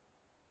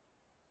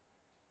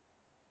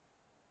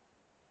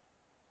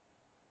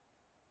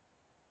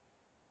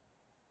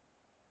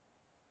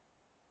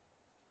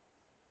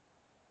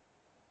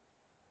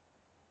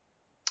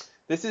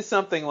 This is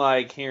something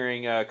like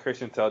hearing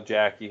Christian tell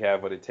Jack you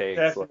have what it takes.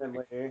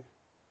 Definitely. Like,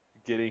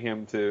 getting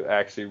him to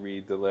actually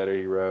read the letter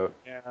he wrote.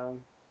 Yeah.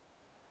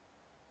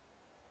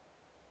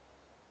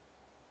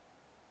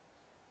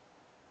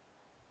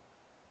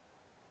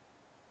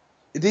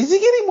 Is he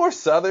getting more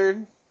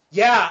Southern?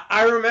 Yeah,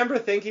 I remember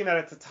thinking that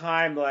at the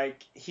time,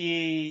 like,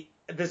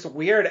 this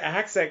weird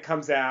accent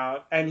comes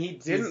out, and he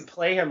didn't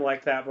play him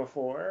like that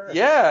before.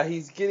 Yeah,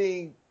 he's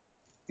getting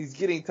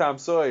Tom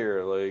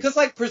Sawyer, like. Because,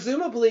 like,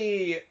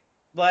 presumably,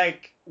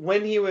 like,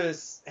 when he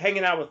was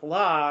hanging out with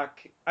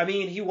Locke, I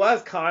mean, he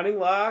was conning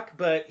Locke,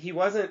 but he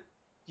wasn't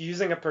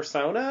using a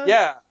persona.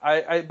 Yeah,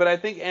 but I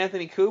think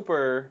Anthony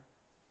Cooper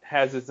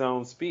has his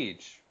own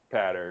speech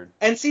pattern.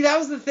 And see, that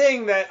was the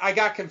thing that I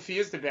got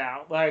confused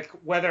about, like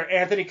whether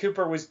Anthony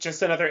Cooper was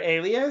just another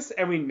alias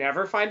and we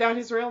never find out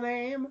his real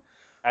name.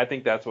 I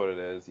think that's what it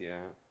is,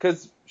 yeah.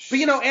 But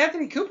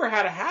Anthony Cooper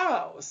had a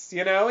house, he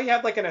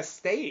had like an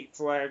estate,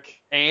 like.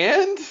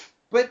 And?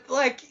 But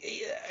like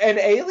an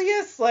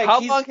alias, like. How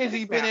long has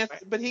he been?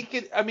 But he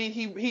could. I mean,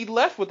 he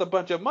left with a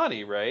bunch of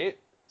money, right?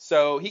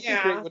 So he can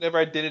create whatever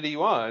identity he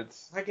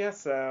wants. I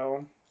guess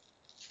so.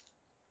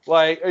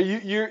 Like,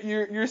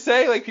 you're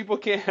saying like people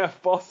can't have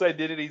false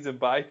identities and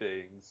buy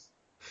things?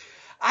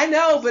 I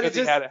know, but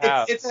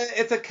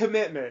it's a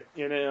commitment,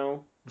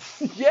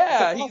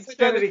 Yeah, he's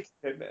identity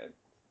commitment.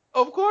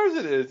 Of course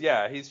it is.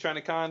 Yeah, he's trying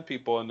to con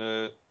people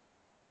into.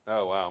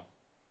 Oh wow.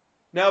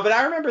 No, but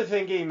I remember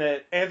thinking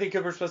that Anthony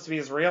Cooper's supposed to be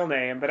his real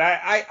name, but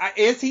I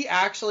is he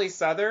actually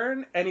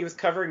Southern and he was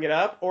covering it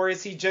up, or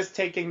is he just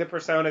taking the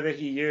persona that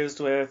he used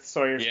with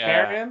Sawyer's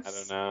parents? I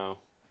don't know.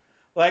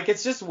 Like,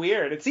 it's just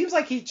weird. It seems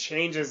like he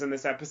changes in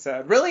this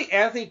episode. Really,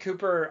 Anthony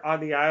Cooper on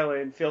the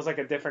island feels like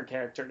a different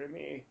character to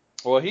me.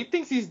 Well, he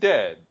thinks he's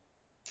dead.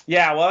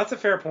 Yeah, well, that's a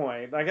fair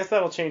point. I guess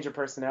that'll change your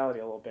personality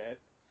a little bit.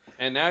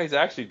 And now he's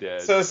actually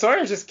dead. So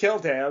Sawyer just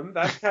killed him.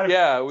 That's kind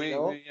of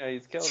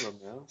he's killed him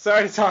now.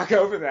 Sorry to talk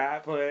over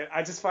that, but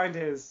I just find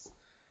his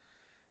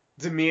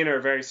demeanor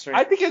very strange.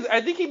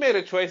 I think he made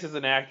a choice as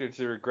an actor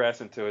to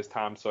regress into his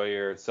Tom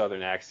Sawyer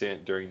Southern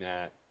accent during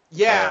that.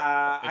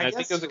 Yeah, I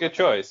think it was a good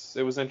choice.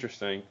 It was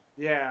interesting.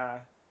 Yeah.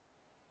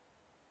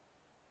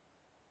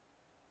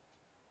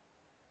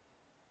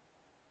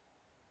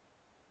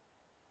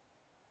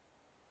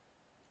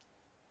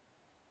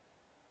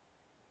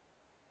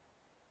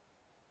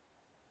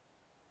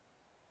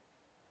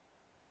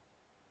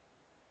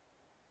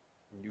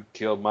 You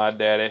killed my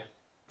daddy.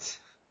 It'd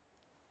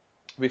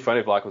be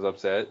funny if Locke was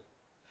upset.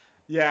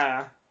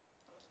 Yeah.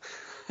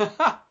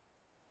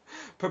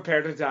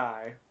 Prepare to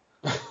die.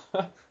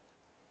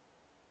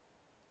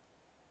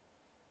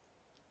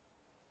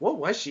 What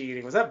was she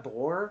eating? Was that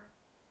boar?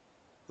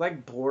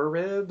 Like boar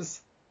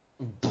ribs?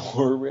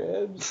 Boar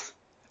ribs?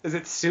 Is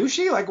it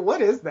sushi? Like,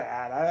 what is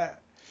that?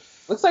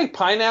 Looks like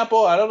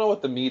pineapple. I don't know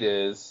what the meat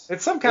is.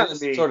 It's some kind of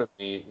meat. Sort of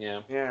meat,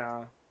 yeah.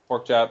 Yeah.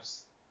 Pork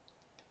chops.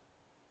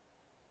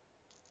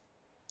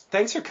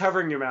 Thanks for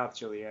covering your mouth,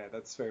 Juliet.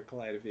 That's very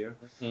polite of you.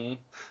 Mm-hmm.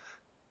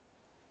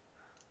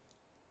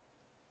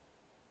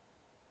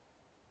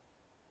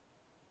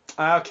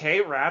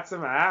 Kate rats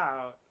him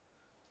out.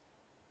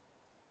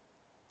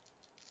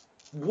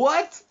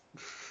 What?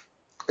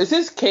 This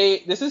is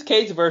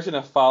Kate's version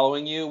of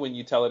following you when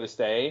you tell her to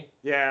stay.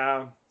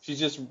 Yeah. She's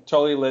just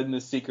totally letting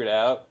the secret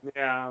out.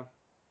 Yeah.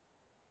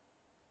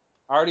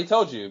 I already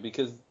told you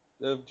because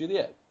of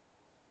Juliet.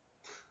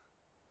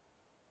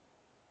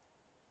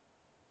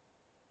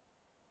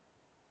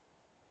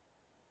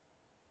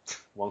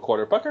 One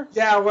quarter pucker?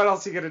 Yeah, what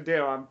else are you going to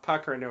do? I'm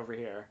puckering over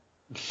here.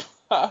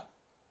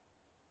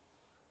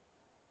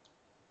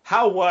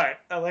 How what?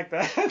 I like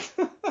that.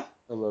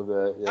 I love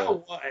that, yeah. How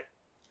what?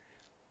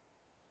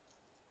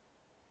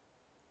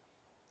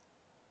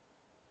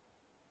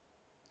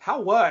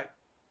 How what?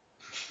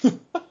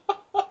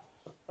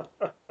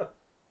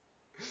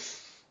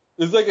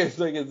 It's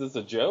like, is this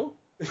a joke?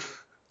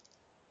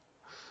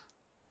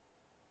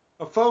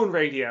 A phone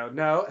radio.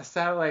 No, a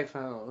satellite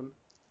phone.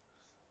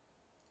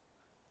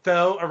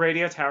 Though a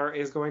radio tower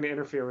is going to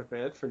interfere with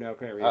it for no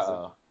apparent reason.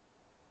 Uh-oh.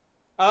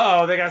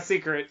 Uh-oh, they got a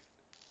secret.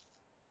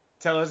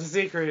 Tell us a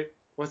secret.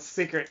 What's the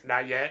secret?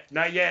 Not yet.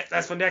 Not yet.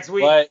 That's for next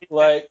week.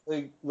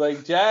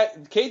 Like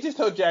Jack. Kate just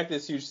told Jack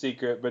this huge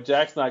secret, but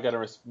Jack's not gonna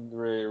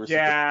reciprocate.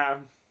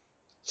 Yeah.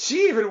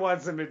 She even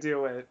wants him to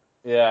do it.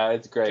 Yeah,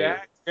 it's great.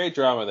 Jack? Great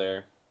drama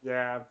there.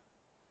 Yeah.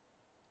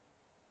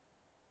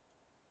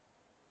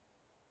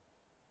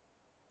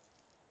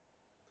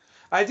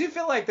 I do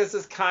feel like this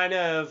is kind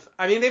of,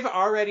 I mean, they've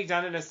already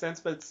done it in a sense,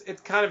 but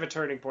it's kind of a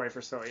turning point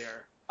for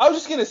Sawyer. I was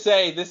just gonna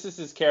say this is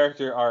his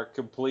character arc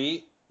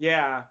complete.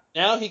 Yeah.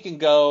 Now he can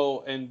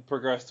go and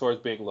progress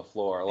towards being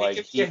LaFleur. Like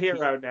he can be a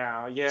hero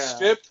now. Yeah.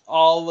 Stripped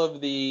all of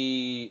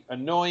the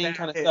annoying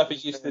kind of stuff he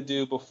used to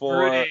do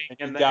before, and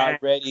he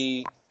got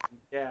ready.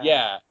 Yeah.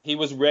 Yeah, he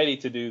was ready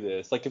to do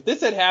this. Like if this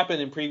had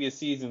happened in previous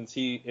seasons,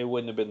 it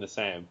wouldn't have been the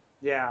same.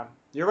 Yeah,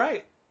 you're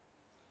right.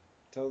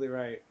 Totally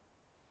right.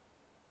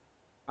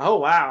 Oh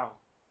wow,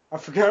 I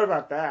forgot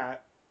about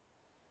that.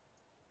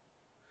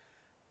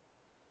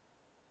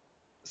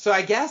 So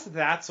I guess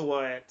that's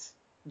what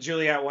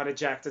Juliet wanted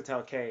Jack to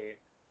tell Kate.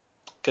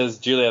 Because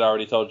Juliet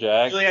already told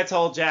Jack? Juliet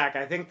told Jack.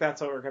 I think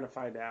that's what we're going to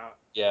find out.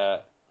 Yeah.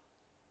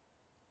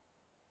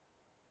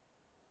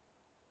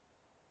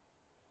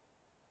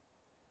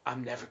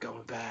 I'm never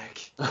going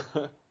back.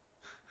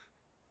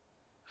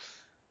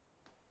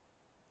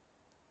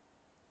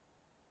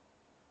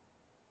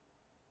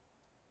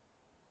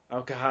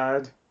 Oh,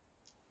 God.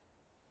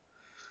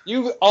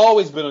 You've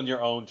always been on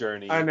your own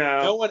journey. I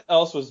know. No one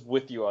else was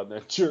with you on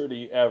that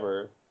journey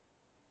ever.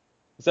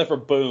 Except for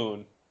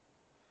Boone.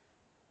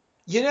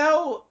 You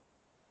know,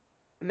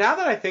 now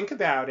that I think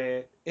about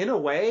it, in a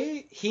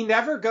way, he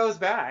never goes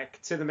back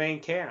to the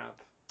main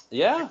camp.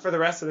 Yeah. For the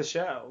rest of the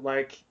show.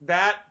 Like,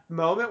 that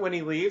moment when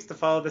he leaves to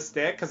follow the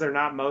stick because they're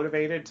not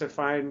motivated to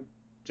find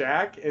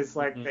Jack is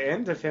like the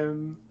end of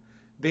him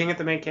being at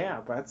the main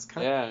camp. That's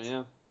kind of...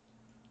 Yeah.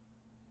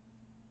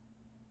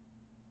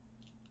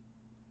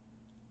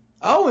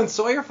 Oh, and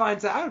Sawyer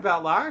finds out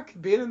about Locke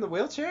being in the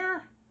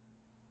wheelchair?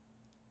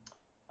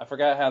 I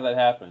forgot how that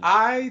happened.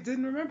 I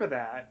didn't remember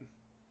that.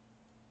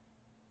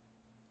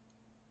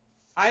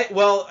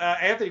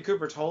 Anthony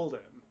Cooper told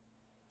him.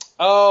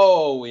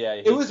 Oh, yeah.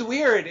 It was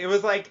weird. It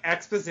was like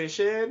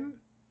exposition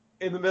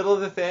in the middle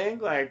of the thing,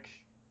 like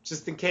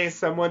just in case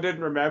someone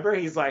didn't remember.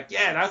 He's like,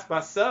 yeah, that's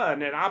my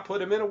son, and I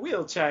put him in a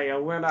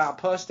wheelchair when I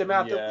pushed him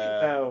out the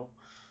window.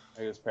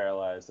 He was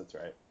paralyzed, that's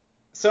right.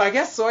 So I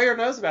guess Sawyer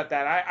knows about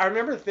that. I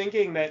remember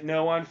thinking that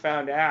no one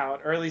found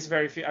out, or at least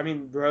very few. I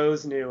mean,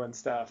 Rose knew and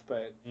stuff,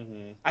 but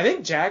I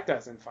think Jack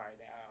doesn't find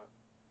out.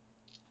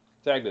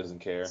 Jack doesn't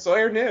care.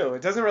 Sawyer knew.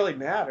 It doesn't really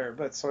matter,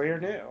 but Sawyer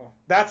knew.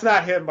 That's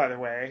not him, by the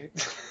way.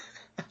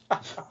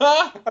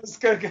 I was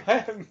going to go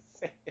ahead and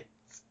say it.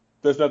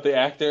 That's not the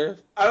actor?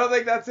 I don't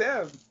think that's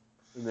him.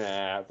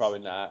 Nah, probably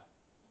not.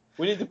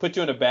 We need to put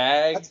you in a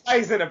bag. That's why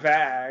he's in a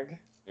bag.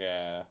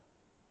 Yeah.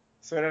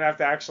 So we don't have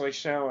to actually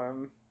show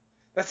him.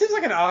 That seems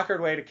like an awkward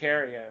way to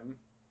carry him.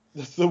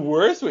 That's the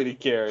worst way to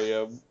carry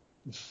him.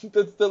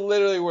 That's the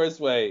literally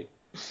worst way.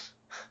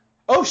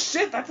 Oh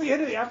shit, that's the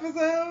end of the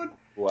episode?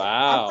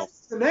 Wow.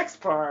 That's the next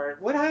part.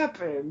 What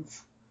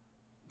happens?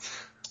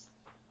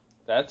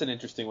 That's an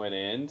interesting way to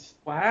end.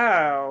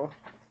 Wow.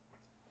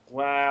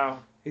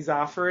 He's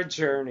off for a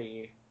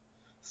journey.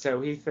 So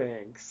he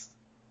thinks.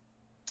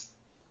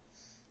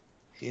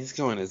 He's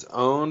going his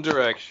own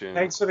direction.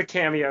 Thanks for the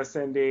cameo,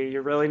 Cindy.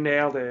 You really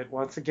nailed it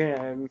once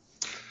again.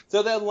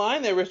 So that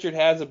line that Richard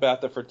has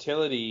about the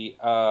fertility,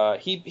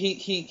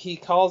 he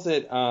calls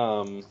it,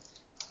 I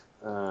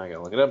gotta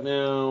look it up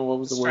now. What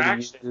was the word he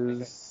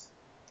uses?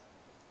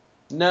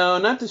 No,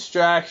 not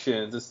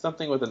distractions. It's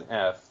something with an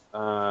F.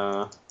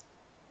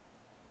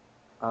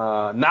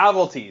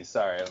 Novelties.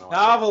 Sorry, I don't know.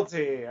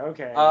 Novelty.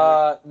 Okay.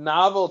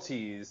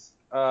 Novelties.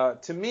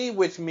 To me,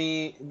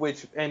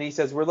 and he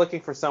says we're looking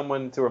for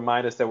someone to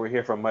remind us that we're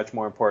here for much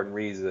more important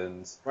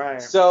reasons.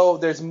 Right. So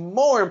there's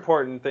more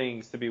important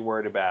things to be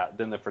worried about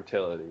than the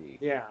fertility.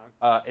 Yeah.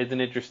 It's an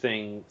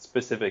interesting,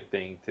 specific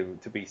thing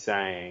to be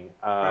saying.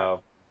 Right.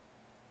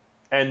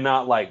 And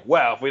not like,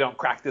 well, if we don't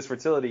crack this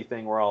fertility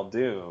thing, we're all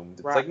doomed.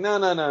 It's like,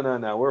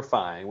 no, we're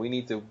fine. We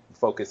need to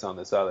focus on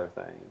this other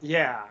thing.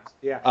 Yeah.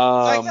 So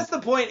I guess the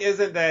point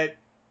isn't that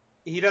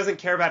he doesn't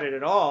care about it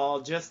at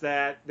all, just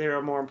that there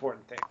are more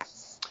important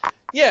things.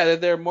 Yeah,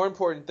 that there are more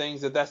important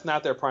things. That's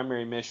not their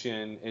primary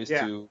mission. Is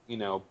Yeah. to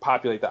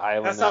populate the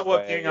island That's that not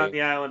what way. being on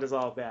the island is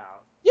all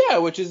about. Yeah,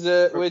 which is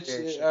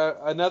Procreation.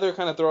 another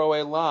kind of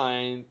throwaway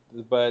line,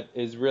 but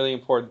is really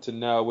important to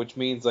know. Which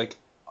means like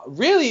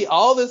really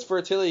all this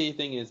fertility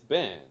thing is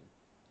Ben.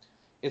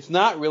 It's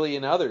not really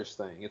an others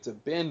thing. It's a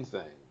Ben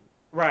thing.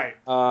 Right.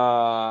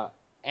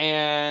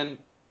 And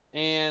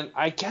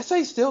I guess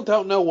I still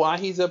don't know why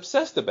he's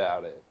obsessed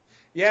about it.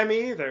 Yeah,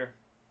 me either.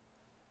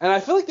 And I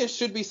feel like there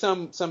should be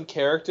some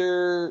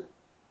character,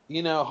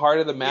 heart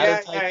of the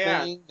matter type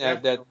thing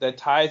that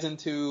ties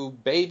into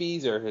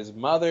babies or his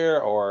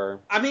mother or.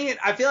 I mean,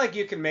 I feel like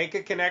you can make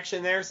a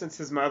connection there since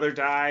his mother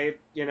died,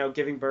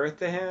 giving birth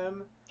to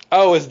him.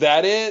 Oh, is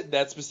that it?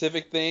 That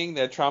specific thing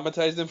that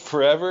traumatized him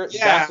forever?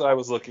 Yeah. That's what I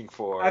was looking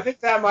for. I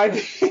think that might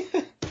be.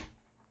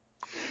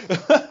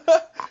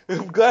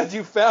 I'm glad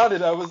you found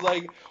it. I was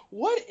like,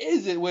 what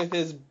is it with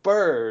his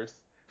birth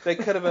that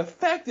could have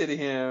affected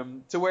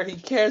him to where he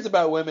cares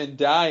about women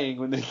dying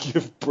when they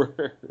give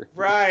birth?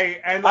 Right.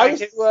 And I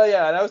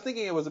was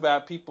thinking it was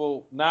about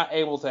people not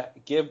able to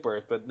give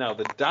birth, but no,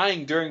 the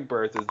dying during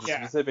birth is the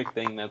specific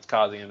thing that's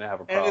causing him to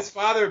have a problem. And his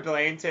father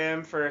blamed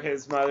him for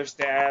his mother's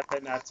death,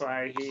 and that's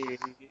why he.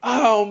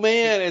 Oh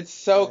man, it's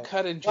so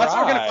cut and dry. That's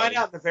what we're gonna find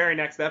out in the very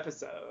next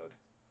episode.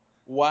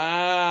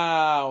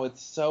 Wow,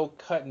 it's so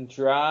cut and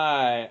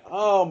dry.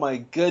 Oh my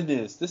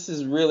goodness, this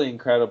is really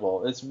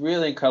incredible. It's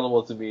really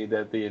incredible to me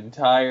that the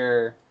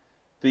entire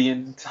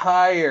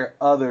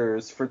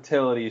Others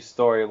fertility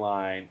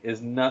storyline is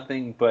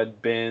nothing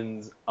but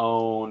Ben's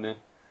own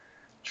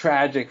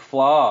tragic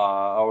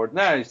flaw, or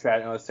not his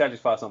tragic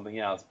flaw, something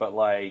else, but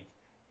like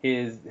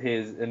his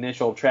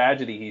initial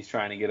tragedy he's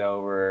trying to get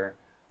over.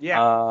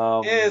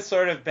 Yeah, his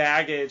sort of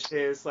baggage,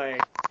 his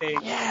like thing.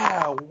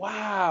 Yeah,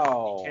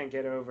 wow. He can't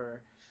get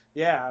over.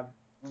 Yeah.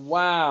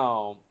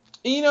 Wow.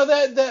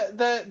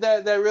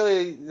 That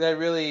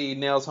really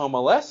nails home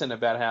a lesson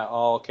about how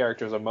all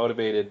characters are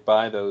motivated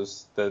by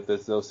those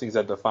things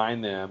that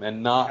define them,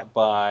 and not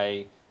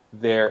by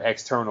their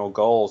external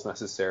goals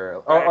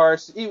necessarily. Right. Or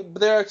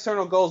their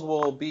external goals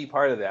will be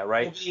part of that,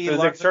 right? So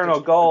his external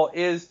goal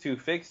is to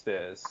fix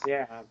this.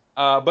 Yeah.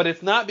 But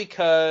it's not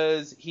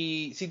because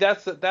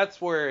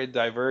that's where it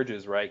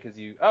diverges, right? Because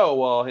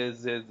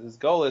his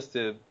goal is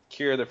to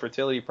cure the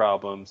fertility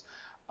problems.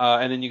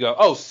 And then you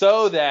go,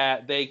 so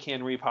that they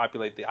can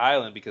repopulate the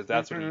island, because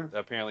that's what he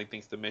apparently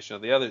thinks the mission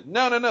of the others.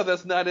 No,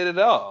 that's not it at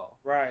all.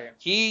 Right.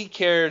 He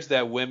cares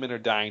that women are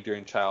dying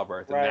during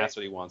childbirth, and that's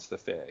what he wants to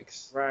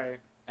fix. Right.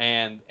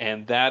 And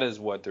that is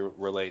what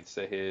relates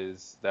to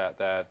his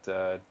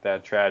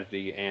that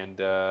tragedy and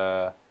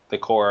the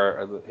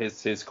core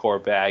his core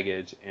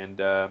baggage. And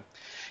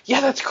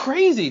that's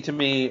crazy to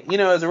me.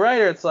 As a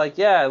writer, it's like,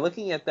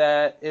 looking at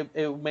that,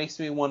 it makes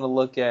me want to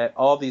look at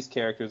all these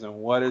characters and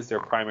what is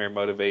their primary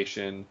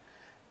motivation,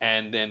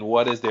 and then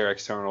what is their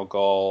external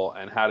goal,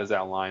 and how does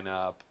that line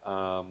up.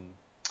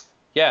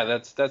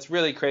 That's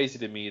really crazy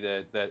to me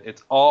that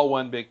it's all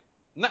one big,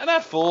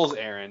 not fool's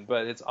errand,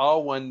 but it's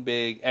all one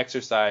big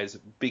exercise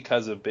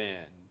because of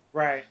Ben.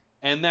 Right.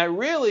 And that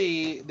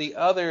really the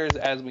others,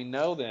 as we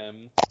know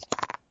them,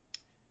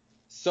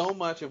 so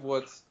much of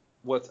what's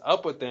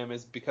up with them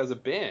is because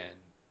of Ben.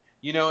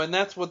 And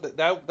that's what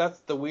that's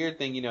the weird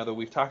thing, that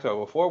we've talked about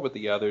before with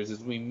the others,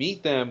 is we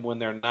meet them when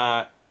they're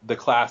not the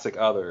classic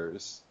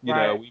others.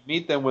 We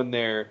meet them when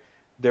they're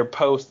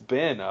post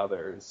Ben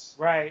others.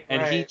 Right.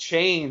 And he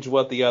changed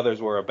what the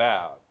others were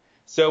about.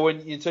 So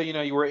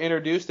you were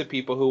introduced to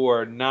people who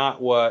are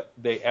not what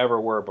they ever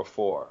were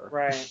before.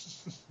 Right.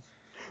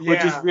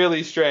 Which is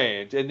really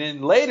strange. And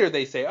then later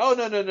they say, oh,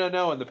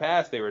 no, in the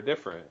past they were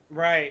different.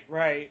 Right.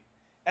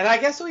 And I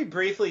guess we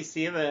briefly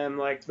see them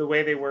like the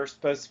way they were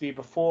supposed to be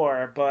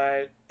before,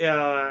 but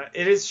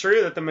it is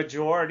true that the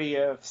majority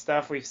of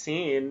stuff we've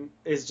seen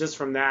is just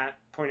from that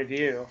point of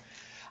view.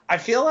 I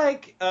feel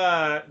like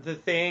the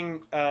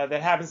thing that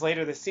happens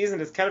later this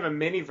season is kind of a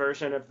mini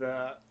version of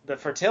the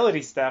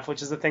fertility stuff,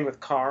 which is the thing with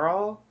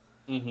Carl.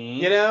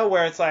 Mm-hmm.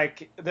 Where it's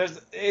like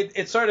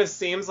it sort of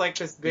seems like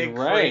this big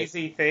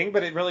crazy thing,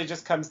 but it really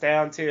just comes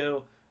down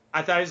to,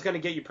 I thought he was going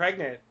to get you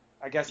pregnant.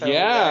 I guess I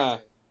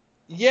overreacted.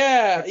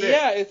 Yeah,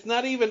 it's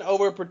not even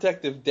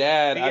overprotective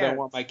dad, I don't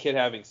want my kid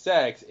having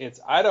sex. It's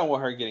I don't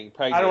want her getting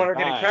pregnant. I don't want her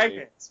getting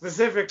pregnant,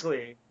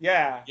 specifically.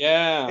 Yeah.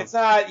 Yeah. It's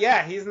not,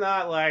 he's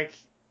not like,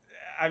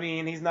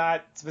 he's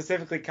not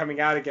specifically coming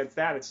out against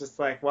that. It's just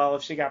like, well,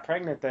 if she got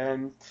pregnant,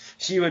 then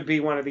she would be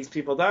one of these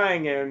people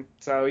dying, and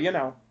so,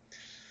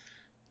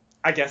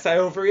 I guess I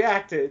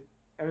overreacted.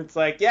 And it's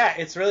like,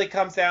 it really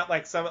comes down,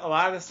 like, a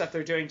lot of the stuff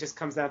they're doing just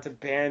comes down to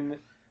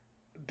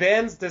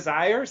Ben's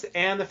desires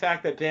and the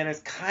fact that Ben is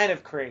kind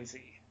of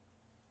crazy.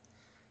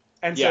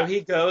 And so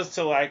he goes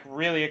to like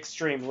really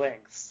extreme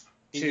lengths.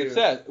 He's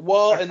obsessed.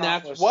 Well, and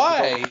that's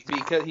why,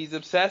 because he's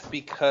obsessed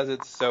because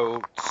it's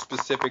so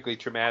specifically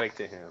traumatic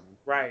to him.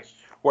 Right.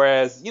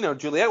 Whereas,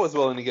 Juliet was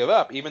willing to give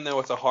up, even though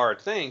it's a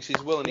hard thing,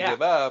 she's willing to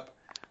give up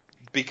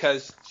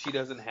because she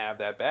doesn't have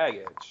that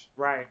baggage.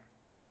 Right.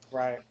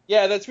 Right.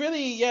 Yeah, it's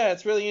really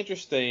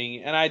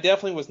interesting. And I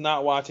definitely was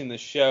not watching the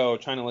show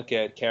trying to look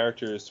at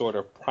characters' sort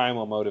of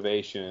primal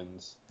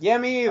motivations. Yeah,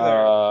 me either.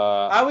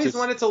 I always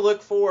wanted to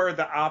look for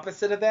the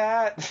opposite of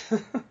that,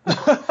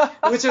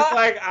 which is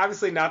like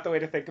obviously not the way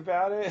to think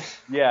about it.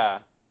 Yeah.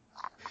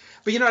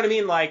 But you know what I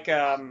mean,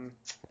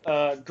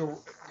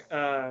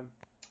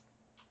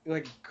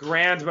 like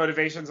grand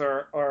motivations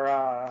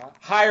or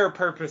higher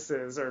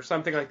purposes or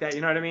something like that.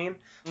 You know what I mean?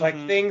 Like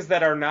things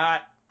that are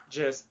not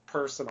just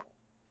personal.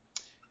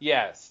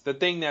 Yes, the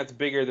thing that's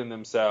bigger than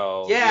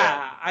themselves.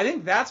 Yeah, I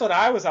think that's what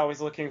I was always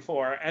looking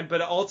for.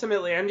 But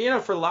ultimately,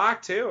 and for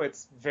Locke too,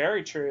 it's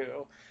very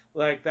true.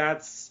 Like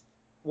that's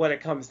what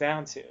it comes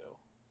down to.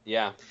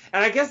 Yeah.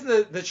 And I guess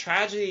the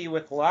tragedy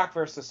with Locke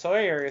versus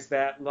Sawyer is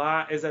that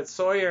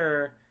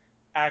Sawyer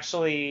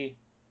actually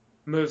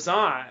moves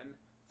on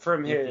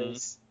from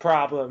his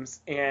problems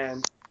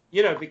and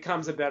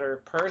becomes a better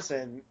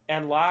person.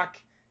 And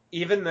Locke,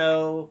 even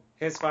though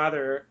his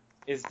father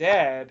is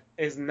dead,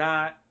 does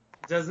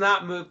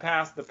not move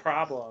past the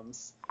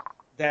problems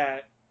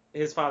that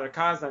his father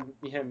caused on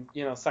him,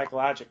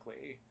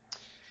 psychologically.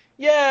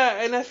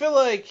 Yeah, and I feel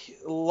like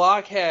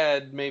Locke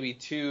had maybe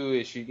two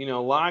issues.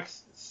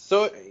 Locke's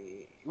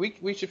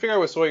we should figure out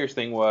what Sawyer's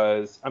thing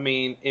was. I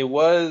mean, it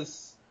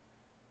was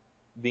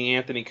the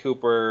Anthony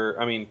Cooper,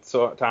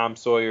 Tom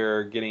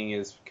Sawyer getting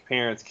his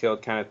parents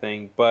killed kind of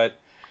thing, but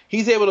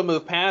he's able to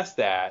move past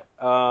that.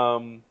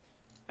 And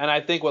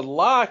I think with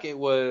Locke,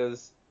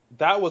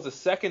 that was a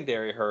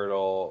secondary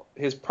hurdle.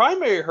 His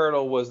primary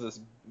hurdle was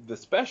the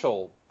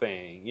special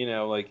thing,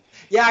 Yeah,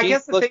 I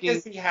guess the thing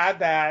is he had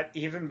that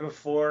even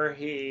before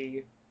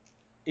he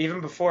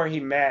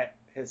met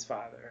his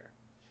father.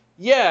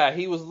 Yeah,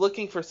 he was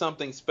looking for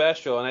something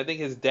special, and I think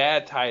his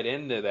dad tied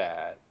into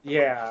that.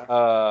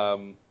 Yeah.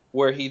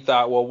 Where he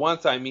thought, well,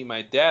 once I meet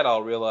my dad,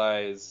 I'll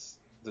realize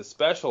the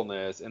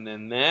specialness, and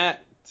then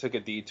that took a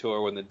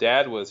detour when the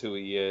dad was who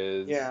he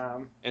is. Yeah.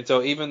 And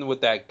so even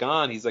with that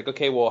gone, he's like,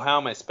 okay, well, how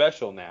am I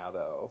special now,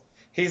 though?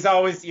 He's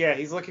always,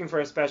 he's looking for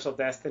a special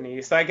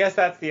destiny. So I guess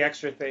that's the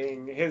extra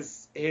thing.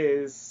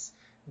 His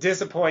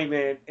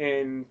disappointment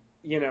in,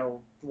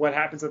 what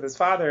happens with his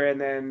father,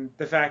 and then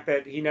the fact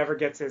that he never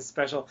gets his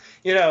special,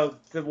 the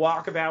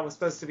walkabout was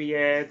supposed to be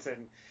it,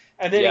 and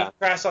then he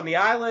crashed on the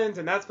island,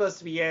 and that's supposed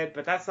to be it,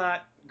 but that's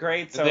not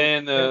great. So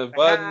and then the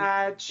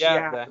hatch,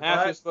 the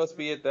hatch is supposed to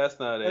be it. That's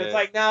not it. It's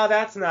like, no,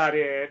 that's not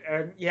it.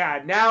 And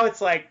now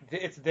it's like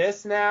it's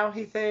this now.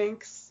 He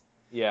thinks.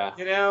 Yeah.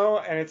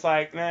 And it's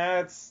like, nah,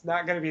 it's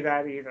not gonna be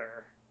that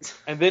either.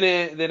 And then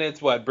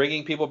it's what,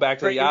 bringing people back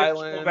to the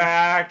island. People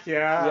back,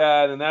 yeah.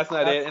 Yeah, then that's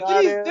not it. And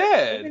then he's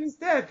dead. And then he's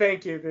dead.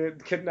 Thank you.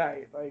 Good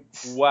night. Like.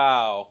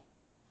 Wow.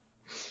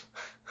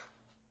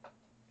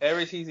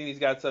 Every season he's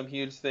got some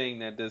huge thing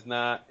that does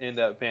not end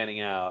up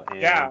panning out.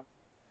 And yeah.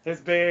 His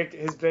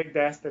big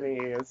destiny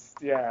is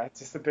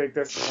just a big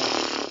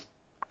destiny.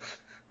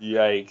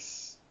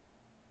 Yikes.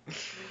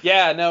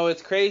 Yeah, no,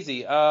 it's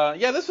crazy.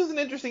 This was an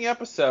interesting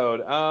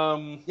episode.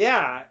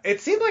 Yeah, it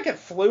seemed like it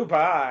flew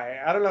by.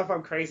 I don't know if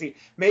I'm crazy.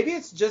 Maybe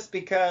it's just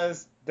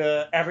because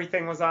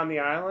everything was on the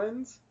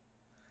island,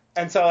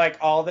 and so like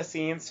all the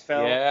scenes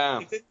felt. Yeah.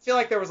 It didn't feel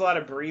like there was a lot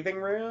of breathing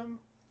room.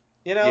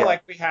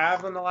 Like we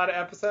have in a lot of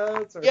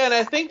episodes. Yeah, and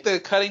I think the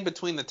cutting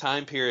between the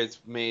time periods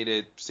made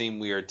it seem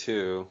weird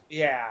too.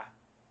 Yeah,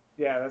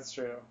 that's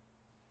true.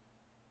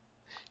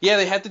 Yeah,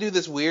 they had to do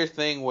this weird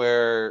thing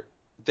where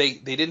they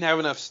didn't have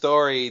enough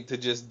story to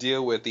just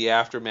deal with the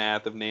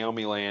aftermath of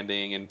Naomi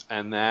landing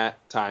and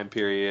that time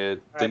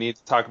period. Right. They needed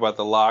to talk about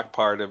the Locke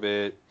part of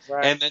it,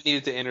 right. And then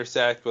needed to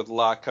intersect with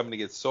Locke coming to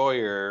get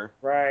Sawyer.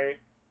 Right.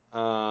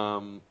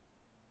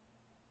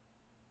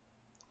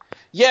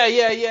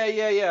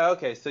 Yeah.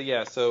 Okay,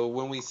 so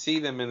when we see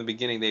them in the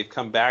beginning, they've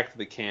come back to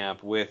the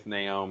camp with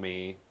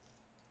Naomi.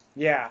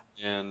 Yeah.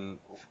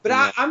 But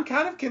I'm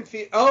kind of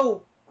confused.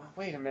 Oh,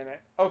 wait a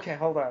minute. Okay,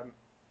 hold on.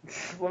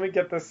 Let me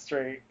get this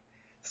straight.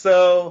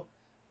 So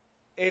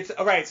it's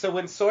all right. So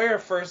when Sawyer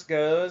first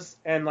goes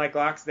and like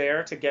Locke's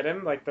there to get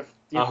him, like the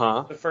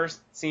first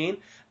scene,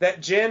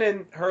 that Jen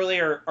and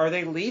Hurley are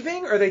they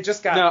leaving or they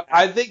just got? No, back?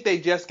 I think they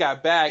just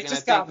got back. They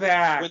just got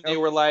back. When they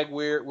were like,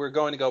 we're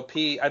going to go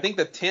pee. I think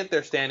the tent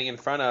they're standing in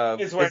front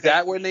of is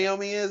that where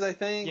Naomi is? I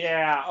think.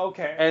 Yeah.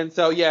 Okay. And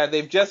so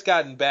they've just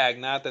gotten back.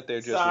 Not that they're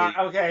just.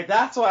 Okay,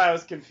 that's why I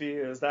was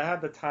confused. I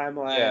had the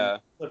timeline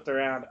flipped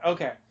around.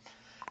 Okay.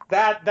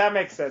 That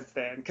makes sense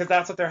then, because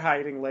that's what they're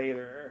hiding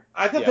later.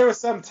 I thought there was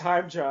some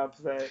time jump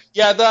that.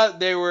 Yeah, I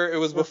thought it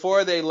was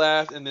before they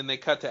left, and then they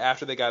cut to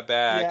after they got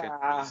back. Yeah.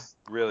 It was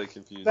really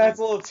confusing. That's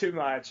a little too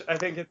much. I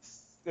think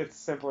it's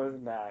simpler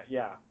than that.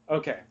 Yeah.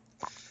 Okay.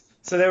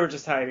 So they were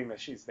just hiding that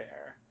she's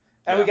there,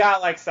 and we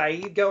got like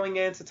Saeed going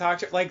in to talk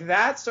to her. Like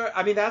that story.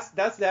 I mean, that's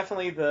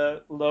definitely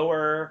the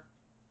lower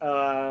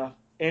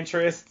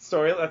interest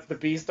story. That's the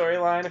B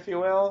storyline, if you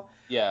will.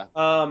 Yeah.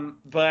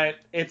 But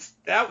it's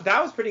that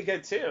was pretty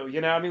good too.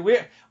 I mean, we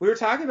were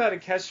talking about in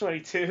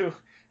Catch-22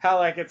 how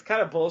like it's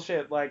kind of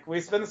bullshit. Like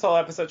we spend this whole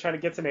episode trying to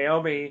get to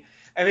Naomi,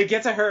 and we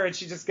get to her, and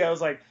she just goes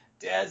like,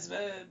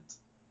 Desmond,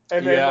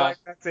 And then, like,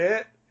 that's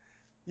it,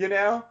 you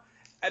know?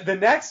 The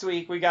next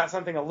week, we got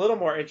something a little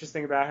more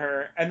interesting about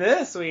her. And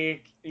this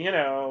week, you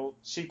know,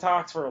 she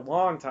talks for a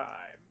long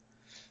time,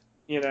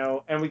 you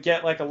know, and we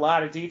get, like, a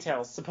lot of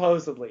details,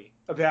 supposedly,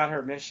 about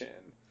her mission.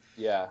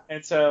 Yeah.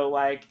 And so,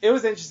 like, it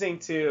was interesting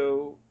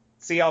to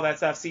see all that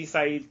stuff, see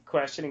Saeed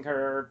questioning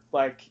her,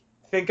 like,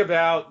 think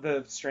about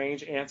the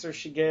strange answers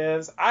she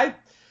gives. I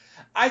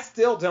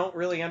still don't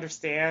really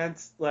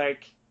understand,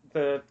 like,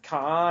 the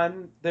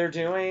con they're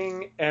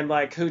doing and,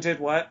 like, who did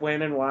what,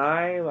 when, and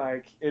why.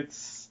 Like,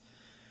 it's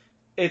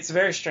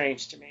very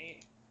strange to me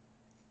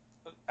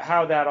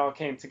how that all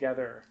came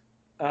together.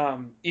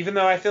 Even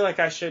though I feel like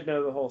I should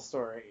know the whole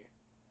story.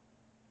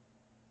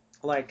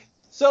 Like,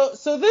 so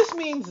this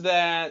means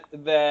that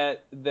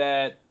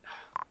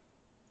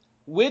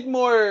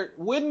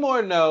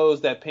Widmore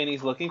knows that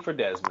Penny's looking for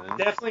Desmond.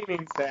 Definitely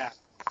means that.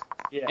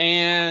 Yeah.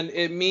 And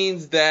it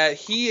means that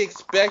he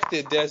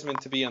expected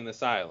Desmond to be on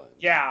this island.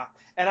 Yeah.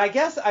 And I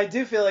guess I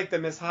do feel like the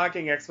Miss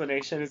Hawking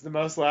explanation is the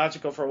most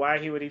logical for why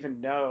he would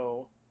even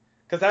know.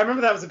 Because I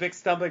remember that was a big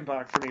stumbling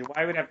block for me.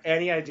 Why would have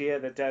any idea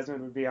that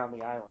Desmond would be on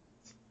the island?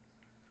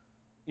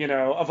 You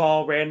know, of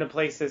all random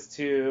places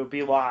to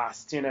be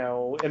lost, you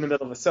know, in the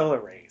middle of a solar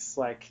race.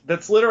 Like,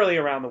 that's literally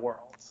around the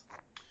world.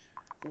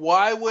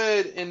 Why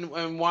would, and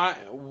why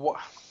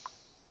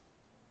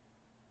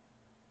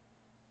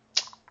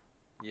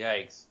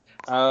Yikes.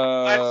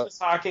 Why does Miss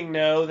Hawking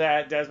know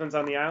that Desmond's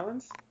on the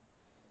island?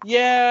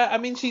 Yeah, I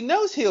mean, she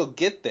knows he'll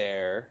get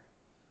there.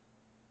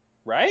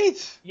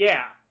 Right?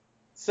 Yeah.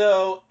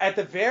 So, at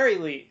the very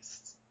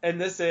least,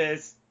 and this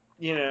is,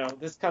 you know,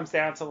 this comes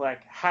down to,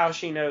 like, how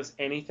she knows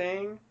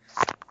anything.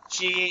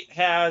 She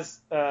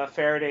has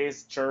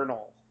Faraday's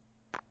journal.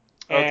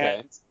 Okay.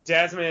 And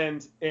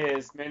Desmond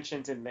is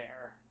mentioned in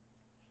there.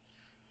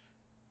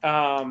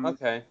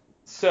 Okay.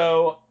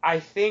 So, I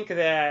think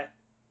that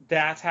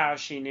that's how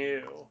she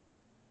knew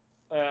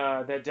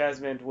that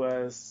Desmond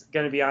was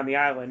going to be on the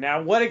island.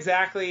 Now, what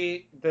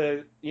exactly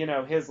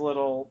his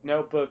little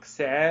notebook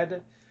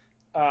said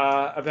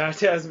about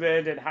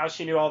Desmond and how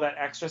she knew all that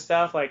extra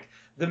stuff, like,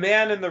 the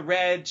man in the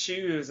red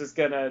shoes is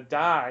going to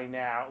die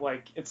now.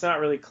 Like, it's not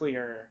really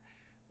clear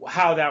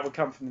how that would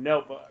come from the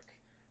notebook.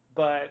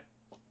 But,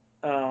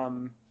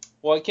 well,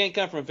 it can't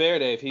come from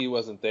Faraday if he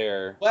wasn't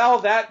there. Well,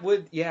 that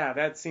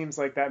seems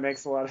like that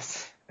makes a lot of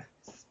sense.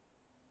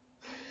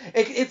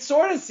 It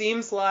sort of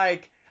seems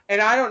like,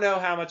 and I don't know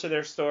how much of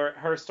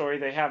her story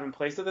they have in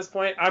place at this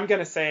point. I'm going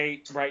to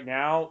say right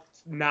now,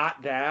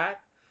 not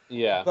that.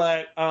 Yeah.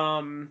 But,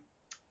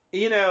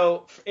 you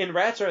know, in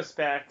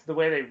retrospect, the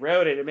way they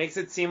wrote it, it makes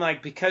it seem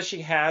like because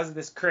she has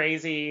this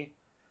crazy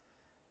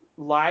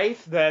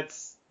life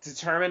that's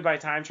determined by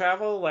time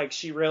travel, like,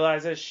 she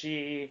realizes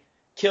she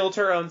killed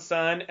her own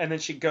son, and then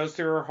she goes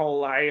through her whole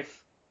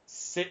life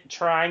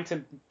trying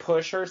to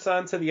push her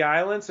son to the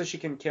island so she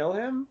can kill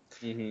him.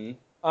 Mm-hmm.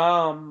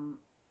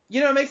 You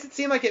know, it makes it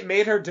seem like it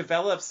made her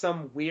develop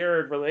some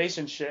weird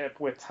relationship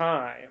with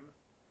time.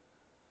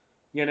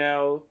 You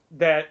know,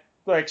 that,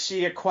 like,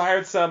 she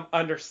acquired some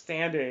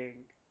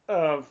understanding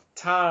of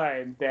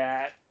time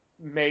that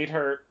made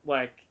her,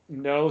 like,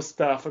 know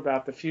stuff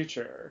about the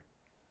future.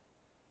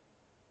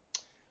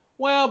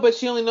 Well, but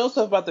she only knows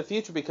stuff about the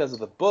future because of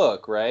the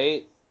book,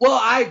 right? Well,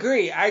 I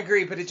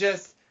agree, but it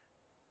just,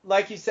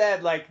 like you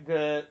said, like,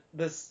 the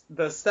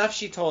stuff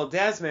she told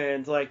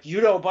Desmond, like,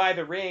 you don't buy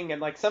the ring, and,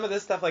 like, some of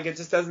this stuff, like, it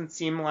just doesn't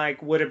seem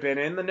like would have been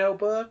in the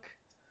notebook.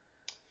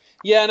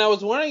 Yeah, and I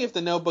was wondering if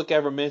the notebook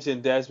ever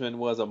mentioned Desmond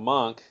was a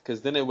monk,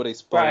 because then it would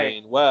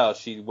explain, well,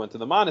 she went to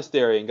the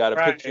monastery and got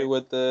a picture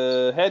with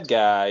the head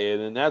guy,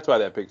 and then that's why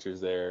that picture's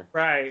there.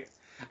 Right.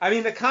 I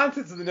mean, the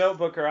contents of the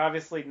notebook are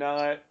obviously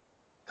not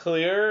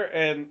clear,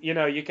 and, you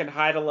know, you can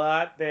hide a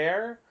lot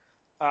there.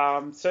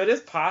 So it is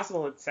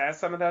possible it says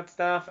some of that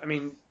stuff. I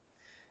mean,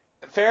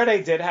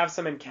 Faraday did have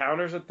some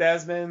encounters with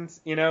Desmond,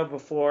 you know,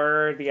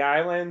 before the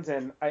island,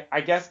 and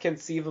I guess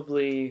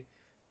conceivably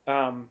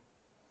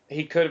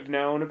he could have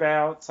known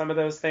about some of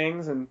those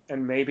things, and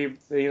maybe,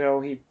 you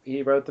know,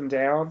 he wrote them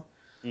down.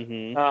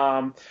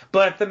 Mm-hmm.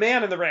 But the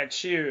man in the red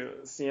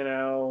shoes, you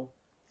know,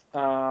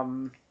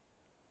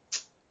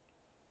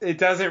 it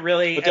doesn't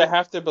really... Which I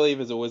have to believe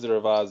is a Wizard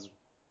of Oz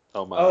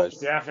homage. Oh,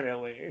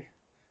 definitely.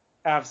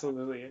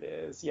 Absolutely it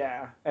is,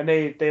 yeah. And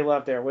they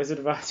love their Wizard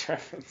of Oz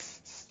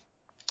references.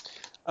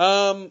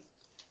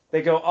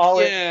 They go all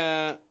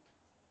in.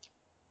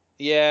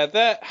 Yeah,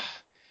 that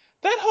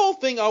whole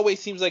thing always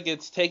seems like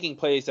it's taking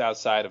place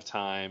outside of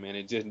time, and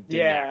it didn't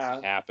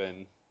actually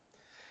happen.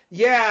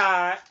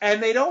 Yeah,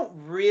 and they don't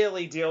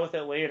really deal with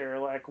it later.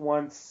 Like,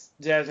 once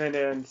Desmond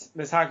and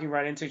Miss Hawking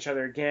run into each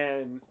other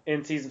again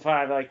in season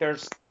 5, like,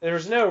 there's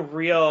no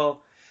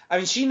real... I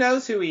mean, she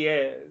knows who he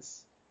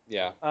is.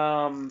 Yeah.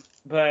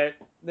 But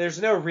there's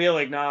no real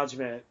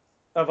acknowledgement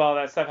of all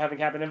that stuff having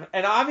happened.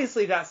 And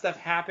obviously that stuff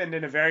happened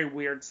in a very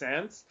weird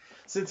sense,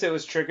 since it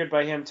was triggered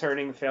by him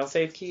turning the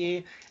failsafe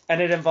key,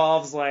 and it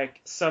involves, like,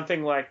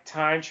 something like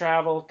time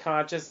travel,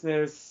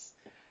 consciousness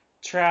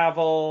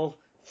travel,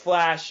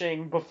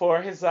 flashing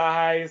before his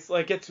eyes.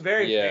 Like, it's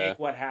very vague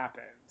what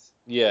happened.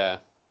 Yeah.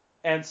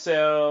 And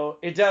so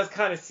it does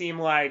kind of seem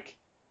like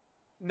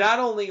not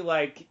only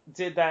like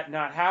did that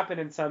not happen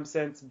in some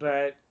sense,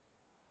 but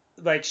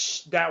like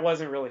that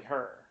wasn't really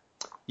her.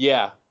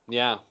 Yeah.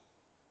 Yeah.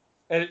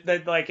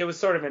 That like it was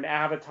sort of an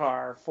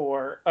avatar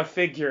for a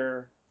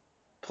figure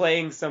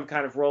playing some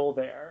kind of role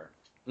there.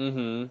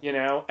 Mm-hmm. You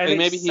know, and Like they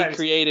maybe he decided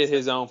created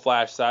his own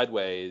Flash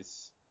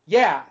sideways.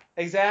 Yeah,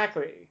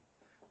 exactly.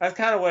 That's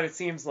kind of what it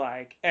seems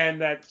like, and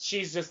that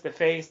she's just the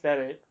face that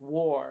it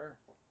wore.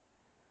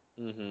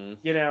 Mm-hmm.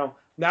 You know,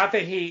 not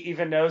that he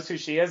even knows who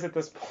she is at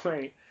this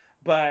point,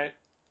 but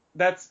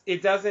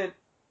it doesn't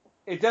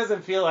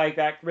feel like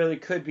that really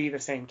could be the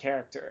same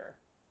character.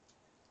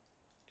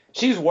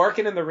 She's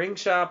working in the ring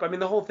shop. I mean,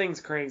 the whole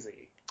thing's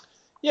crazy.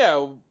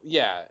 Yeah.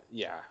 Yeah.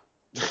 Yeah.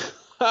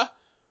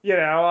 You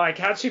know, like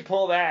how'd she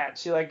pull that?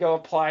 She like go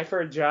apply for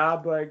a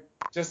job like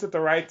just at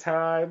the right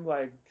time.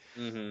 Like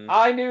Mm-hmm.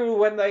 I knew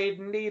when they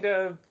need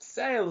a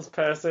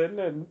salesperson,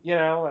 and you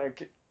know,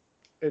 like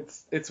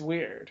it's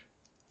weird.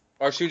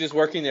 Or she was just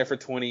working there for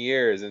 20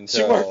 years She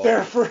until. worked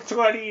there for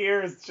 20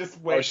 years.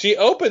 Just wait. Or she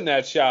opened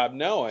that shop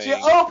knowing. She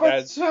opened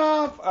that,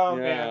 shop. Oh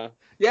yeah. man.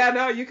 Yeah,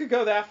 no, you could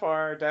go that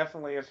far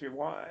definitely if you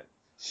want.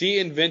 She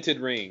invented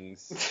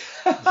rings.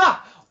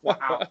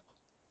 Wow.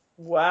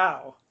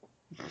 Wow.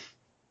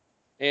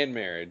 And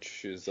marriage.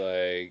 She was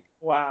like,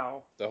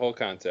 Wow. the whole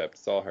concept.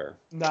 It's all her.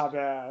 Not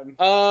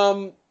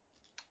bad.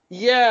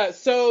 Yeah,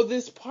 so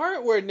this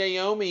part where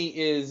Naomi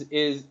is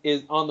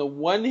on the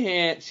one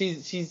hand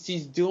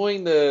she's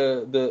doing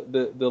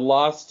the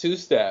lost two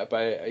step.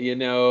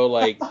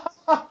 Like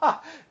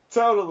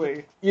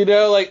Totally.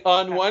 like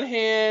on one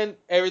hand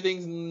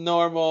everything's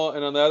normal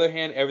and on the other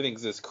hand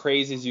everything's as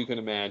crazy as you can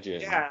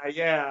imagine.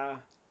 Yeah.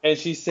 And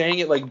she's saying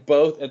it like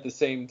both at the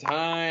same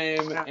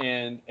time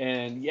Yeah.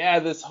 and yeah,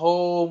 this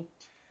whole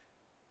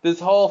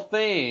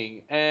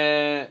thing.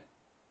 And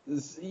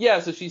yeah,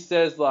 so she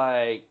says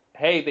like,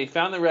 hey, they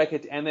found the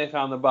wreckage and they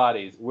found the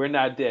bodies. We're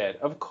not dead.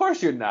 Of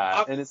course you're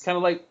not. And it's kind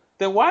of like,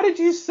 then why did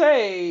you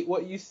say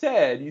what you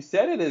said? You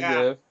said it as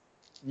if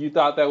you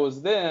thought that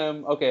was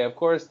them. Okay, of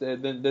course,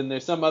 then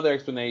there's some other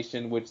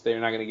explanation, which they're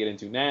not going to get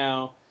into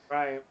now.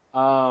 Right.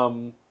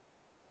 So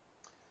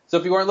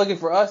if you weren't looking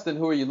for us, then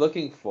who are you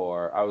looking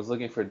for? I was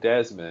looking for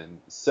Desmond.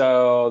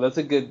 So that's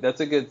a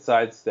good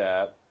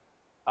sidestep.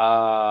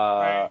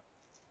 Right.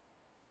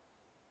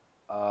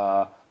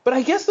 But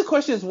I guess the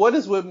question is, what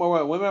does Whitmore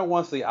want? Whitmore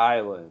wants the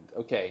island.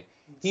 Okay.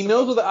 He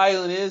knows what the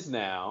island is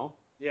now.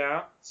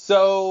 Yeah.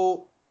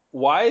 So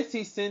why is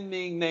he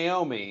sending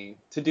Naomi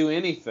to do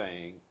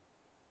anything?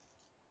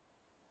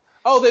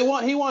 Oh,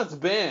 he wants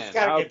Ben. He's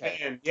gotta get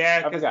Ben.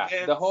 Yeah, I forgot.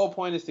 The whole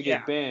point is to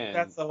get Ben.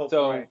 That's the whole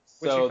point.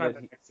 Which you find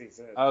out next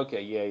season.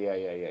 Okay,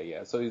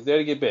 yeah. So he's there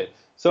to get Ben.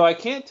 So I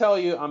can't tell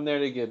you I'm there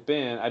to get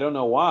Ben. I don't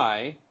know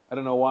why. He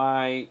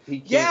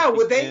can't. Yeah,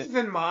 would they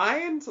even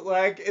mind?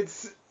 Like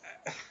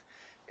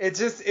it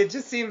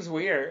just seems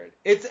weird.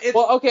 It's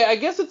well, okay. I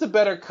guess it's a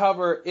better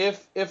cover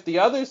if the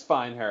others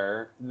find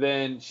her,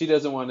 then she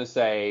doesn't want to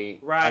say,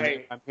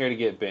 right. I'm here to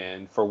get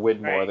Ben for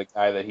Widmore, the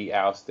guy that he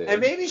ousted. And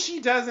maybe she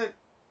doesn't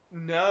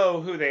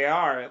know who they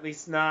are, at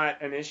least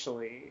not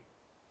initially.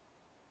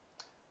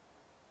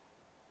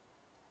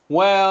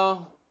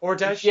 Well, or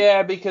does she?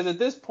 Yeah, because at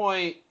this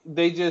point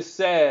they just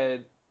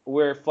said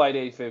we're Flight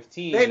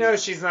 815. They know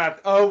she's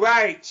not. Oh,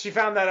 right. She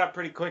found that up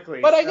pretty quickly.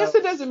 But I guess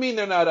it doesn't mean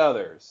they're not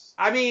others.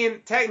 I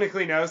mean,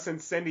 technically no,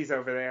 since Cindy's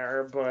over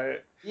there,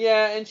 but...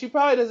 Yeah, and she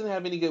probably doesn't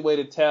have any good way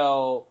to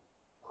tell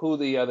who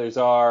the others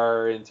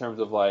are in terms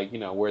of, like,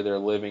 where they're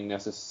living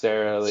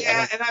necessarily.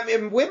 Yeah, and I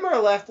mean, Whitmore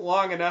left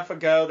long enough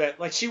ago that,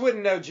 like, she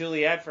wouldn't know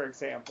Juliet, for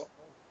example.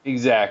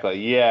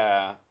 Exactly,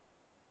 yeah.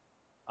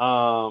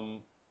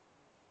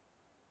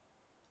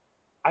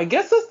 I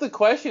guess that's the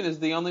question, is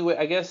the only way.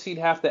 I guess she'd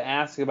have to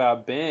ask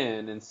about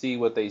Ben and see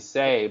what they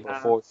say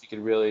before she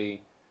could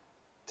really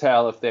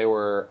tell if they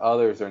were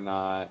others or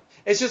not.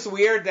 It's just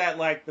weird that,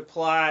 like, the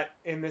plot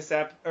in this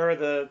or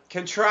the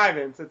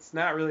contrivance, it's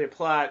not really a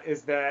plot,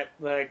 is that,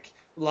 like,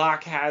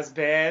 Locke has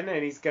Ben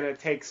and he's going to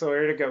take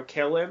Sawyer to go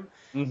kill him.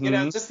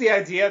 Mm-hmm. Just the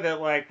idea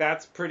that, like,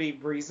 that's pretty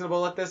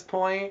reasonable at this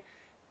point.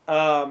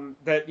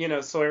 That,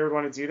 Sawyer would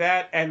want to do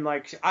that. And,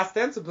 like,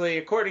 ostensibly,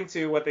 according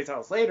to what they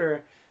tell us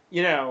later,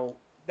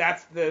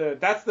 that's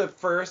the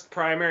first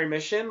primary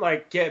mission,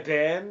 like, get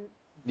Ben.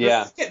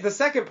 The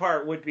second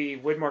part would be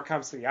Widmore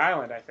comes to the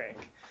island, I think.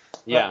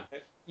 Yeah.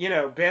 But,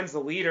 Ben's the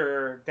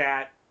leader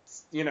that,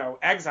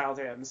 exiled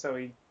him, so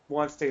he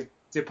wants to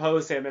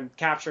depose him and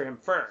capture him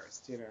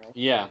first,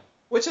 Yeah.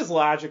 Which is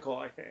logical,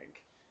 I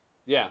think.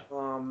 Yeah.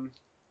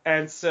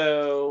 And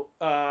so,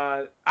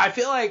 I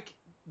feel like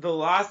the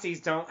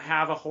Losties don't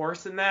have a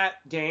horse in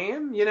that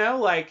game,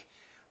 like...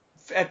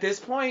 At this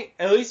point,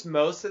 at least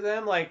most of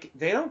them, like,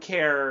 they don't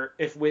care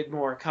if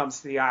Widmore comes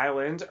to the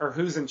island or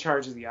who's in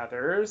charge of the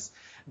others.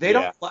 They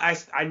don't.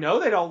 I know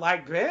they don't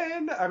like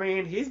Ben. I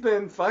mean, he's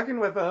been fucking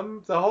with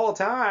them the whole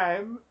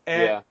time,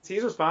 and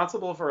he's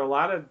responsible for a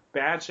lot of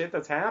bad shit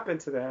that's happened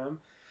to them.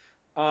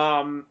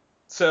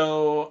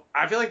 So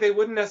I feel like they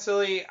wouldn't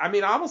necessarily. I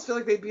mean, I almost feel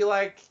like they'd be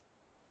like,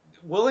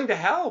 willing to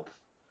help.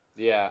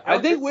 Yeah, I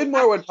think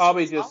Widmore would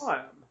probably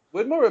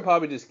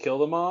just kill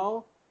them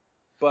all.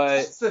 But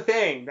that's the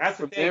thing. That's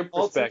the from thing. their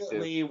perspective,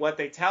 ultimately, what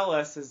they tell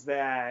us is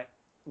that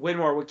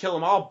Widmore would kill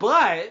them all.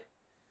 But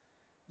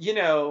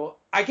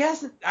I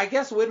guess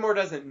Widmore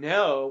doesn't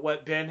know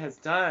what Ben has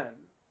done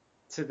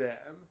to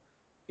them.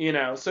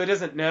 So he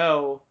doesn't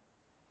know.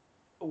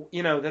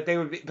 That they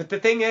would be. But the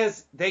thing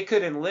is, they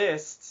could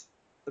enlist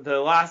the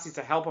Lassies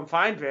to help them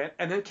find Ben,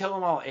 and then kill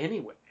them all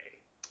anyway.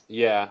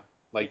 Yeah,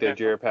 like their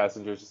Jira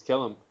passengers, just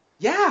kill them.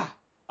 Yeah.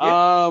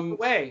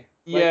 Way.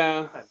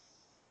 Yeah.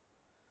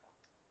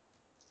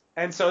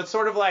 And so it's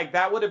sort of like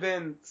that would have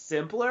been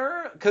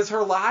simpler because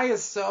her lie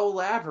is so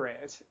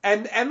elaborate,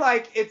 and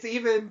like it's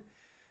even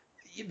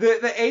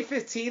the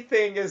A-15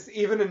 thing is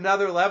even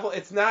another level.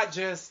 It's not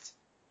just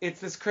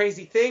it's this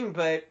crazy thing,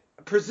 but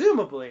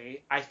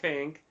presumably I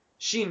think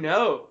she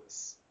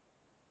knows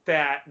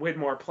that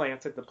Widmore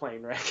planted the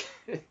plane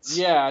wreckage.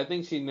 Yeah, I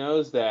think she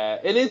knows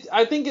that, and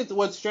I think it's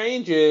what's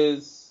strange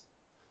is.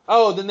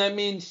 Oh, then that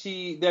means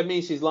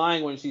she's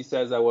lying when she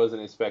says I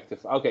wasn't expected.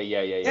 Okay,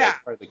 yeah.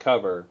 It's part of the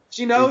cover.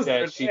 She knows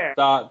that she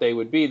thought they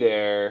would be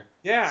there.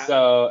 Yeah.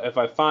 So if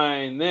I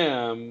find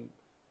them,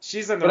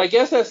 but I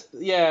guess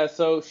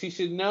so she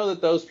should know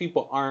that those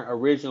people aren't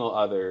original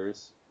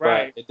others.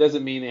 Right. But it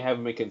doesn't mean they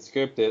haven't been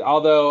conscripted.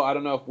 Although I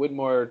don't know if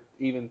Widmore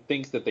even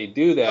thinks that they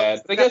do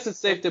that. But I guess it's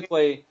safe to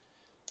play.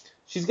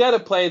 She's got to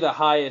play the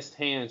highest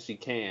hand she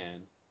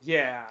can.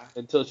 Yeah.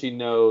 Until she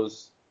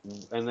knows.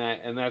 And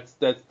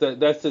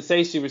that's to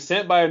say she was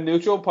sent by a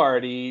neutral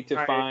party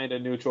to find a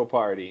neutral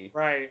party.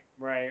 Right.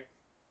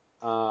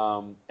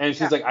 And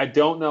she's like, I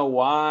don't know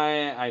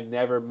why. I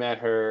never met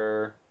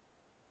her.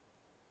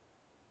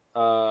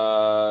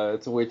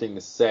 It's a weird thing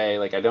to say.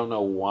 Like, I don't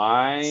know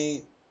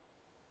why.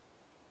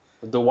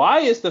 The why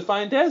is to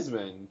find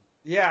Desmond.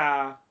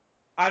 Yeah.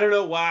 I don't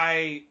know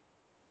why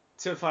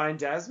to find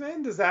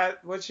Desmond. Is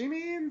that what she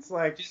means?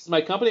 Like,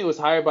 my company was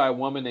hired by a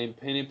woman named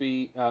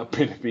Penelope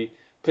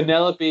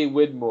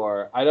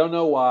Widmore. I don't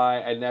know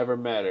why. I never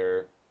met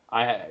her.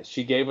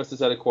 She gave us a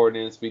set of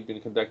coordinates. We've been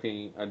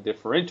conducting a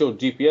differential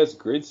GPS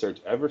grid search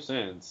ever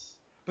since.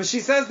 But she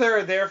says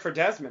they're there for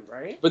Desmond,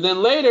 right? But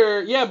then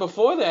later,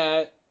 before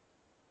that.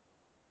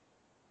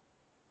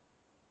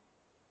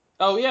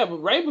 Oh, yeah, but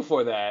right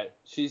before that,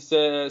 she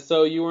says,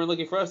 so you weren't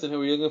looking for us, and who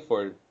were you looking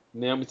for?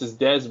 Naomi says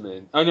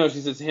Desmond. Oh, no,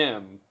 she says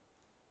him.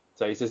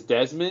 So he says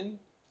Desmond?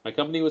 My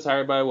company was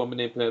hired by a woman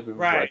named Penelope.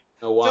 Right. I don't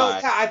know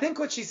why. So, yeah, I think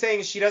what she's saying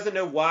is she doesn't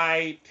know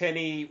why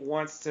Penny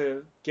wants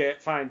to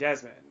find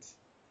Desmond.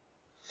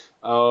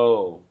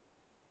 Oh.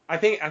 I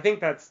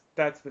think that's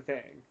the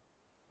thing.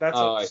 That's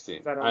I see.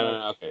 I don't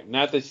know. Okay.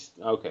 Not that.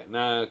 Okay.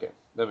 Nah. Okay.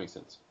 That makes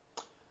sense.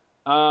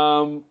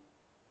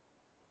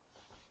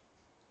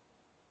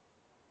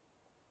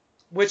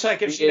 Which,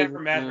 like, if she never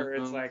met her,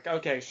 it's like,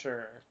 okay,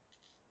 sure.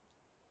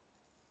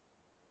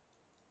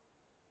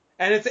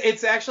 And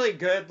it's actually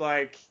good,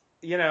 like,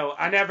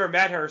 I never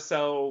met her,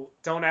 so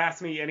don't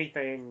ask me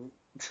anything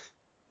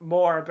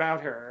more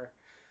about her.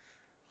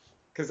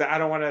 Because I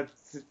don't want to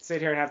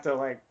sit here and have to,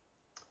 like,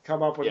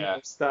 come up with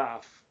more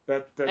stuff.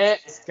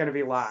 That's going to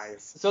be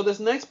lies. So this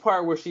next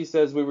part where she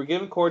says, we were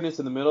given coordinates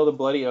in the middle of the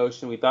bloody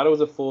ocean. We thought it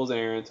was a fool's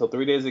errand until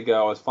 3 days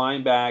ago. I was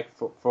flying back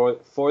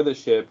for the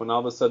ship when all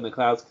of a sudden the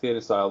clouds cleared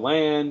and saw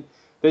land.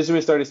 The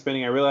instrument started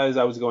spinning. I realized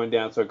I was going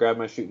down, so I grabbed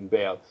my chute and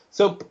bailed.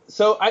 So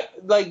I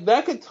like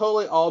that could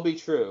totally all be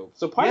true.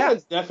 So part of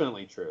that's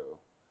definitely true,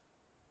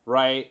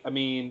 right? I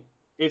mean,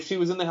 if she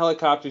was in the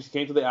helicopter, she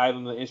came to the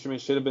island, the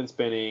instrument should have been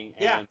spinning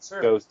and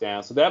goes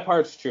down. So that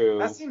part's true.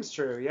 That seems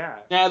true, yeah.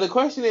 Now the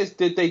question is,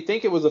 did they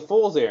think it was a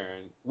fool's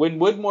errand? When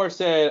Widmore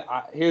said,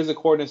 "Here's the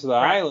coordinates of the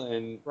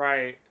island,"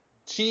 right?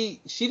 She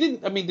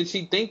didn't. I mean, did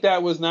she think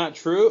that was not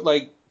true?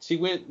 Like, she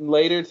went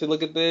later to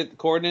look at the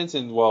coordinates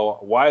and, well,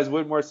 why is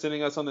Widmore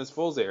sending us on this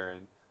fool's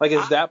errand? Like,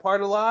 is that part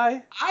a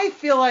lie? I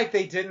feel like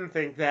they didn't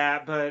think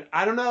that, but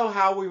I don't know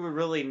how we would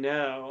really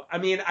know. I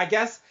mean, I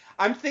guess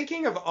I'm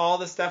thinking of all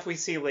the stuff we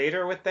see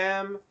later with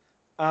them,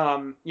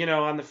 on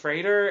the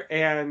freighter,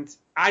 and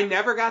I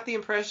never got the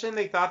impression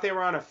they thought they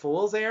were on a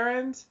fool's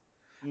errand.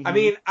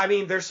 Mm-hmm. I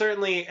mean, there's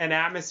certainly an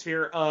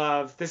atmosphere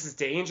of this is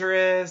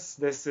dangerous,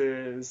 this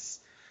is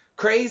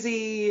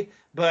crazy,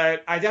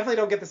 but I definitely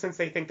don't get the sense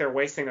they think they're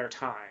wasting their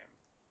time.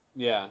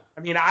 Yeah.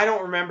 I mean, I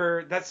don't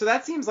remember that, so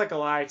that seems like a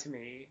lie to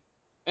me.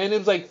 And it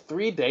was like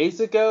 3 days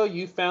ago?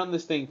 You found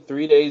this thing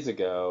 3 days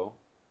ago,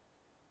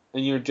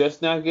 and you're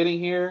just now getting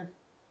here?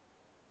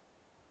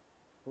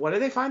 What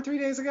did they find 3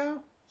 days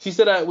ago? She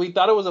said, we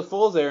thought it was a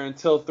fool's errand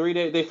until 3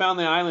 days. They found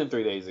the island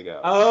 3 days ago.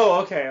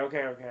 Oh, okay.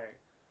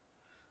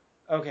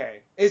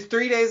 Is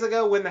 3 days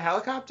ago when the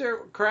helicopter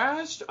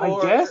crashed?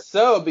 Or? I guess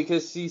so,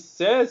 because she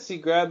says she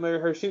grabbed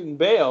her chute and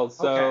bailed,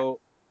 so...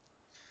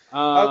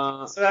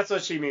 Okay, so that's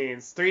what she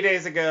means. 3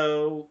 days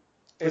ago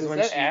is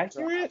when she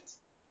accurate? Dropped.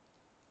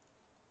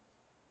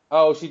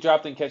 Oh, she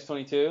dropped in Catch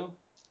 22?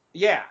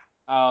 Yeah.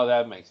 Oh,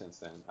 that makes sense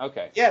then.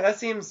 Okay. Yeah, that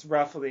seems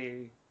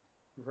roughly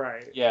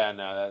right. Yeah,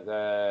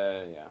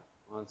 no, yeah.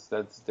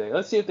 That's day.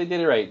 Let's see if they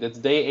did it right. That's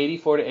day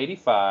 84 to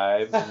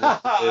 85. And this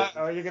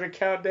Oh, you're gonna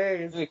count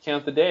days. I'm gonna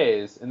count the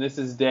days, and this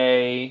is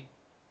day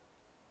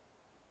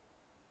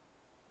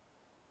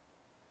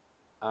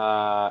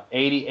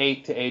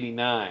 88 to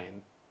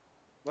 89.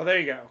 Well, there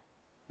you go.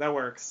 That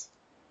works.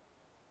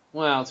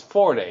 Well, it's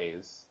 4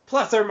 days.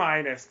 Plus or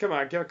minus. Come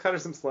on, cut her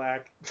some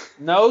slack.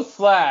 No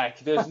slack.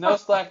 There's no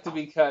slack to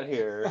be cut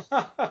here.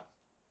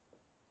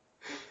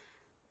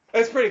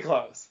 It's pretty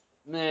close.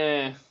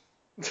 Nah.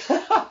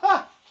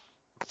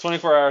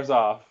 24 hours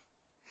off.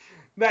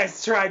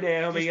 Nice try,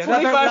 Naomi. She's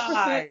Another 25%.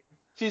 lie.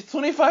 She's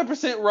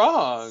 25%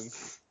 wrong.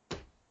 If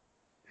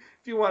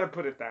you want to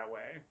put it that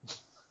way.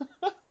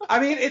 I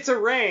mean, it's a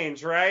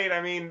range, right?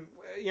 I mean,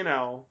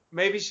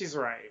 maybe she's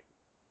right.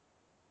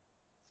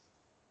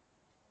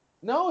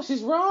 No,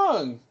 she's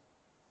wrong.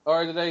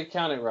 Or did I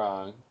count it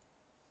wrong?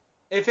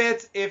 If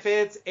it's 80,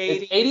 it's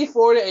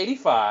 84 to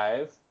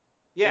 85.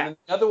 Yeah. And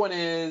the other one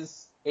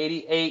is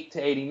 88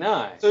 to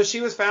 89. So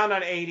she was found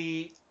on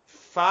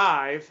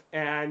 85,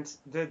 and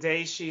the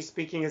day she's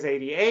speaking is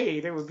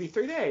 88. It would be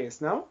 3 days,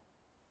 no?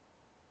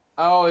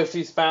 Oh, if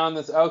she's found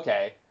this,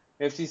 okay.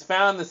 If she's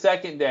found the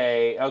second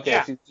day, okay,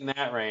 Yeah. she's in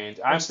that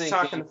range. I'm I'm thinking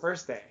talking the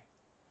first day.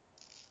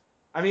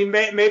 I mean,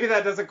 maybe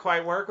that doesn't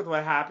quite work with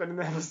what happened in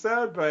the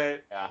episode,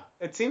 but yeah.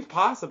 it seems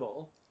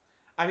possible.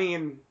 I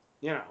mean,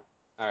 All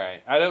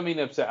right. I don't mean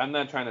to upset. I'm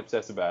not trying to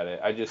obsess about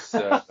it. I just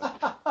it's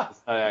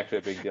not actually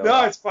a big deal.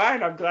 No, it's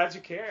fine. I'm glad you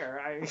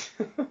care.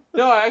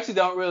 No, I actually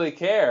don't really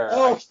care.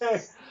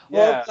 Okay.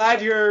 Well, I'm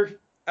glad you're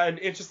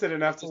interested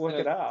enough to look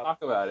it up.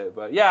 Talk about it,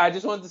 but yeah, I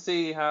just wanted to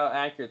see how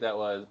accurate that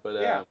was.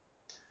 But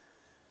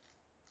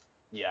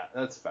yeah,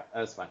 that's fine.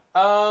 That's fine.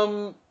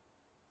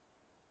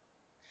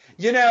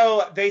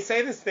 They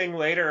say this thing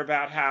later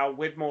about how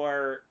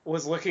Whitmore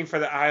was looking for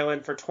the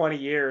island for 20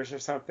 years or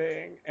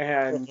something,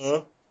 and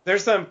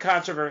there's some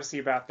controversy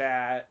about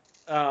that.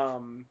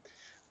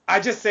 I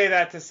just say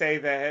that to say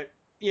that,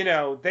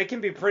 they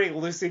can be pretty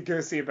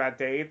loosey-goosey about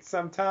dates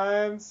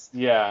sometimes.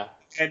 Yeah.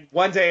 And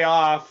one day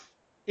off,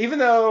 even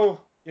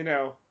though,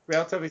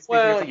 relatively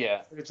speaking,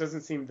 it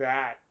doesn't seem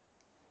that,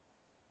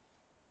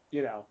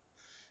 you know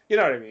what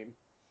I mean?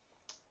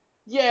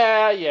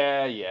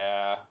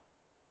 Yeah.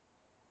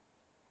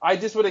 I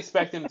just would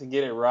expect them to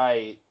get it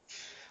right.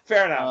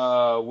 Fair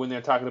enough. When they're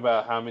talking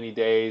about how many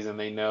days and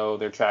they know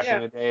they're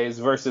tracking the days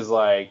versus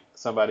like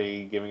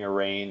somebody giving a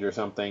range or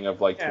something of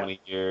like 20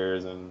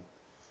 years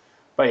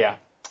but yeah.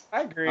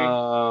 I agree.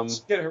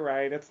 Just get it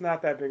right. It's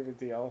not that big of a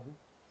deal.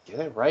 Get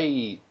it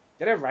right.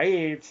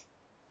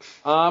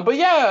 But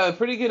yeah,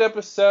 pretty good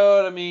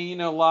episode. I mean,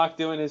 Locke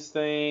doing his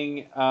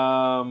thing.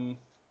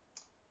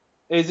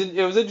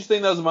 It was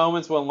interesting those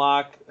moments when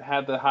Locke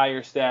had the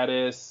higher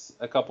status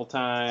a couple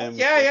times.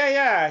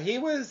 Yeah. He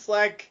was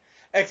like,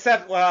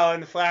 except, well, in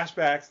the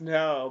flashbacks,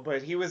 no,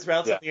 but he was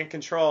relatively in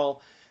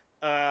control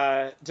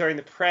during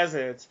the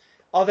present.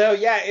 Although,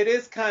 it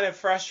is kind of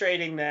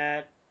frustrating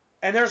that,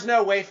 and there's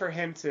no way for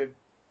him to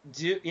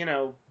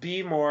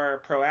be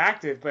more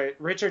proactive, but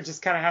Richard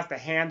just kind of has to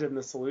hand him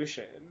the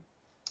solution.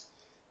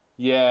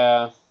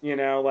 Yeah.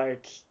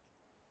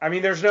 I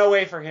mean, there's no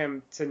way for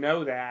him to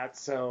know that,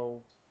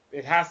 so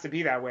it has to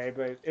be that way,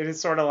 but it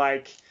is sort of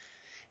like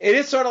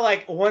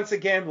once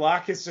again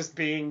Locke is just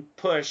being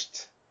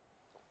pushed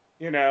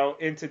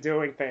into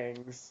doing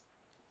things.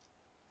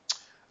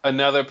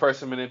 Another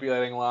person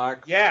manipulating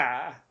Locke.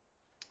 Yeah.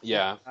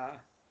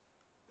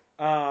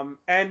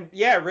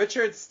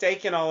 Richard's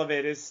stake in all of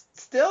it is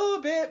still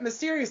a bit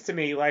mysterious to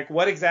me, like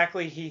what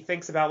exactly he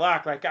thinks about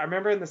Locke. Like I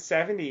remember in the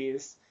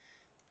 70s,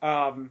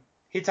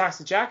 he talks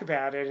to Jack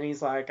about it and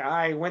he's like,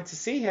 I went to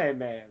see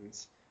him and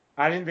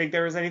I didn't think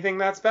there was anything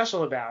that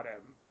special about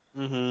him.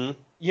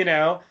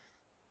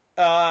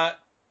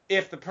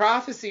 If the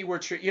prophecy were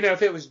true,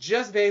 if it was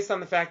just based on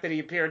the fact that he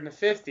appeared in the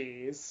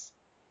 50s,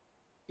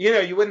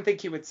 you wouldn't think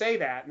he would say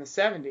that in the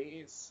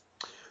 70s.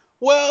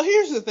 Well,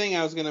 here's the thing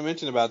I was going to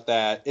mention about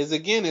that is,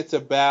 again, it's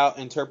about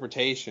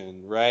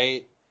interpretation,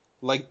 right?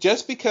 Like,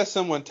 just because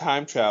someone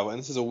time travels,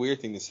 and this is a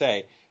weird thing to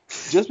say,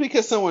 just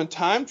because someone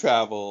time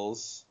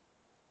travels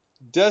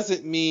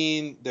doesn't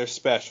mean they're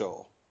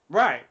special.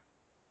 Right.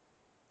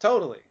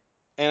 Totally.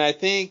 And I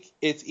think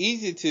it's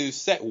easy to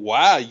say,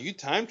 wow, you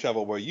time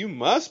travel, well, you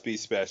must be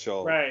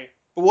special. Right.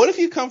 But what if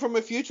you come from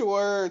a future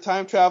where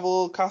time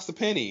travel costs a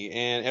penny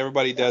and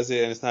everybody does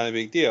it and it's not a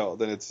big deal?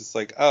 Then it's just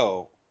like,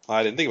 oh,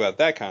 I didn't think about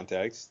that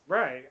context.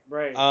 Right.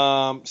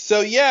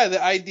 So yeah,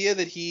 the idea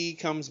that he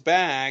comes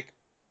back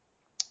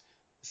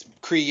is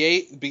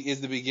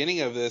the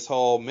beginning of this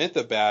whole myth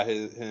about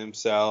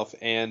himself,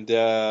 and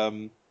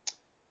the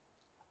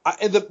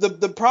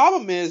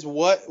problem is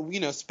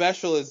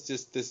special is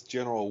just this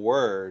general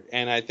word,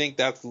 and I think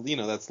that's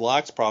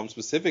Locke's problem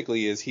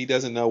specifically is he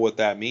doesn't know what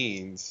that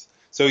means,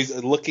 so he's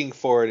looking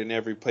for it in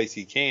every place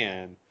he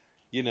can,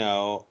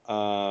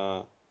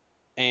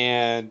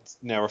 and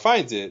never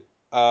finds it.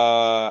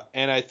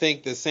 And I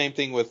think the same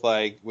thing with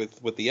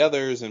with the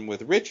others and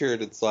with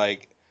Richard. It's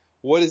like,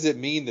 what does it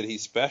mean that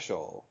he's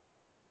special?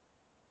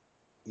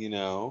 You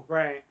know,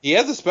 Right. he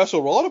has a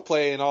special role to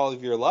play in all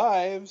of your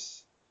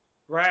lives.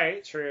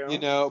 Right. True. You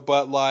know,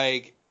 but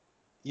like,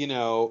 you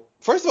know,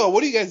 first of all,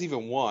 what do you guys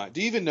even want?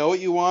 Do you even know what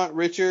you want,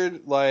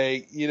 Richard?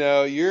 Like, you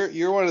know, you're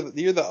you're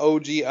the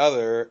OG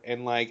other,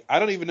 and like, I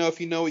don't even know if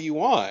you know what you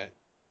want.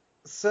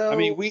 I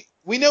mean, So,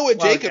 we know what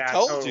well, Jacob yeah,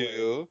 told totally.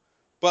 you,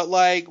 but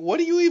like, what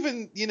do you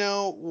even, you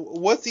know,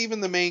 what's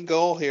even the main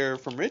goal here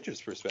from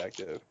Richard's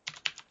perspective?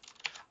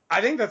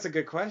 I think that's a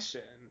good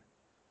question.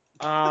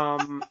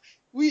 Um,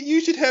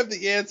 You should have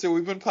the answer.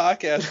 We've been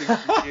podcasting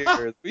for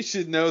years. We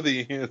should know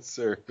the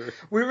answer.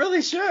 we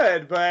really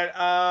should, but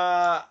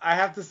I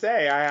have to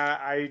say,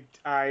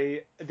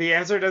 the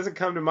answer doesn't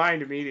come to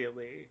mind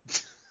immediately.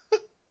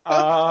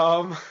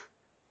 Um,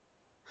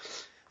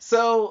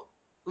 so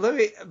let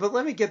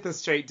me get this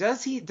straight.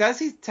 Does he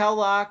tell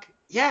Locke?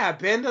 Yeah,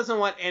 Ben doesn't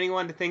want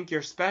anyone to think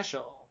you're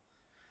special.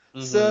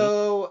 Mm-hmm.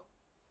 So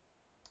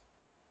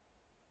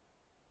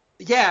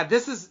yeah,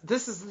 this is the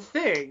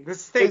thing. This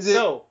is the thing. Is it?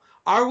 So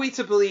are we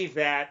to believe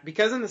that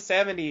because in the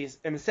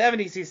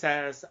 70s he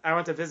says, I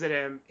went to visit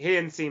him, he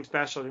didn't seem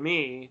special to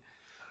me.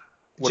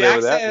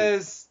 Whatever Jack that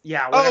means. says,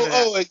 yeah, whatever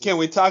that And can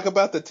we talk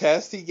about the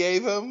test he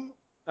gave him?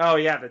 Oh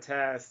yeah, the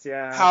test,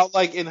 yeah. How,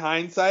 like, in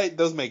hindsight,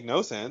 those make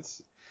no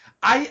sense.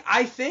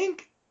 I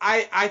think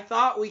I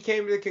thought we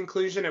came to the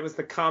conclusion it was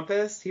the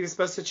compass. He was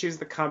supposed to choose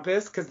the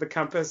compass because the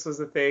compass was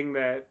the thing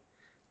that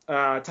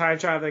time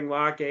traveling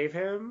Locke gave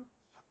him.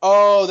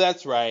 Oh,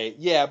 that's right.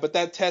 Yeah, but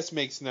that test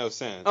makes no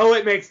sense. Oh,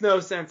 it makes no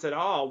sense at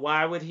all.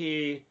 Why would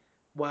he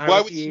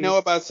Why would he know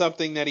about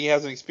something that he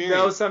hasn't experienced?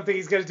 Know something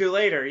he's going to do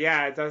later?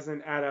 Yeah, it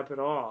doesn't add up at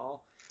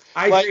all.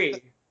 I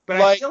agree. But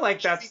I feel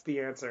like that's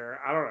the answer.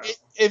 I don't know.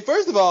 And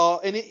first of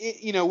all, and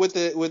you know, with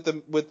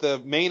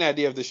the main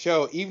idea of the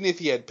show, even if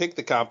he had picked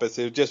the compass,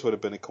 it just would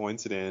have been a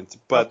coincidence.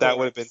 But that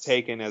would have been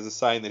taken as a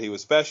sign that he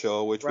was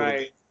special, which would have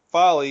been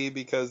folly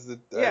because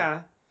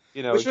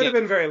you know, which would have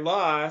been very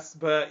lost.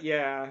 But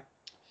yeah.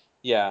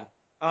 Yeah.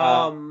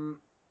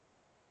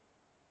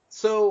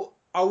 So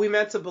are we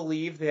meant to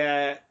believe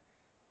that?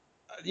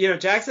 You know,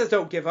 Jack says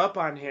don't give up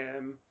on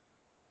him.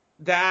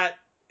 That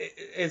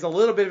is a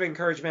little bit of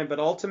encouragement, but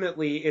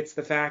ultimately it's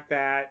the fact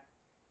that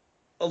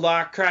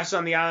Locke crashed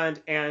on the island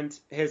and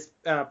his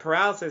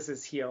paralysis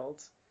is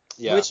healed.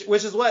 Yeah.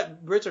 Which is what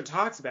Richard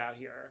talks about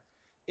here.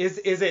 Is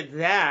it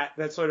that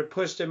sort of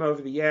pushed him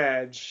over the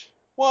edge?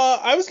 Well,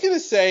 I was gonna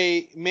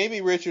say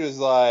maybe Richard is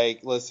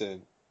like,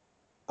 listen,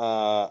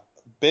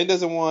 Ben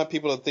doesn't want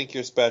people to think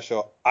you're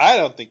special. I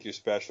don't think you're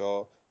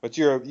special, but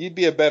you'd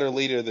be a better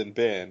leader than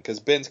Ben because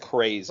Ben's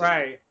crazy.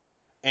 Right.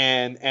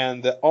 And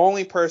the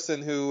only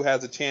person who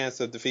has a chance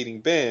of defeating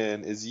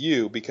Ben is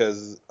you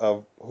because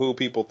of who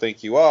people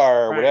think you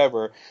are or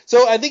whatever.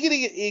 So I think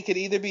it could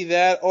either be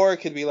that or it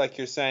could be like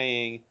you're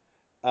saying,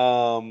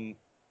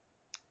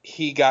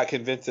 he got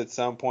convinced at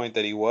some point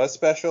that he was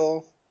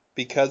special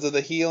because of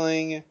the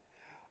healing.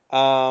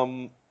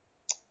 But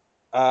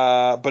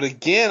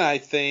again, I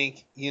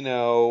think, you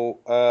know,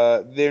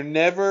 they're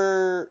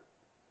never,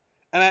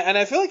 and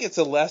I feel like it's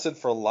a lesson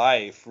for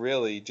life,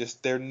 really.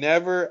 Just they're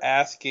never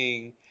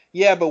asking,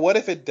 yeah, but what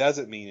if it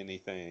doesn't mean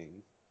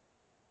anything?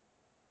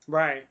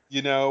 Right.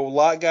 You know,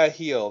 Locke got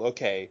healed.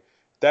 Okay,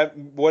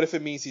 what if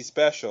it means he's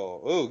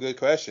special? Ooh, good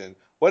question.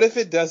 What if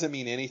it doesn't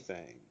mean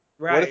anything?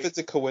 Right. What if it's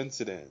a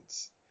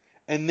coincidence?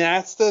 And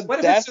that's the what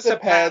if it's just a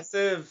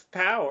passive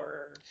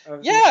power?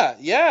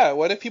 Yeah.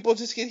 What if people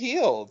just get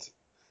healed?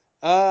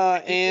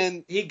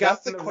 And he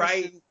got in the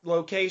right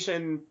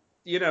location,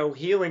 you know,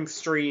 healing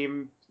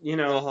stream, you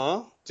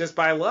know, just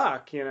by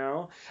luck, you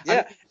know.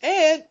 Yeah,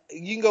 and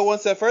you can go one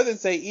step further and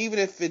say even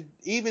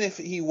if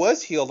he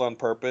was healed on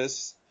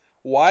purpose,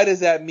 why does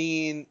that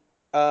mean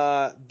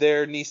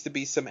there needs to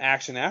be some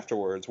action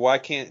afterwards? Why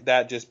can't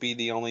that just be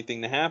the only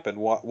thing to happen?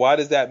 Why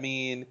does that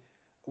mean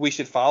we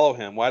should follow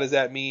him? Why does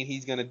that mean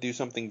he's going to do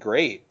something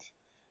great?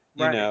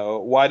 You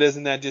know, why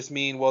doesn't that just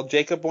mean, well,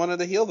 Jacob wanted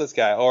to heal this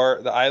guy,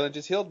 or the island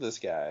just healed this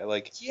guy?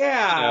 Like, you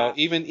know,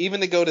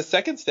 even to go to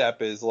second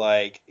step is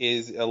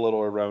a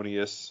little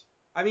erroneous.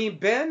 I mean,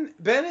 Ben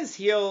is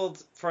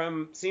healed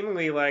from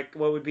seemingly like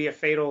what would be a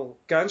fatal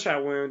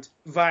gunshot wound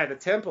via the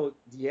temple,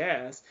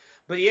 yes,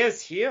 but he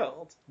is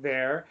healed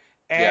there.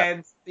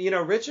 And you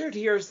know, Richard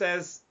here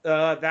says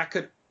that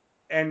could,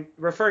 and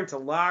referring to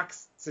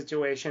Locke's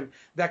situation,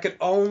 that could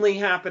only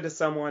happen to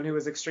someone who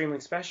is extremely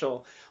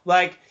special.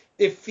 Like,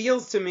 it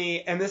feels to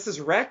me, and this is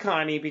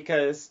retconny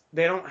because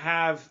they don't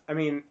have, I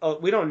mean,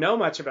 we don't know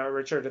much about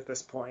Richard at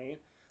this point,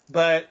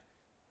 but,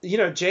 you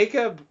know,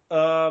 Jacob,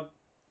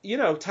 you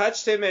know,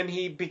 touched him and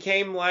he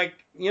became like,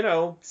 you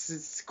know,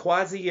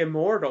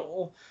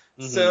 quasi-immortal.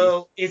 Mm-hmm.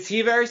 So is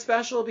he very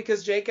special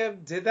because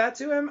Jacob did that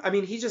to him? I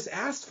mean, he just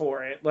asked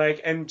for it,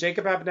 like, and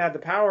Jacob happened to have the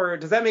power.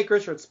 Does that make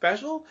Richard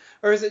special?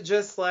 Or is it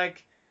just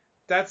like,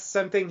 that's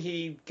something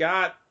he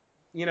got,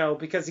 you know,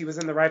 because he was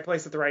in the right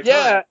place at the right time?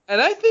 Yeah,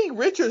 and I think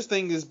Richard's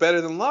thing is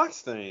better than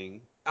Locke's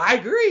thing. I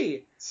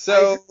agree.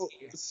 So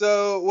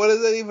what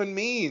does that even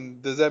mean?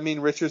 Does that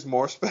mean Richard's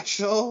more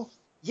special?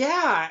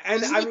 Yeah,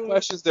 and These I are the mean,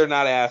 questions they're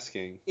not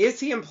asking. is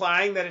he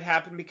implying that it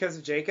happened because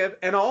of Jacob?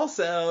 And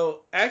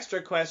also,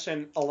 extra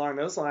question along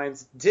those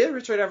lines: did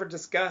Richard ever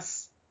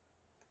discuss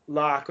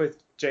Locke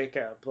with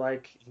Jacob?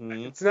 Like,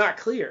 it's not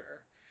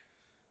clear,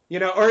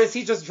 or is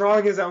he just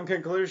drawing his own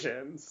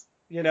conclusions,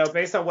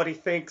 based on what he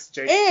thinks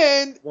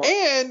Jacob wants?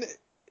 And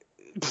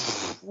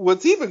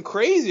what's even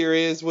crazier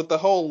is with the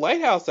whole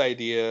lighthouse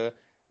idea,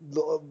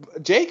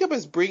 Jacob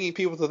is bringing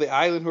people to the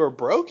island who are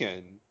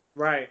broken.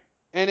 Right.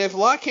 And if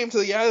Locke came to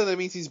the island, that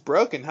means he's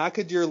broken. How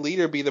could your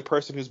leader be the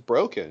person who's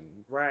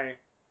broken? Right.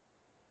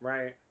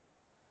 Right.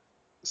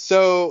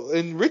 So,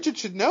 and Richard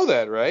should know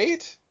that,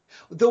 right?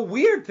 The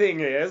weird thing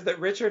is that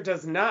Richard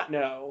does not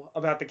know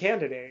about the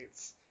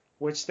candidates,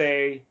 which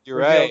they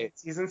revealed in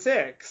season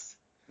 6.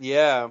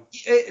 Yeah.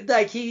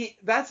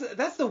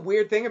 That's the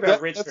weird thing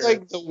about Richard. That's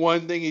like the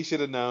one thing he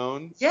should have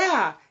known.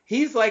 Yeah,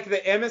 he's like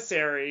the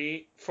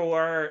emissary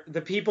for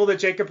the people that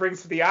Jacob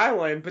brings to the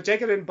island, but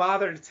Jacob didn't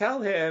bother to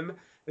tell him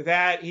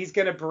that he's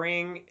going to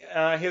bring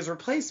his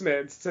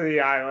replacements to the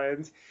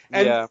island.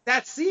 And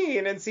that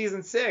scene in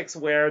season 6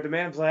 where the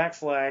Man in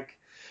Black's like,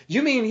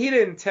 you mean he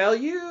didn't tell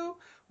you?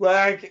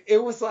 Like,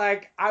 it was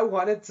like, I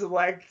wanted to,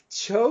 like,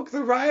 choke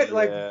the riot. Yeah.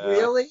 Like,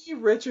 really?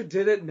 Richard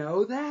didn't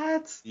know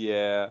that?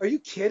 Yeah. Are you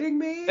kidding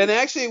me? And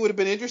actually, it would have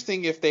been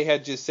interesting if they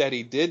had just said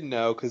he did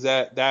know, because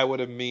that would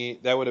have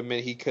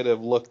meant he could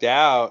have looked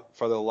out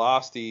for the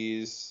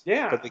Losties,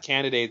 for the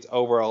candidates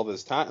over all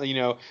this time.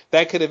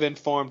 That could have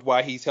informed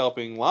why he's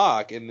helping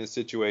Locke in this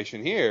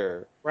situation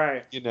here.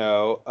 Right.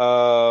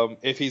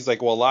 If he's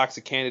like, well, Locke's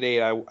a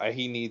candidate,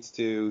 he needs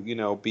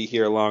to, be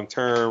here long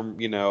term.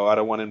 I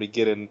don't want him to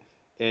get in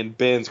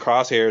Ben's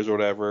crosshairs or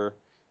whatever.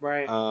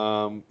 Right.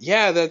 I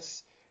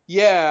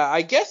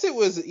guess it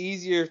was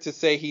easier to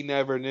say he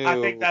never knew. I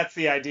think that's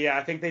the idea.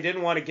 I think they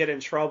didn't want to get in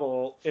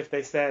trouble if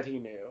they said he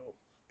knew.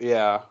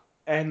 Yeah.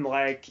 And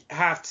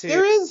have to.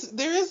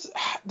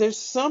 There's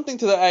something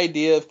to the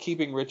idea of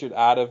keeping Richard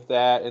out of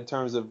that in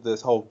terms of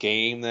this whole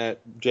game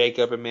that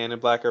Jacob and Man in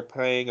Black are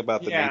playing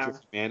about the nature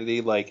of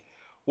humanity. Like,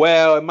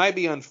 well, it might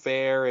be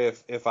unfair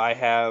if I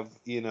have,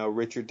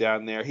 Richard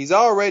down there. He's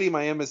already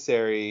my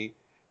emissary.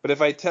 But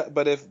I guess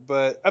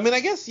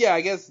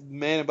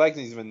Man in Black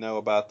doesn't even know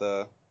about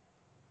the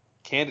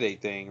candidate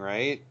thing,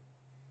 right?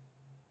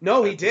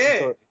 No, he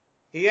did.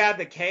 He had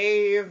the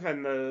cave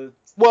and the.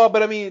 Well,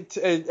 but I mean,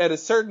 at a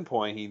certain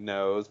point he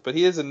knows, but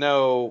he doesn't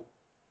know.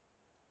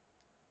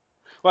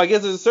 Well, I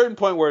guess there's a certain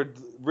point where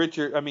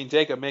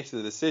Jacob makes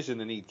the decision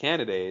to need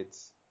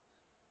candidates,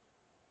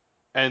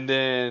 and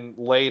then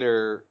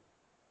later,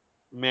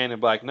 Man in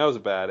Black knows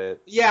about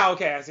it. Yeah.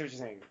 Okay, I see what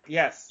you're saying.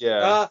 Yes.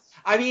 Yeah.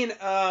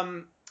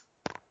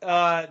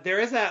 There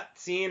is that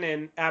scene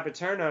in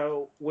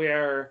Apaterno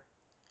where,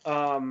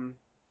 they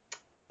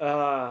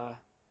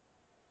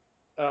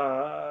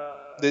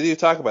do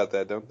talk about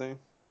that, don't they?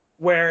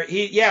 Where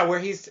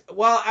it's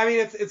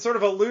sort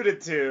of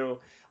alluded to,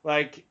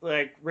 like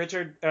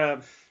Richard,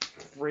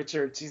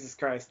 Jesus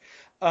Christ,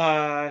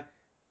 Jacob?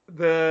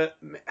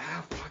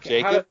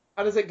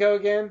 How does it go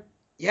again?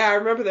 Yeah, I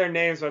remember their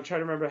names, but I'm trying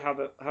to remember how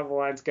the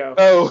lines go.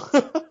 Oh.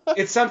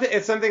 It's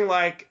something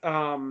like,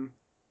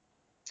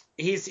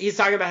 he's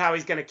talking about how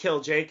he's going to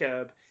kill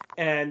Jacob,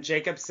 and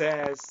Jacob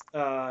says,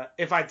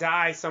 if I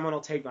die, someone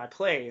will take my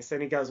place.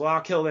 And he goes, well,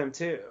 I'll kill them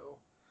too.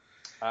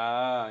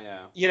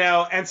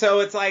 Yeah. And so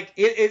it's like,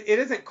 it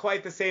isn't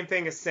quite the same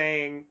thing as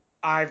saying,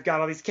 I've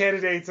got all these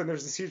candidates and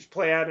there's this huge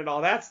plan and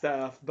all that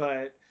stuff.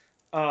 But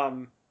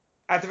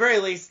at the very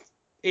least,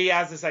 he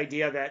has this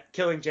idea that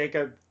killing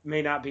Jacob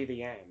may not be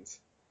the end.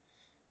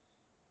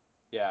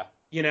 Yeah.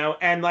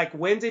 And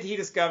when did he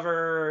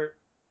discover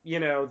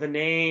the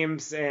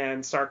names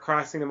and start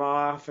crossing them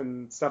off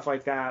and stuff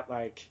like that,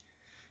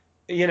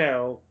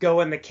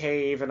 go in the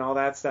cave and all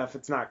that stuff.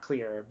 It's not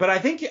clear, but I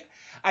think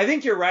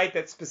you're right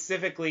that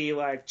specifically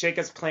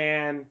Jacob's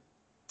plan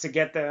to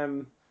get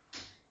them,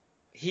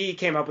 he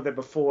came up with it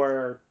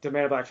before the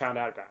Man in Black found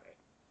out about it.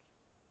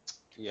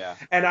 Yeah.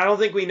 And I don't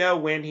think we know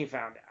when he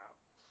found out.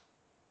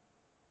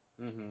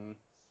 Mm-hmm.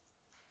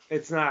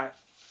 It's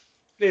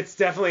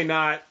definitely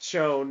not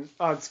shown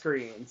on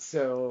screen,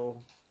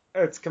 so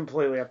it's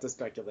completely up to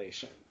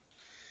speculation.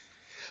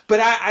 But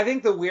I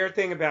think the weird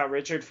thing about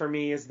Richard for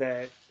me is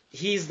that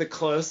he's the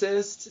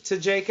closest to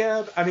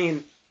Jacob. I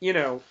mean,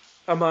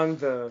 among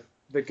the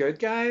good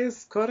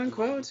guys, quote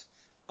unquote.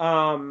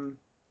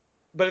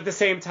 But at the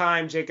same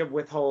time, Jacob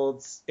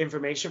withholds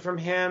information from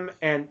him.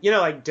 And,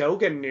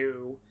 Dogan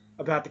knew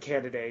about the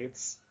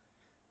candidates.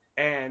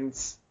 And,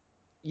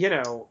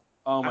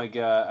 Oh my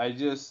God.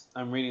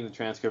 I'm reading the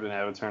transcript in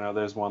Avatar.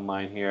 There's one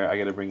line here I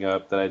got to bring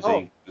up that I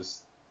think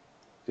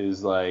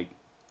is like,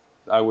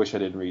 I wish I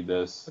didn't read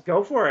this.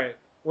 Go for it.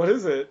 What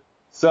is it?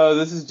 So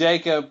this is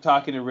Jacob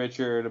talking to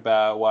Richard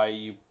about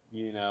why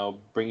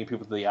bringing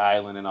people to the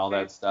island and all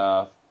that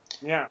stuff.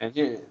 Yeah. And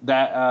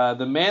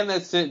the man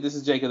that sent, this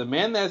is Jacob, the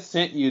man that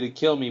sent you to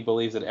kill me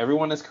believes that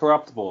everyone is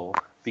corruptible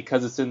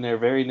because it's in their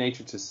very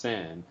nature to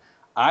sin.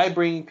 I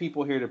bring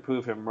people here to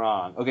prove him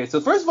wrong. Okay,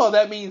 so first of all,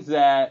 that means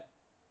that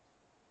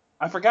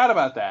I forgot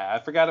about that. I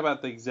forgot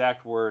about the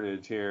exact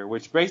wordage here,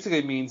 which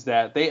basically means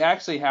that they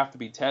actually have to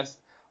be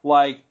tested.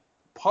 Like,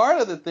 part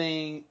of the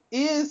thing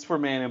is for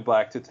Man in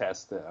Black to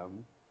test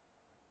them.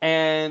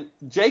 And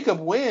Jacob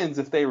wins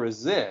if they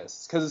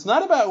resist. Because it's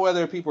not about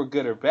whether people are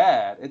good or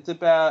bad. It's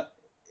about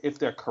if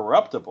they're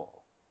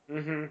corruptible.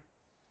 Mm-hmm.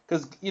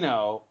 Because,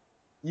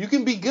 you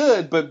can be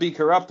good but be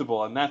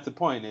corruptible. And that's the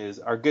point is,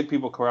 are good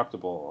people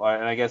corruptible?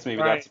 And I guess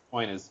maybe that's the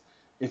point is,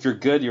 if you're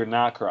good, you're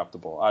not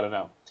corruptible. I don't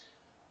know.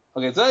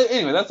 Okay, so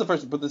anyway, that's the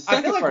first. But the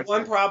second part. I feel like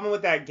one problem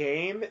with that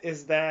game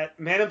is that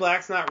Man in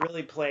Black's not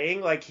really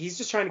playing. Like, he's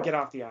just trying to get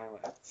off the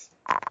island.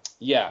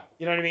 Yeah.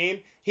 You know what I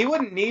mean? He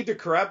wouldn't need to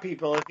corrupt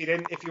people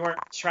if you weren't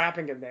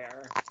trapping him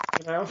there.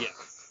 You know?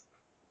 Yes.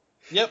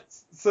 Yep.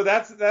 So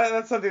that's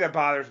something that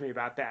bothers me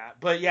about that.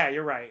 But yeah,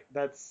 you're right.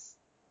 That's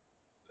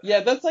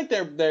like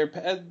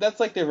that's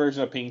like their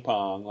version of ping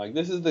pong. Like,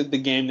 this is the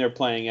game they're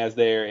playing as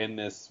they're in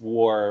this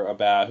war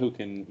about who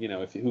can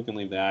who can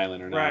leave the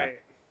island or not.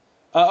 Right.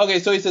 Okay,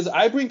 so he says,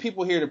 I bring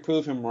people here to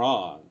prove him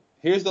wrong.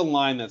 Here's the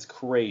line that's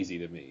crazy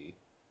to me.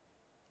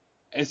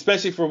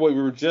 Especially for what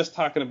we were just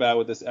talking about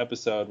with this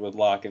episode with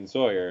Locke and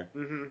Sawyer.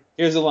 Mm-hmm.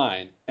 Here's the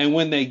line. And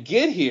when they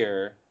get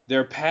here,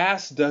 their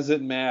past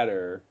doesn't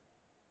matter.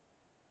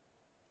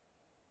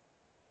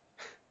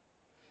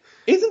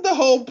 Isn't the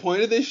whole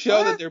point of this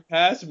show that their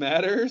past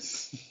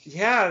matters?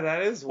 Yeah,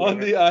 that is weird. On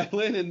the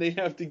island, and they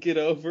have to get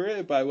over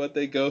it by what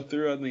they go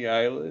through on the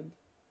island?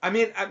 I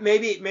mean,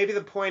 maybe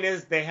the point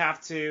is they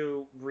have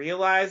to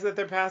realize that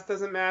their past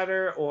doesn't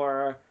matter,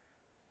 or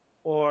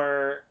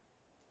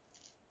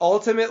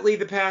ultimately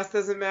the past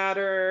doesn't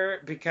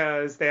matter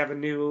because they have a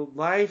new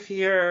life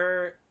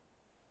here.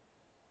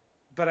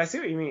 But I see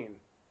what you mean.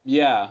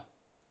 Yeah.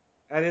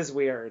 That is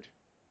weird.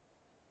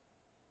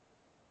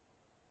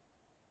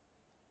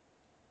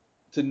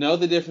 To know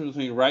the difference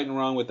between right and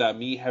wrong without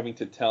me having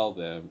to tell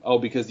them. Oh,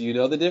 because you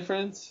know the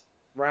difference?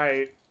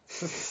 Right.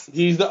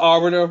 He's the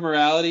arbiter of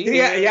morality?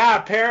 Yeah,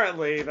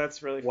 apparently.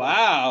 That's really funny.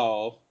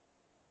 Wow.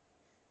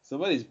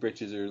 Somebody's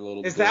britches are a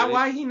little Is that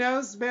why he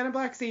knows Man in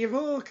Black's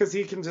evil? Because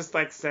he can just,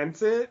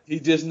 sense it?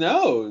 He just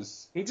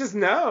knows. He just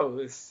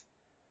knows.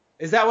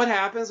 Is that what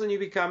happens when you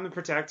become the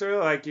protector?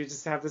 Like, you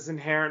just have this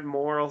inherent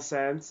moral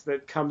sense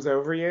that comes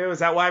over you? Is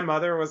that why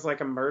Mother was,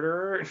 a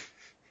murderer?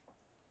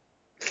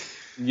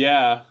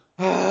 Yeah.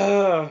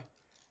 Yeah,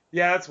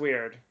 that's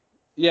weird.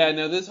 Yeah,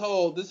 no, this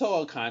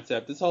whole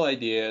concept, this whole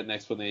idea and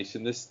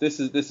explanation, this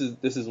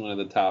is one of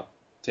the top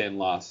 10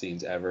 Lost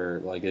scenes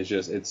ever. Like,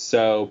 it's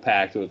so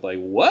packed with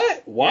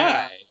what?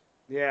 Why?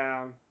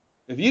 Yeah.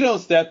 If you don't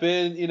step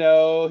in,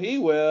 he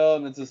will,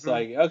 and it's just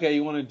okay,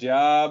 you want a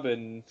job,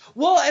 and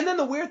well, and then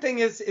the weird thing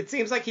is, it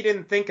seems like he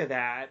didn't think of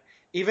that,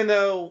 even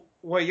though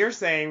what you're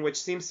saying,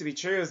 which seems to be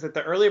true, is that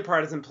the earlier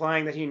part is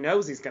implying that he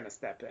knows he's going to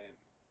step in.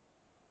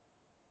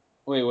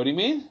 Wait, what do you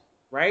mean?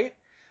 Right?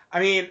 I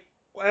mean,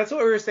 that's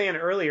what we were saying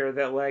earlier,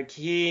 that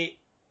he,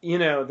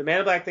 the Man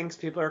in Black thinks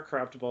people are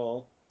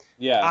corruptible.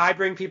 Yeah. I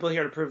bring people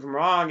here to prove them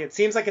wrong. It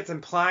seems like it's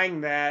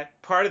implying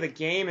that part of the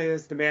game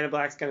is the Man in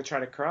Black's going to try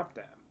to corrupt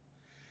them.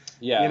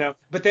 Yeah.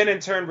 But then in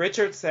turn,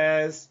 Richard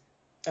says,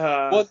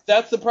 well,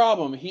 that's the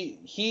problem.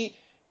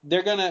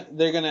 They're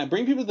gonna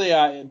bring people to the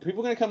island.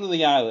 People are gonna come to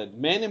the island.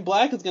 Man in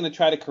Black is gonna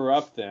try to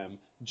corrupt them.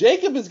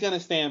 Jacob is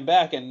gonna stand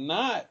back and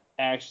not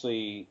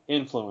actually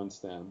influence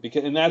them,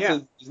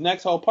 that's his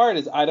next whole part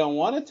is, I don't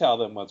want to tell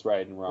them what's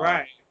right and wrong.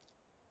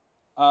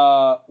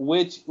 Right.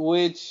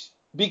 Which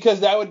because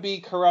that would be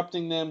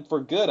corrupting them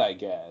for good, I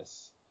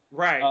guess.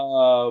 Right.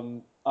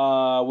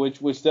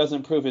 Which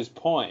doesn't prove his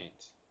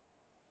point.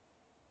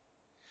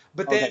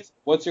 But then, okay,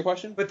 what's your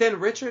question? But then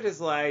Richard is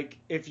like,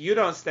 if you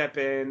don't step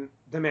in,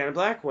 the Man in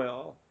Black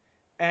will.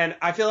 And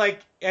I feel like,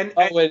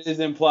 it is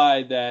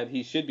implied that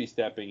he should be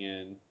stepping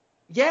in.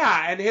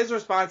 Yeah, and his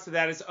response to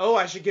that is,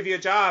 I should give you a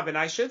job, and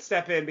I should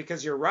step in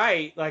because you're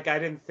right. I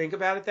didn't think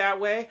about it that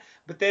way.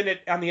 But then,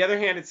 on the other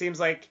hand, it seems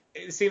like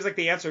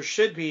the answer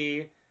should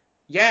be,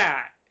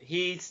 yeah,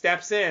 he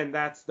steps in.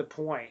 That's the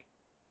point.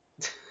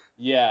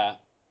 Yeah.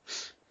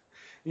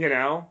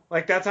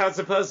 That's how it's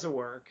supposed to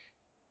work.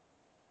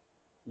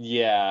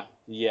 Yeah.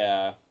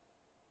 Yeah,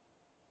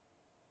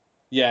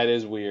 it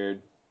is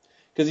weird.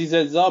 Because he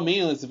says, it's all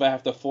meaningless if I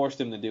have to force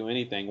them to do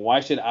anything.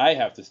 Why should I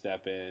have to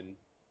step in?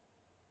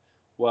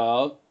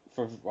 Well,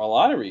 for a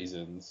lot of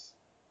reasons.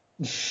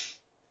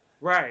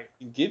 Right.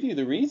 I can give you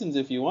the reasons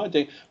if you want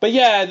to. But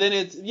yeah, then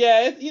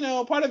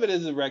part of it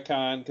is a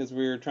retcon because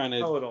we were trying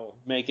to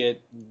make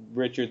it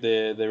Richard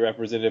the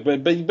representative.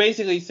 But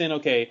basically saying,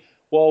 okay,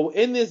 well,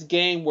 in this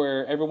game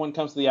where everyone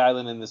comes to the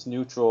island in this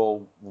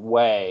neutral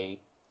way,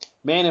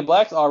 Man in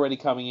Black's already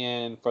coming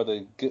in for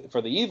the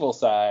evil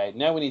side.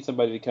 Now we need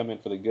somebody to come in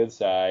for the good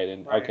side.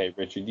 And right. Okay,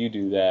 Richard, you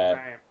do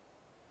that.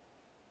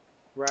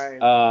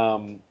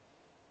 Right.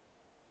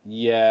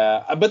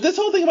 Yeah, but this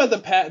whole thing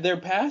about their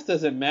past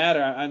doesn't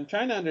matter. I'm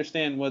trying to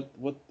understand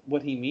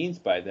what he means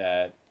by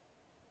that.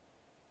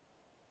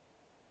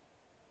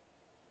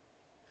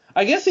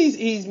 I guess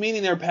he's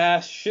meaning their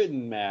past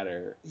shouldn't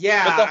matter.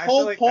 Yeah, But the I feel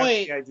whole like that's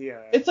point, the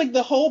idea. it's like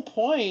the whole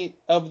point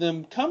of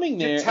them coming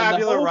The there, and the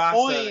tabula whole rasa,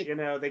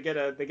 point, they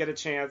get a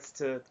chance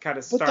to kind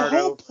of but the start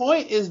whole over.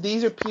 point is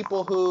these are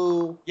people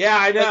who, Yeah,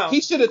 I like, know.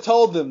 he should have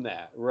told them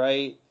that,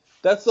 right?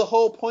 That's the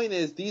whole point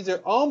is these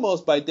are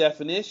almost by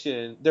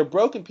definition, they're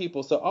broken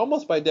people, so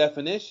almost by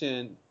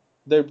definition,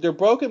 they're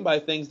broken by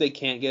things they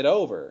can't get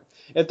over.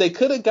 If they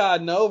could have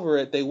gotten over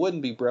it, they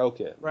wouldn't be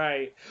broken.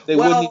 Right. They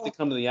wouldn't need to Well,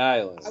 come to the I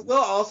island. will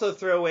also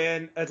throw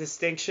in a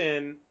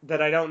distinction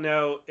that I don't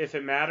know if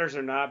it matters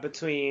or not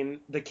between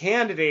the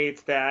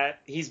candidates that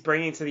he's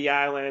bringing to the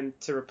island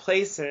to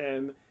replace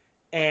him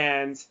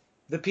and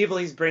the people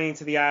he's bringing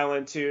to the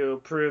island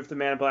to prove the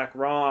Man in Black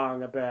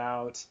wrong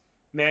about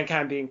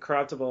mankind being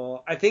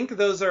corruptible. I think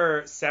those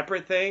are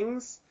separate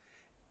things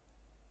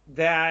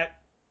that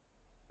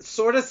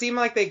sort of seem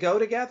like they go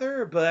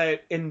together,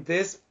 but in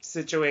this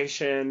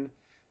situation,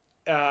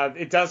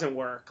 it doesn't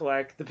work.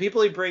 Like, the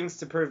people he brings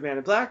to prove Man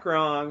in Black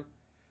wrong,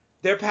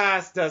 their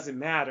past doesn't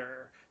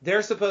matter.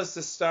 They're supposed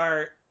to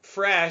start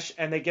fresh,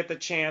 and they get the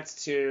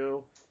chance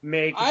to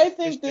make. I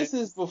think this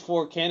is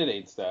before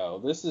candidates,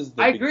 though. This is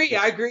the I beginning.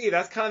 agree.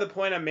 That's kind of the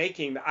point I'm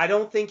making. I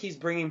don't think he's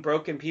bringing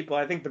broken people.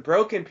 I think the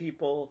broken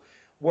people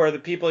were the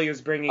people he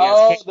was bringing as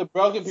candidates. The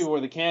broken people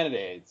were the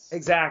candidates.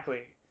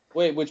 Exactly.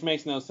 Wait, which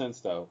makes no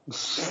sense, though.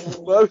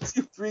 Why would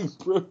you bring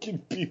broken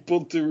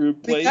people to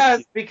replace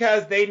you?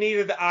 Because they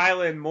needed the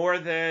island more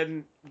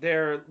than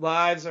their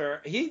lives,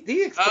 or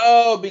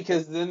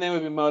Because then they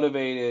would be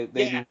motivated.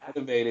 They'd be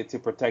motivated to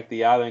protect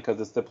the island because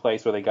it's the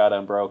place where they got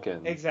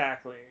unbroken.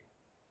 Exactly.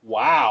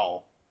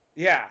 Wow.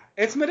 Yeah,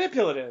 it's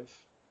manipulative.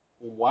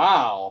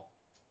 Wow.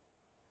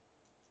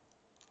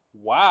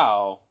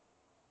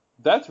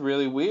 That's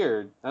really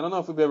weird. I don't know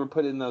if we've ever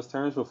put it in those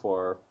terms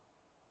before.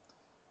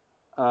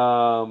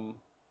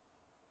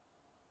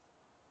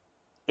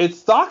 It's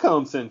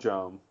Stockholm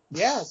Syndrome.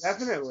 Yeah,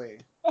 definitely.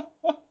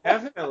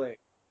 Definitely.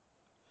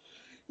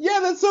 Yeah,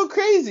 that's so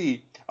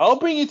crazy. I'll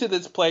bring you to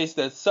this place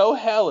that's so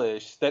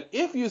hellish that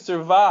if you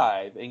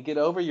survive and get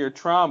over your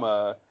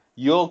trauma,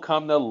 you'll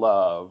come to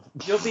love.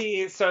 You'll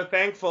be so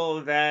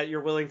thankful that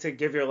you're willing to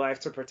give your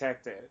life to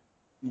protect it.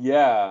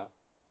 Yeah.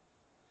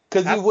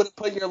 Because you would have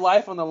put your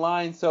life on the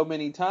line so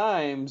many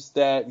times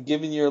that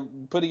putting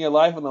your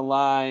life on the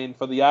line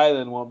for the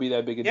island won't be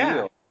that big a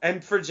deal.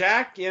 And for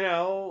Jack,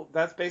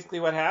 that's basically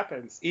what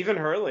happens. Even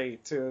Hurley,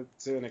 to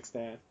an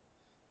extent.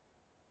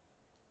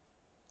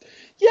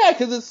 Yeah,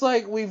 because it's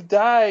like we've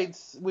gotten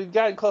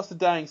close to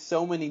dying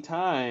so many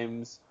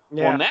times.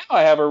 Yeah. Well, now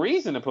I have a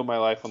reason to put my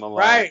life on the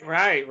line.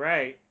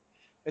 Right.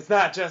 It's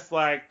not just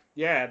like,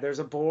 there's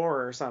a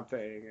boar or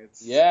something.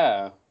 It's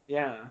Yeah.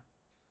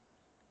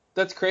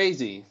 That's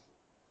crazy.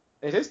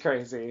 It is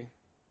crazy.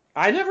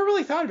 I never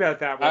really thought about it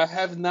that way. I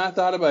have not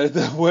thought about it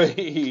that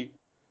way.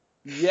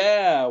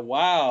 Yeah,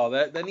 wow.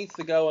 That needs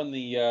to go in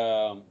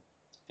the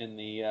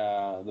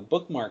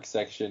bookmark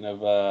section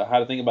of how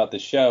to think about the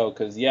show,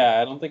 because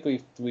I don't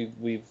think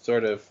we've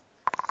sort of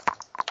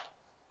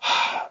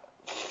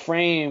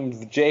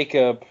framed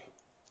Jacob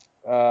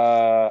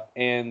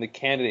and the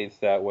candidates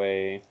that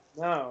way.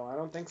 No, I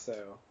don't think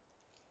so.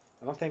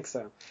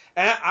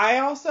 And I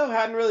also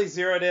hadn't really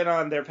zeroed in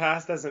on their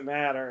past doesn't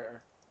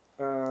matter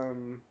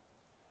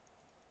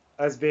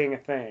as being a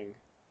thing.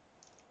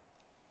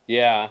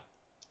 Yeah.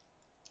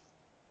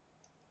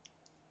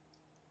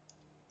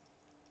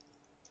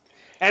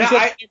 And if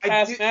their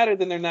past matter,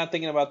 then they're not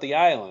thinking about the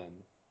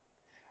island.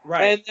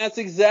 Right. And that's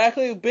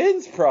exactly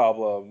Ben's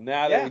problem,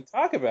 now that we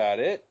talk about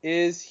it,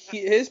 is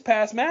his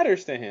past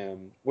matters to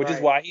him, which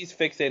is why he's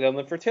fixated on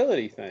the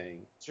fertility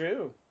thing.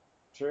 True.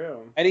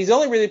 And he's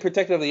only really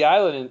protective of the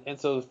island in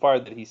so far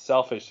that he's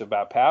selfish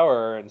about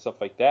power and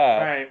stuff like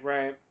that.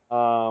 Right.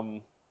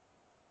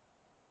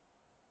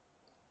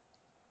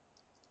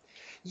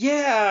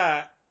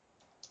 Yeah.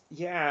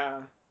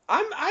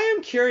 I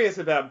am curious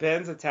about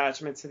Ben's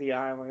attachment to the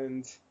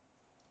island.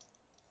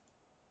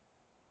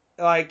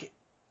 Like,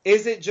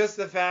 is it just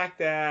the fact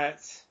that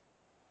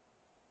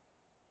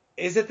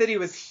he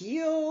was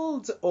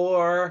healed,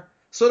 or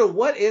sort of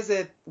what is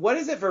it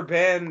for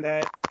Ben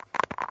that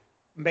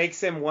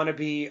makes him want to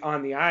be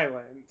on the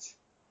island?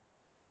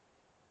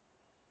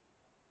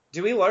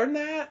 Do we learn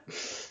that?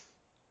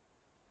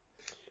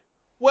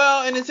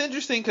 Well, and it's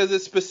interesting because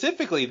it's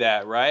specifically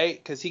that, right?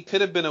 Because he could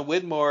have been a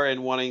Widmore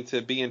and wanting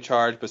to be in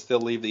charge but still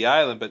leave the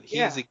island, but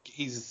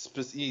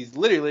he's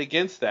literally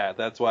against that.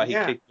 That's why he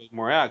kicked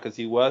Widmore out, because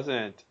he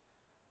wasn't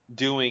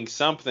doing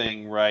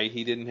something right.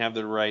 He didn't have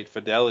the right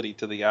fidelity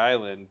to the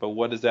island. But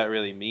what does that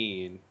really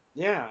mean?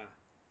 Yeah.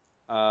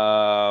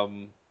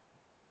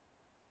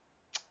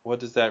 What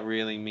does that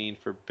really mean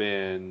for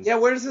Ben? Yeah,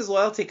 where does his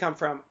loyalty come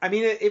from? I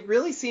mean, it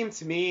really seemed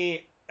to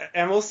me,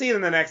 and we'll see it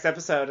in the next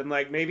episode, and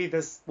like maybe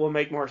this will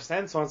make more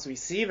sense once we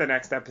see the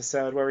next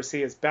episode where we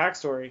see his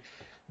backstory.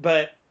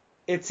 But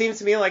it seems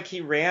to me like he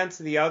ran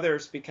to the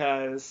others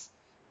because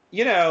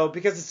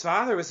his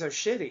father was so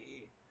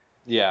shitty.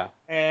 Yeah.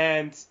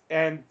 And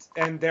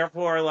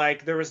therefore,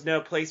 like, there was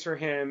no place for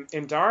him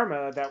in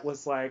Dharma that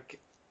was like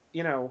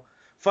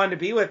fun to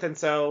be with. And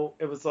so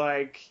it was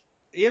like,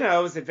 it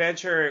was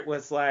adventure. It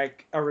was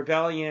like a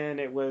rebellion.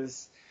 It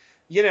was,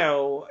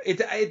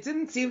 it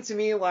didn't seem to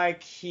me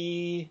like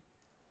he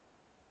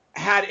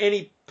had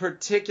any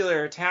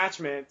particular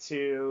attachment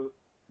to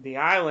the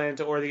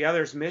island or the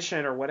other's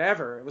mission or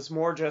whatever. It was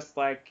more just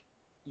like,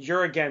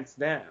 you're against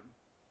them.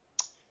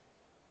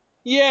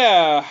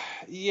 Yeah,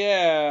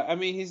 yeah. I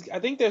mean, I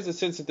think there's a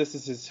sense that this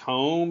is his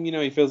home.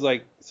 He feels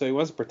like, so he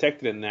wants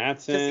protected in that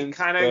Because he sense.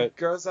 kind But of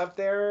grows up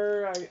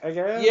there, I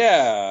guess.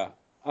 yeah.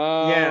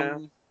 Yeah.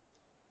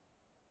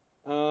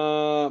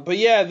 But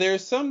yeah,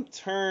 there's some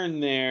turn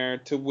there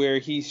to where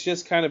he's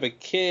just kind of a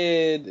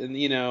kid,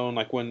 and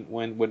like when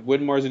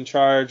Widmore's in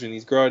charge and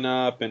he's growing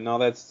up and all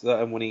that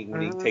stuff, and when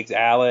he takes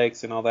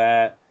Alex and all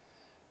that.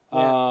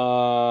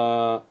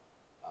 Yeah.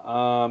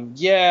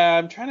 Yeah,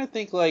 I'm trying to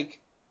think, like,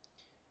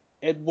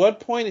 at what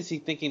point is he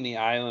thinking the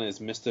island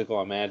is mystical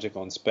and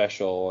magical and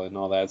special and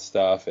all that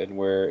stuff, and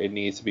where it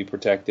needs to be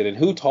protected, and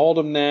who told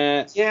him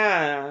that?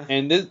 Yeah.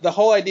 And the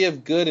whole idea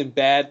of good and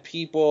bad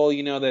people,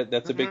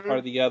 that's a big part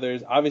of the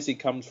others. Obviously,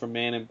 comes from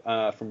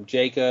from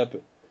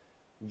Jacob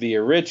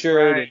via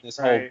Richard, and this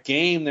whole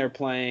game they're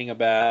playing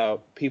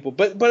about people.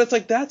 But it's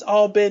like that's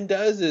all Ben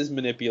does is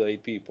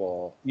manipulate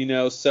people,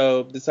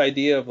 So this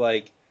idea of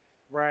like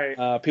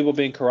people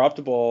being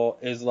corruptible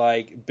is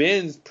like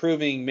Ben's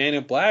proving Man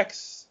in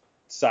Black's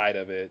side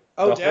of it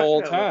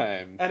whole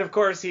time. And of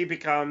course he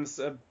becomes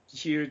a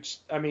huge.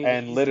 I mean,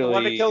 and he's literally the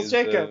one that kills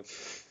Jacob.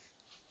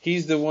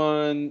 He's the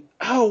one.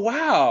 Oh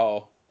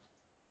wow.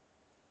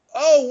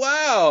 Oh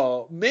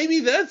wow. Maybe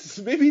that's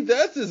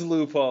his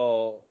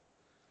loophole.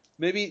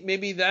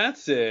 Maybe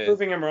that's it.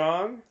 Proving him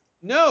wrong?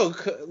 No,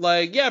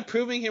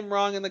 proving him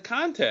wrong in the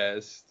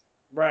contest.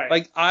 Right.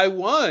 Like, I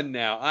won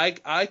now.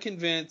 I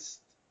convinced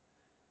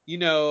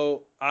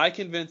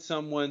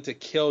someone to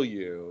kill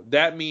you.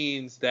 That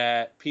means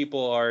that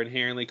people are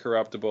inherently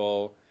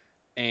corruptible,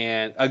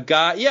 and a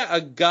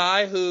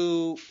guy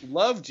who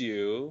loved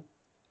you,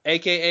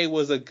 aka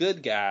was a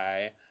good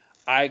guy,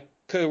 I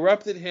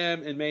corrupted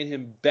him and made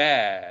him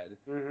bad.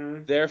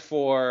 Mm-hmm.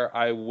 Therefore,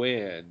 I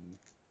win.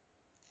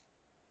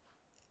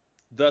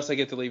 Thus, I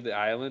get to leave the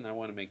island. I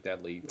want to make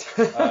that leap.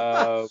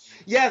 Yeah,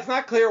 it's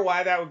not clear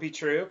why that would be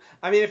true.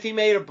 I mean, if he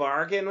made a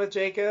bargain with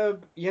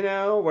Jacob,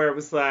 where it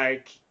was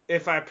like,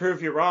 if I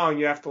prove you wrong,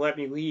 you have to let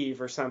me leave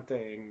or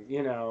something,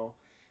 it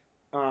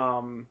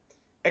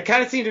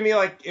kind of seemed to me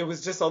like it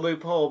was just a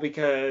loophole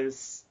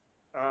because,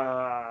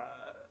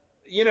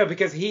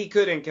 because he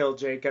couldn't kill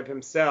Jacob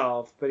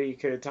himself, but he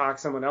could talk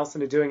someone else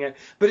into doing it.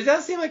 But it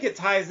does seem like it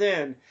ties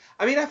in.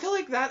 I mean, I feel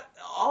like that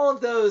all of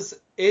those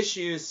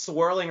issues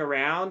swirling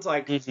around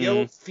like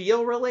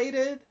feel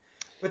related,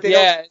 but they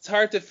don't. It's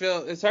hard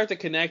to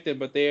connect them,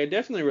 but they are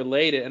definitely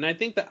related. And I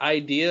think the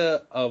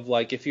idea of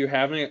like if you're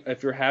having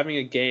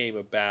a game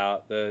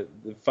about the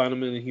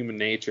fundamental human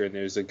nature, and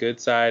there's a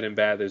good side and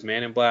bad, there's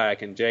Man in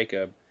Black and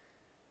Jacob.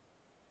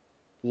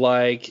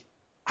 Like,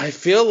 I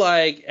feel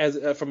like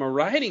from a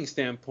writing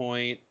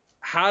standpoint,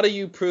 how do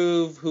you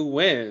prove who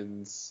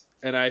wins?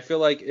 And I feel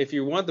like if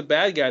you want the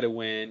bad guy to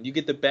win, you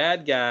get the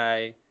bad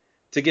guy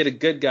to get a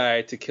good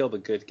guy to kill the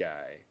good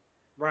guy.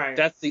 Right.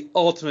 That's the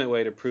ultimate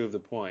way to prove the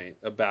point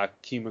about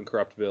human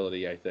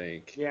corruptibility, I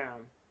think. Yeah.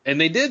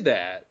 And they did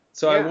that.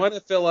 So I want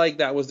to feel like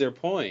that was their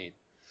point.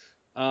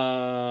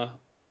 Yeah.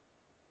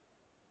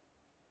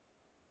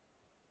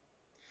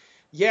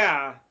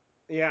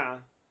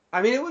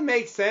 I mean, it would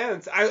make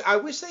sense. I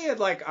wish they had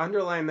like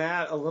underlined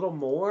that a little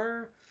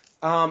more.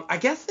 I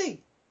guess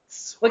they.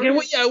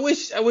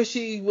 I wish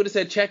he would have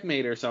said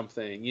checkmate or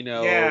something.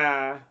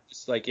 Yeah.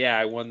 It's like,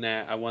 I won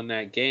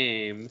that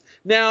game.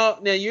 Now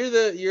you're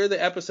the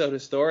episode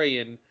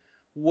historian.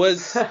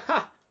 Was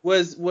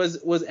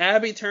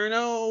Abby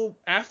Turno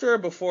after or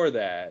before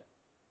that?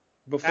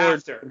 Before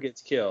Jacob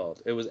gets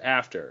killed. It was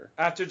after.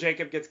 After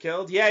Jacob gets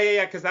killed?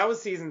 Yeah, because that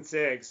was season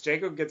 6.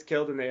 Jacob gets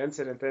killed in the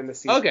incident, then the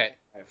season 5.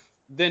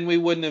 Then we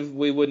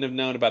wouldn't have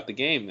known about the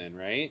game then,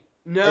 right?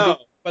 No.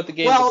 But the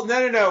game. Well,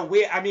 no.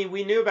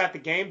 We knew about the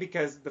game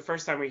because the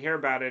first time we hear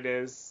about it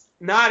is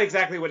not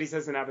exactly what he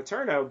says in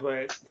Abiturno,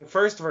 but the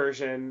first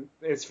version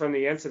is from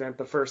the incident,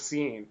 the first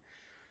scene,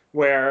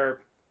 where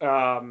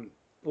Man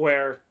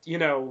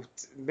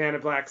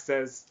in Black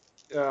says,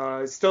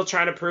 still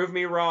trying to prove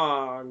me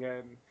wrong,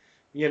 and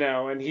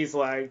and he's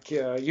like,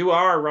 you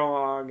are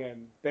wrong,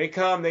 and they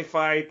come, they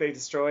fight, they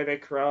destroy, they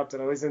corrupt,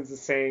 and it always ends the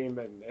same,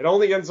 and it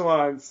only ends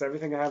once,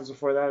 everything that happens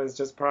before that is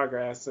just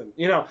progress, and,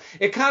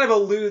 it kind of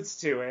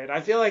alludes to it.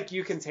 I feel like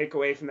you can take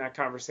away from that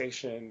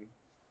conversation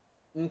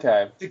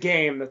the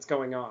game that's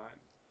going on.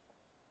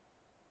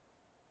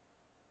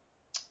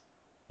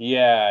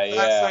 Yeah. So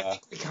I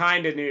think we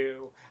kind of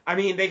knew. I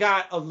mean, they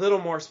got a little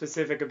more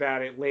specific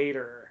about it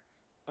later,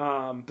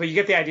 but you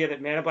get the idea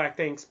that Man in Black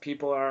thinks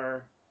people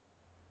are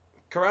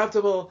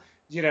corruptible.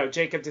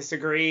 Jacob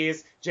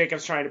disagrees.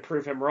 Jacob's trying to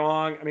prove him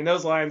wrong. I mean,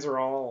 those lines are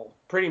all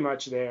pretty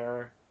much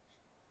there.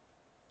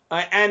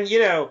 And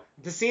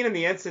the scene in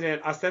the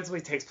incident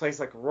ostensibly takes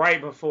place like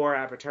right before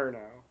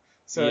Abiturno.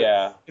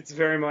 So it's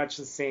very much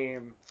the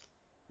same,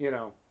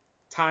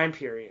 time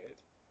period.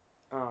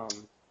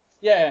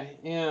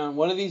 Yeah.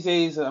 One of these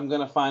days, I'm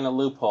gonna find a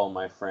loophole,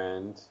 my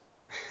friend.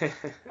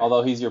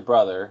 Although he's your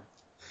brother.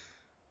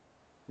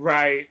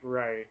 Right.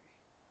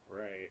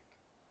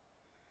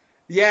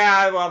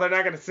 Yeah, well, they're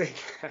not gonna say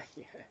that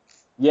yet.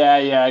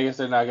 Yeah. I guess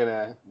they're not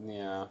gonna.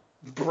 Yeah.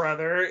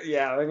 Brother.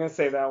 Yeah, they're gonna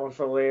say that one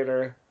for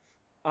later.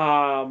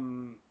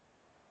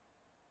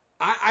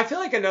 I feel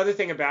like another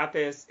thing about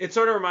this, it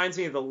sort of reminds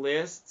me of the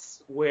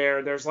lists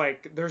where there's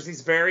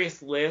these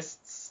various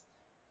lists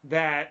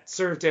that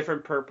serve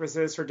different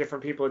purposes for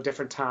different people at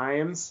different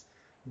times,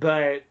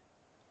 but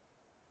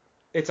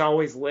it's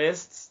always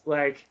lists.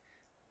 Like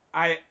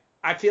I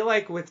feel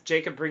like with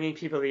Jacob bringing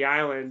people to the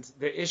island,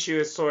 the issue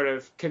is sort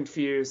of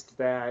confused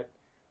that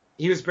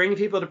he was bringing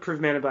people to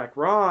prove Men in Black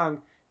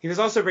wrong. He was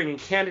also bringing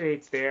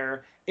candidates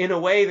there. In a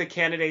way, the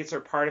candidates are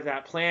part of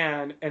that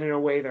plan, and in a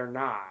way, they're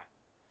not.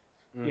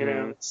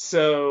 Mm-hmm.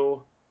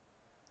 So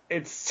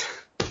it's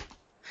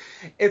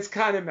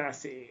kind of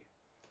messy.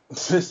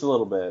 Just a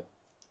little bit.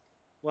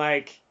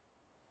 Like,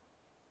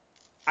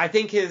 I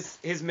think his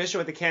mission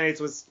with the candidates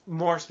was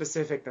more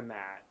specific than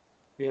that,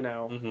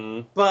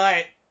 Mm-hmm.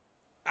 But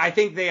I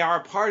think they are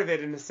a part of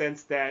it in the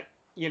sense that,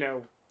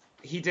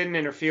 he didn't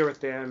interfere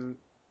with them,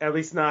 at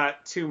least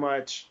not too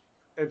much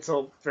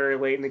until very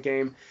late in the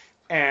game.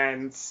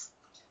 And,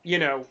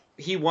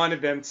 he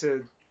wanted them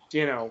to,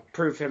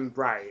 prove him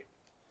right.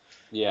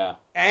 Yeah.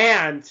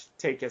 And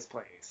take his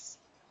place.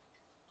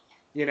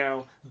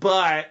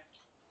 But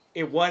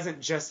it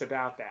wasn't just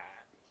about that.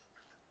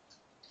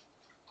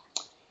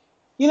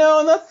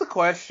 And that's the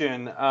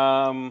question.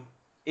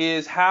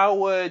 Is how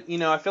would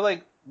I feel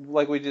like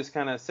we just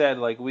kind of said,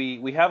 like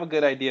we have a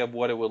good idea of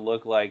what it would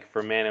look like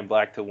for Man in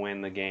Black to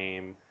win the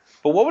game,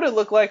 but what would it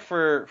look like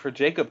for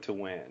Jacob to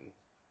win?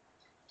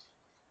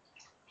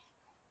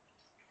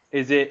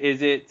 Is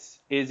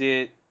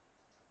it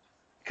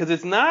because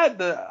it's not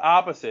the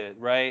opposite,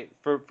 right?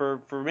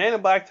 For Man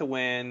in Black to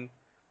win,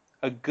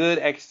 a good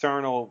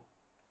external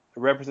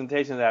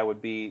representation of that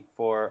would be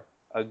for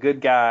a good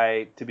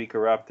guy to be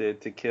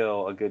corrupted to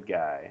kill a good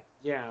guy.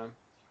 Yeah.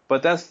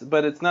 But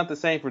it's not the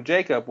same for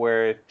Jacob,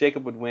 where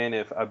Jacob would win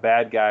if a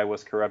bad guy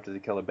was corrupted to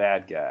kill a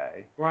bad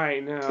guy.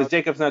 Right, no. Because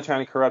Jacob's not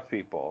trying to corrupt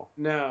people.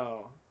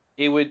 No.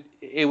 It would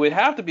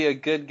have to be a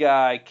good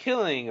guy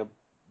killing a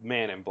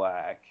Man in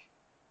Black.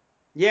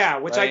 Yeah,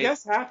 which right? I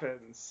guess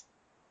happens.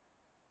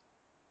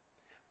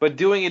 But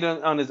doing it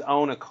on his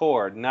own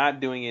accord, not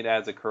doing it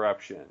as a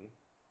corruption.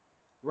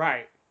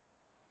 Right.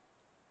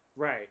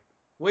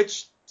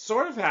 Which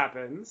sort of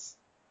happens.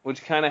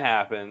 Which kind of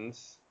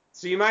happens.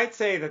 So you might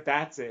say that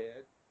that's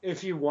it,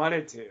 if you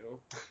wanted to.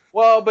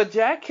 Well, but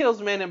Jack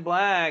kills Men in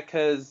Black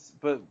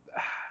but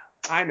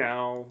I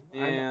know.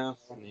 Yeah. I know.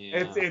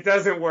 It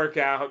doesn't work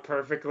out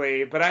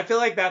perfectly, but I feel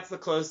like that's the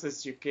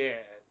closest you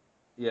get.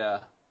 Yeah.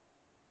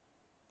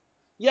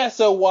 Yeah,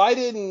 so why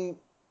didn't...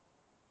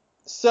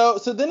 So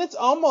then it's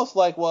almost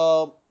like,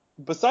 well,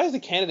 besides the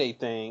candidate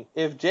thing,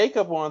 if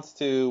Jacob wants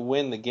to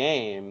win the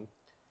game,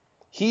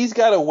 he's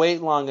got to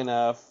wait long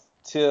enough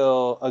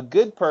till a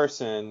good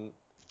person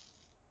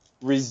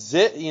is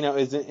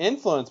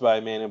influenced by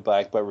a Man in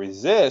Black, but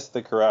resists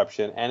the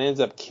corruption and ends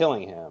up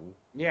killing him.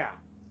 Yeah.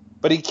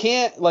 But he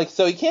can't,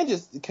 he can't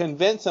just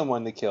convince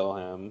someone to kill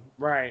him.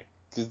 Right.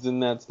 Because then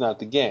that's not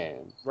the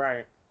game.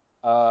 Right.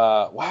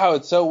 Wow,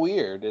 it's so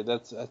weird.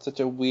 That's such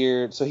a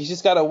weird. So he's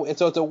just got to.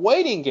 So it's a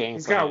waiting game.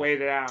 He's got to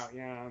wait it out.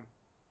 Yeah.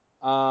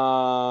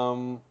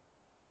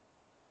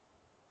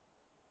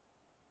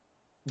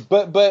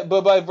 But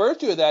by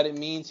virtue of that, it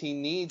means he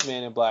needs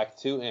Man in Black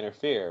to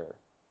interfere.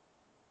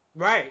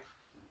 Right.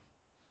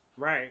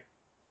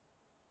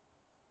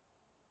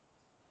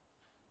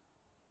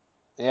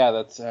 Yeah,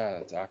 that's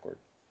awkward.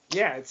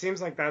 Yeah, it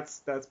seems like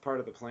that's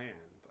part of the plan,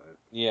 but.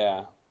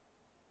 Yeah.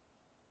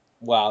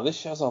 Wow, this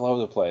show's all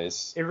over the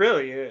place. It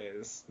really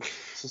is.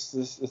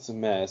 It's a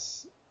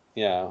mess.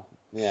 Yeah,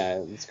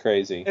 it's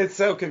crazy. It's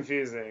so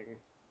confusing.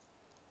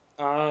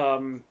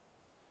 And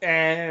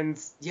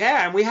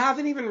we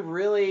haven't even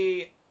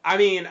really. I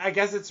mean, I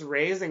guess it's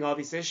raising all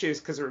these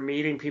issues because we're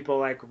meeting people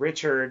like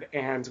Richard,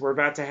 and we're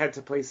about to head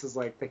to places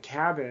like the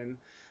cabin.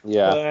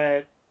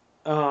 Yeah.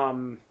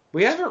 But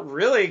we haven't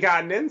really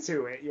gotten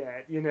into it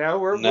yet.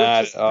 We're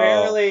just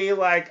barely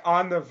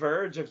on the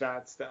verge of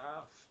that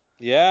stuff.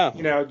 Yeah.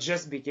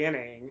 Just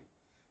beginning.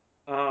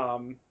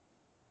 And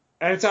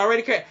it's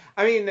already crazy.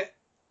 I mean,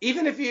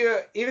 even if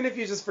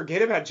you just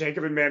forget about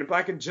Jacob and Man in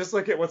Black and just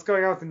look at what's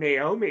going on with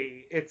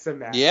Naomi, it's a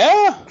mess.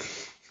 Yeah.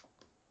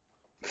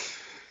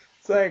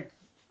 It's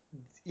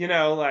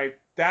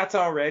that's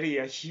already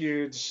a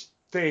huge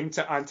thing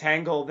to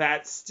untangle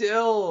that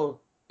still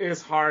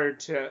is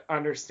hard to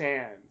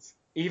understand.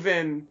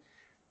 Even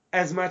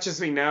as much as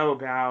we know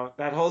about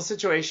that whole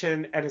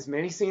situation and as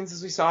many scenes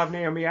as we saw of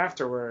Naomi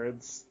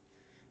afterwards.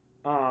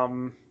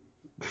 Yeah,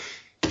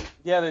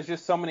 there's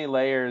just so many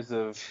layers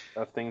of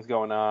things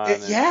going on.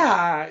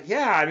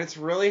 And it's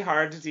really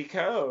hard to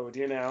decode,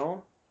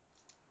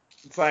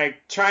 It's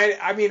like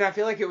I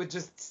feel like it would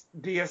just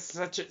be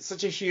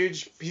such a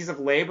huge piece of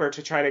labor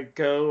to try to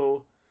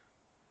go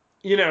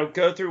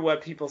through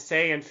what people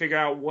say and figure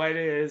out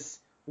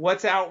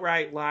what's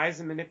outright lies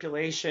and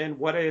manipulation,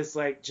 what is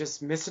like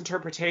just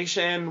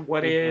misinterpretation,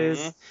 what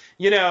is,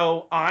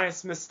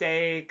 honest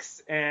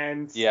mistakes,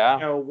 and,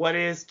 what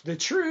is the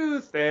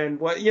truth, and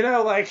what,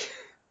 like,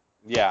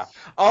 yeah,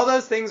 all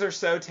those things are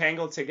so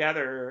tangled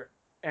together,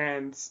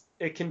 and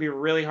it can be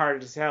really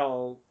hard to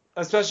tell,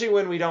 especially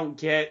when we don't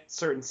get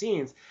certain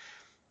scenes.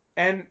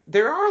 And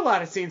there are a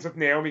lot of scenes with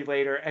Naomi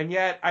later, and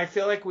yet I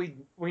feel like we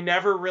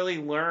never really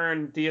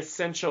learn the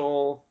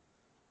essential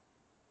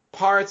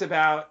parts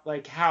about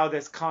like how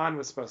this con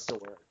was supposed to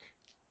work.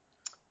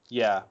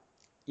 Yeah.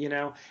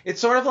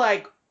 It's sort of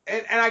like,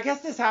 and I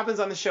guess this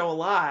happens on the show a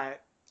lot,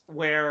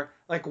 where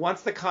like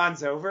once the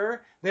con's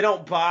over, they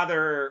don't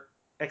bother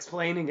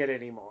explaining it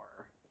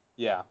anymore.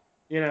 Yeah.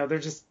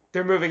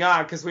 They're moving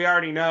on because we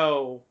already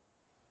know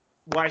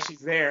why she's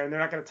there, and they're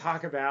not going to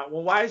talk about,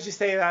 well, why did you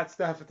say that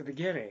stuff at the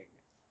beginning?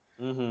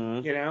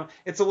 Mm-hmm.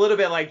 It's a little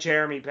bit like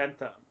Jeremy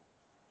Bentham.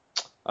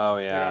 Oh,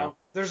 yeah.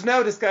 There's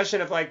no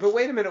discussion of like, but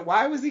wait a minute,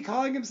 why was he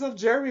calling himself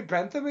Jeremy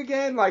Bentham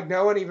again? Like,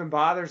 no one even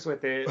bothers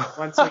with it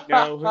once we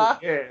know who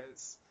he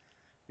is.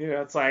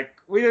 It's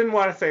like, we didn't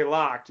want to say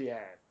Locke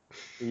yet.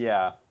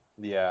 Yeah.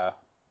 Yeah.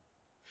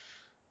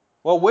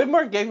 Well,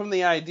 Whitmore gave him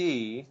the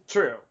ID.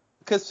 True.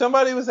 Because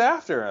somebody was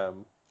after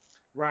him.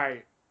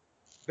 Right.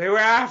 They were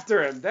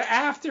after him. They're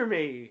after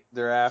me.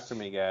 They're after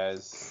me,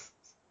 guys.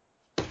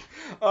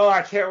 Oh,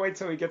 I can't wait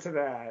till we get to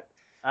that.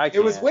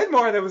 It was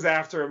Whitmore that was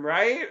after him,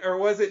 right? Or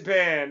was it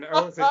Ben?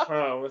 Or was it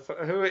both?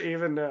 Who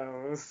even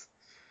knows?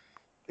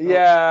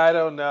 Yeah, I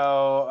don't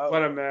know.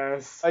 What a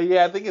mess.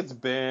 Yeah, I think it's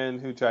Ben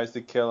who tries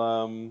to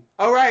kill him.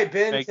 Oh, right.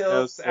 Ben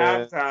kills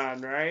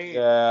Abton, right?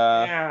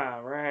 Yeah.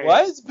 Yeah, right.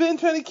 Why is Ben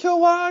trying to kill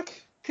Locke?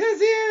 Because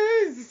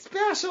he's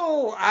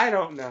special. I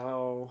don't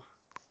know.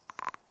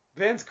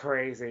 Ben's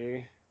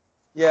crazy.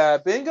 Yeah,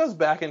 Ben goes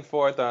back and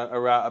forth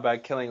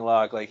about killing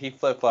Locke. Like, he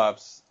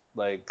flip-flops,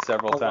 like,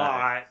 several times. A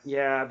lot.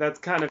 Yeah, that's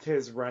kind of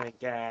his running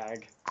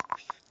gag.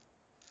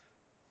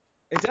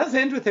 It does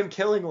end with him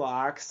killing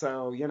Locke,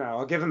 so,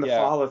 I'll give him the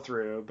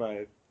follow-through,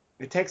 but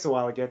it takes a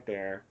while to get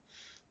there.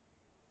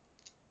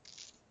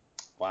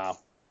 Wow.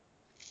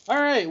 All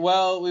right,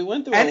 well, we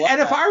went through a lot. And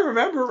if I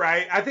remember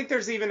right, I think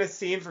there's even a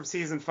scene from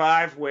season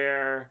 5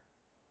 where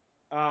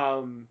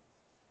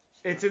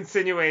it's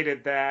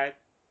insinuated that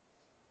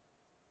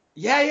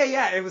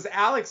Yeah, it was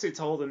Alex who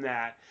told him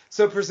that.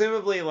 So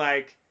presumably,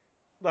 like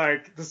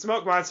the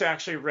smoke monster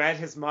actually read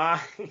his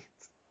mind.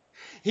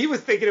 He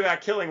was thinking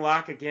about killing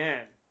Locke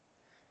again,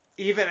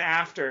 even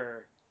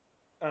after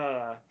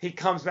he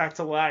comes back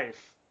to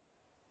life.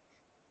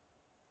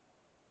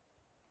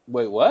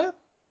 Wait, what?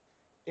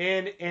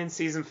 In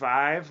season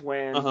 5,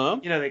 when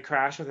they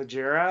crash with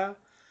Ajira.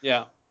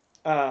 Yeah.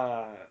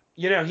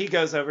 He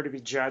goes over to be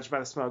judged by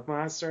the smoke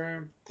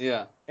monster.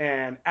 Yeah.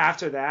 And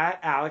after that,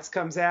 Alex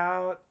comes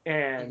out,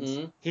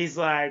 and she's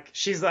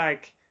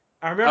like,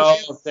 I remember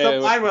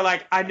some line where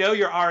like, I know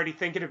you're already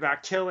thinking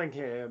about killing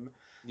him.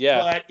 Yeah.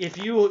 But if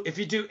you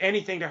do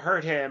anything to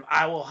hurt him,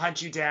 I will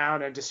hunt you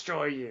down and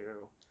destroy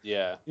you.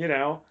 Yeah.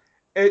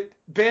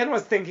 Ben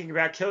was thinking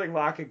about killing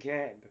Locke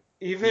again.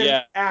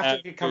 Even after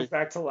he comes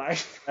back to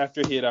life.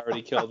 After he had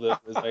already killed him. It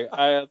was like,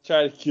 I'll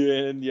try to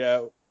again,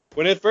 yeah.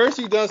 When at first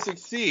he does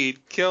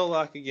succeed, kill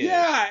Locke again.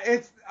 Yeah,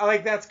 it's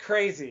like, that's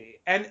crazy.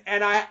 And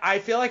I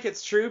feel like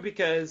it's true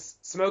because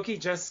Smokey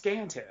just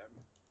scanned him.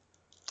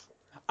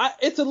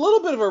 It's a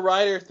little bit of a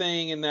writer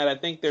thing in that I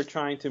think they're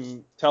trying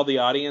to tell the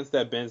audience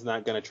that Ben's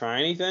not going to try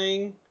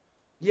anything.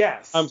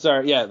 Yes. I'm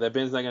sorry, that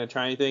Ben's not going to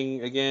try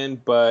anything again,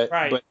 but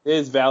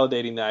is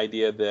validating the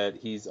idea that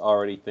he's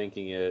already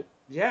thinking it.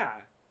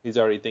 Yeah. He's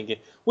already thinking,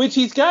 which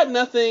he's got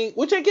nothing,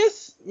 which I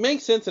guess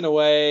makes sense in a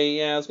way.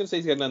 Yeah, I was going to say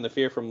he's got nothing to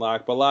fear from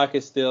Locke, but Locke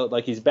is still,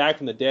 like, he's back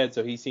from the dead,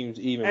 so he seems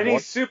even and more.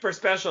 He's super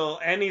special,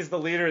 and he's the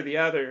leader of the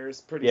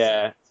others, pretty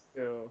soon,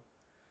 too.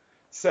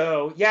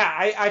 So, yeah,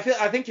 I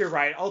think you're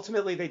right.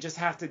 Ultimately, they just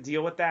have to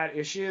deal with that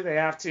issue. They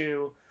have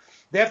to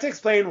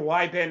explain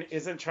why Ben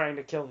isn't trying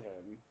to kill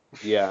him.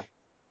 Yeah.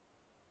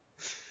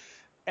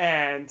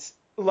 And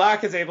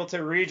Locke is able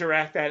to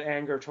redirect that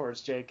anger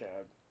towards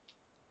Jacob.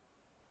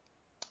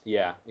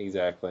 Yeah,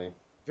 exactly.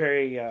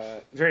 Very,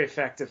 very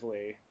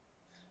effectively.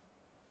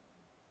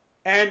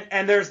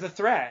 And there's the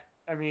threat.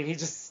 I mean, he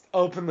just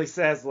openly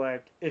says,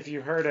 like, if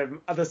you hurt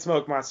him, the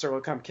smoke monster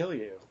will come kill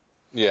you.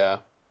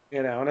 Yeah.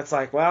 And it's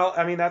like, well,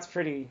 I mean, that's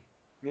pretty,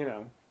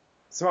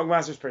 smoke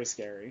monster's pretty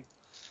scary.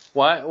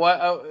 Why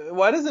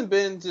doesn't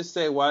Ben just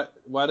say, why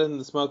doesn't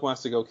the smoke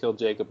monster go kill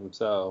Jacob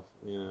himself?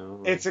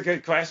 It's a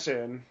good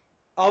question.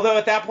 Although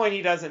at that point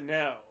he doesn't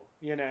know,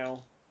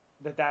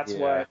 that's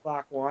what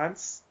Locke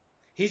wants.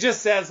 He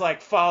just says,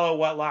 like, follow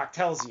what Locke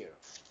tells you.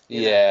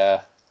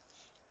 Yeah.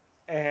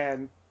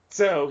 And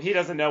so he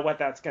doesn't know what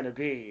that's going to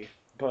be,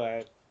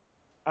 but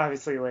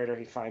obviously later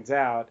he finds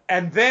out.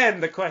 And then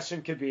the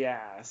question could be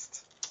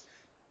asked.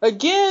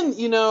 Again,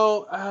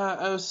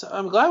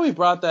 I'm glad we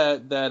brought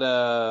that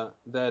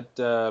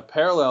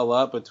parallel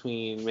up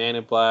between Man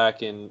in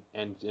Black and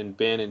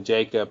Ben and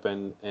Jacob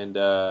and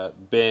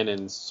Ben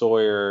and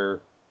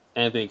Sawyer,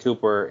 Anthony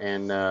Cooper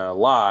and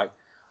Locke,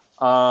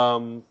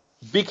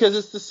 because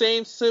it's the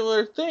same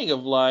similar thing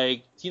of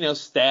like,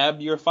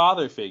 stab your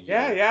father figure.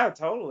 Yeah,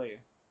 totally.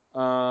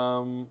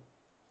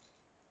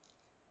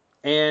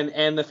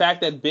 And the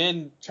fact that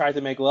Ben tried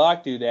to make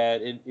Locke do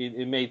that,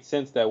 it made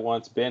sense that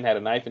once Ben had a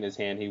knife in his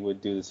hand, he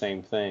would do the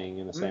same thing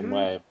in the same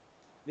way.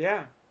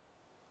 Yeah.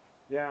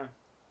 Yeah,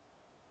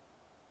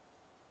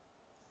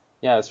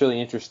 it's really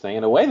interesting.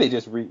 In a way, they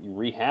just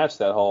rehashed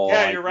that whole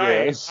Yeah, idea. you're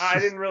right. I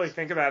didn't really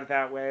think about it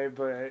that way,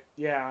 but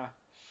yeah.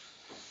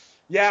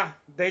 Yeah,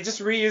 they just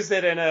reused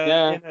it in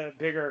a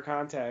bigger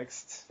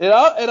context. It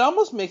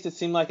almost makes it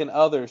seem like an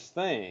others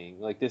thing.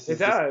 Like this is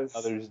just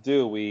what others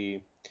do.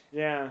 We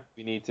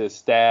need to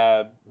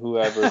stab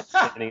whoever's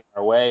standing in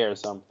our way or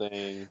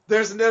something.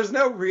 There's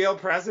no real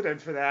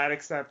precedent for that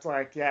except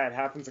like it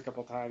happens a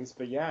couple times.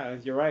 But yeah,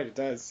 you're right. It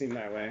does seem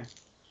that way.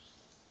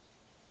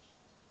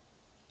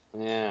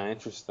 Yeah,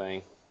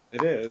 interesting.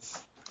 It is.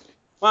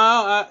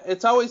 Well,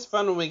 it's always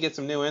fun when we get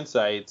some new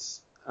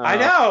insights. I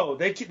know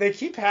they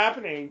keep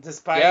happening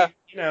despite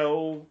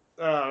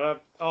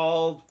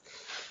all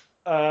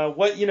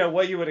what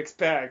you would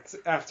expect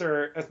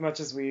after as much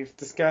as we've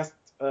discussed.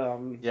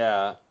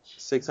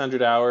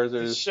 600 hours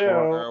or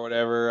more or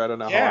whatever. I don't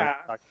know how long I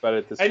talked about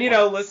it this point.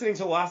 And listening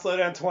to Lost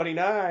Lowdown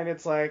 29,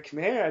 it's like,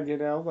 man,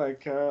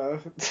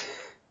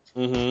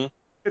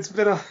 it's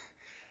been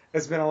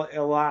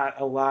a lot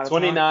of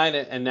 29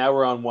 and now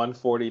we're on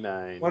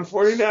 149.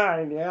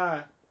 149,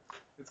 yeah.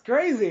 It's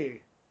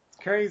crazy.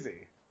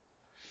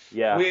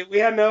 Yeah. We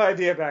had no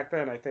idea back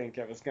then, I think,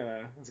 it was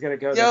gonna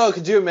go. Yo,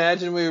 could you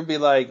imagine we would be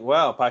like,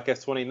 well,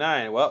 podcast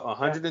 29. Well,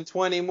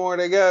 120 more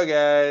to go,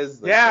 guys.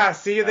 Yeah,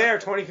 see you there,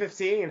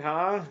 2015,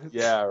 huh?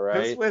 Yeah,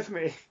 right. Who's with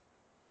me?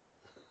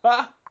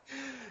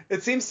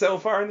 It seems so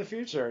far in the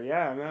future.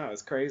 Yeah, no,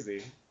 it's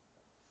crazy.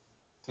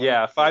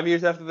 Yeah, 5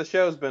 years after the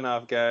show's been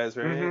off, guys,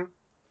 right? Mm-hmm.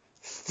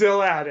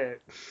 Still at it.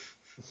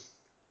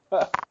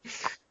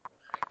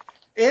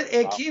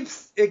 It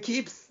keeps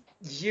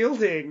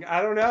yielding.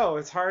 I don't know.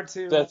 It's hard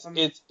to.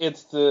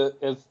 It's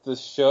the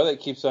show that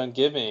keeps on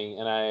giving,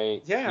 and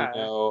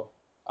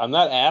I'm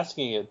not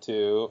asking it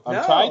to.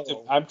 I'm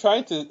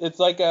trying to. It's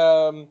like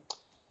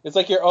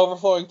your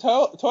overflowing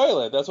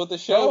toilet. That's what the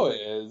show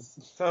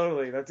is.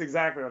 Totally. That's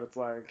exactly what it's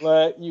like.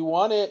 But you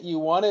want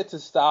it to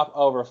stop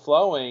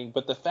overflowing,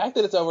 but the fact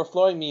that it's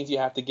overflowing means you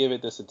have to give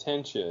it this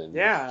attention.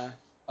 Yeah.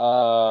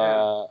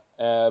 But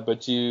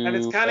you. And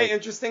it's kind of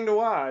interesting to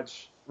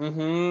watch.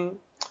 Mm-hmm.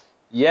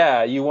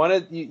 Yeah, you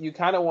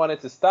kind of want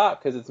it to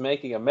stop because it's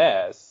making a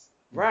mess.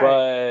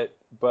 Right.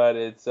 But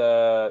it's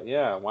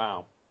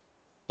wow.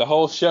 The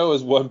whole show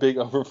is one big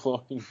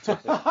overflowing.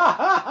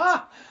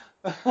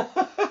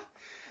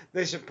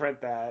 They should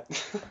print that.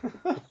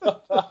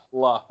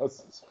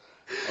 Lost.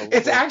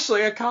 It's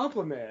actually a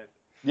compliment.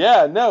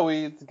 Yeah, no,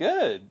 it's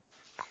good.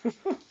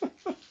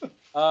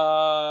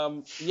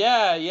 No,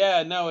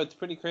 it's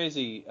pretty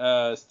crazy.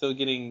 Still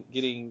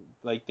getting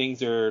like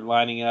things are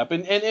lining up,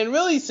 and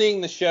really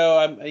seeing the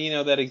show.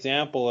 That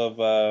example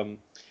of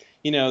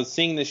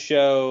seeing the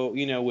show,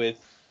 with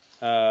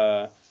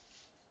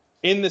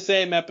in the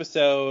same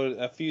episode,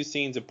 a few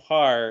scenes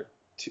apart,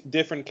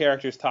 different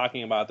characters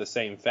talking about the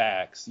same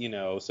facts.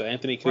 So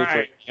Anthony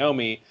Cooper and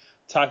Naomi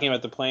talking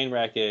about the plane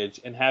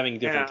wreckage and having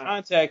different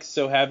contexts,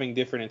 so having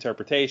different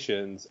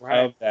interpretations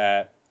of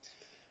that.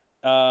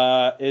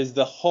 Is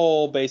the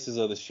whole basis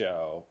of the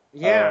show.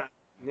 Yeah,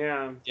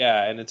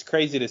 and it's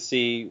crazy to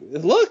see.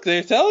 Look,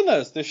 they're telling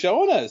us, they're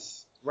showing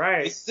us.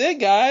 Right. It's it,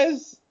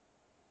 guys.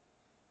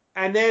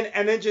 And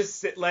then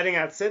just letting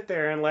that sit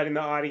there and letting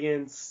the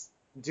audience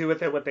do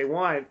with it what they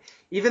want.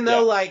 Even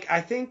though,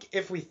 I think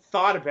if we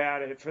thought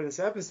about it for this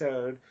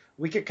episode,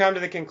 we could come to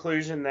the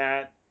conclusion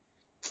that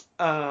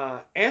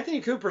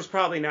Anthony Cooper's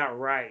probably not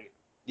right.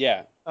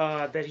 Yeah.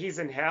 That he's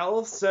in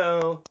hell,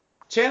 so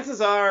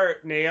chances are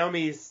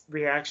Naomi's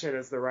reaction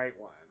is the right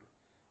one.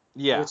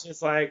 Yeah. Which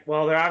is like,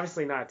 well, they're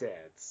obviously not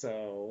dead,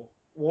 so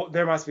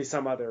there must be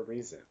some other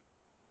reason.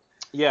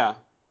 Yeah.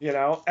 And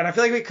I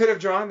feel like we could have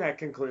drawn that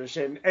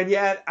conclusion, and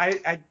yet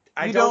I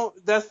don't.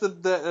 That's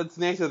that's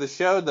the nature of the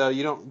show, though.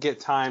 You don't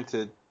get time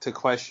to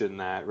question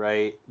that,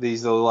 right?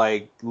 These are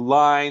like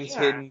lines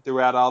hidden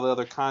throughout all the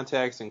other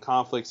contexts and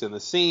conflicts in the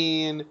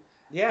scene.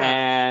 Yeah.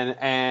 And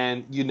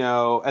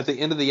at the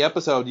end of the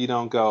episode, you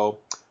don't go,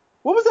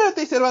 what was that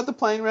they said about the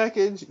plane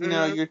wreckage?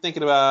 You're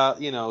thinking about,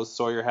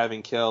 Sawyer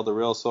having killed the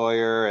real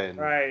Sawyer and,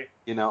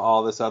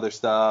 all this other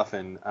stuff.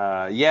 And,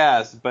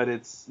 yes, but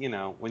it's,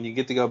 when you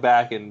get to go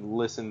back and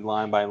listen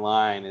line by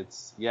line, it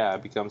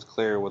becomes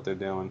clear what they're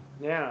doing.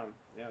 Yeah.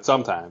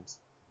 Sometimes.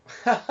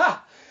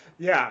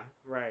 Yeah,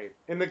 right.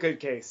 In the good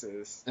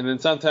cases. And then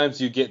sometimes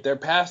you get their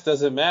past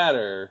doesn't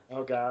matter.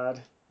 Oh,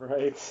 God.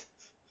 Right.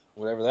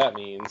 Whatever that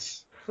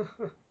means.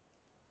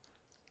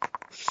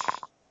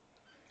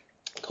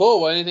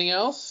 Cool. Well, anything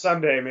else?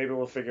 Someday, maybe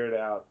we'll figure it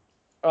out.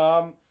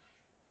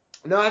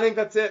 No, I think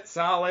that's it.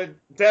 Solid,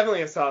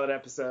 definitely a solid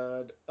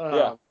episode.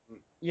 Yeah.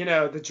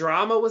 The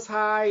drama was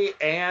high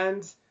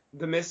and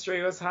the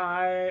mystery was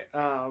high.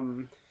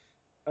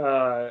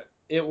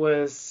 It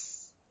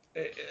was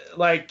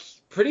like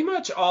pretty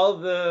much all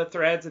of the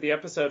threads of the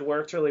episode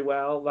worked really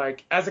well.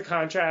 Like as a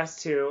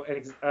contrast to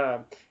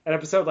an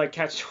episode like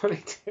Catch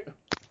 22.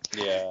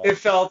 Yeah. It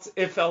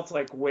felt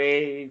like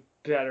way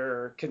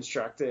better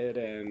constructed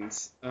and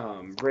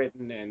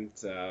written and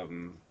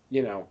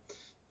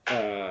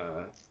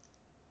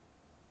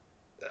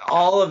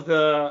all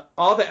the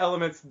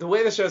elements, the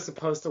way the show's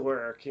supposed to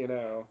work,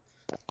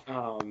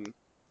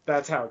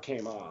 that's how it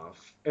came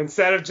off.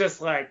 Instead of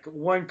just like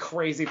one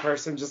crazy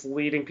person just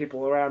leading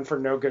people around for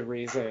no good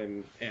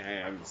reason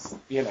and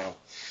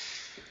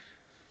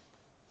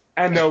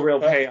and no real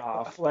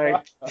payoff.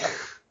 Like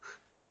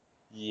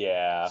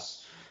Yeah.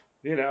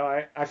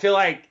 I feel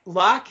like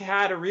Locke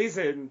had a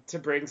reason to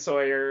bring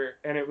Sawyer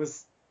and it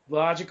was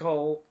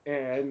logical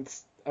and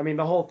I mean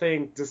the whole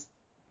thing just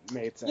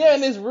made sense. Yeah,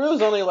 and his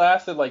ruse only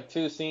lasted like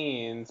 2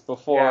 scenes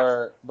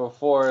before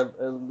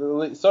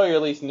Sawyer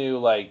at least knew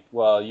like,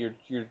 well, you're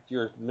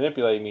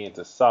manipulating me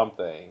into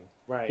something.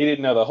 Right. He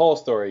didn't know the whole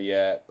story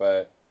yet,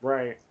 but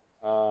right.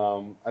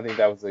 I think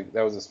that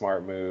was a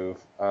smart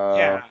move.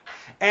 Yeah,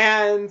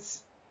 and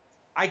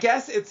I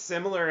guess it's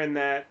similar in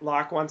that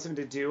Locke wants him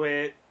to do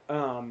it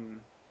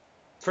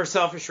for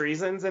selfish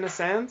reasons in a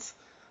sense,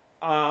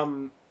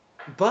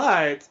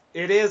 but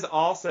it is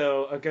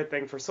also a good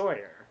thing for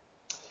Sawyer.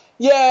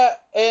 Yeah,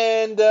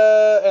 and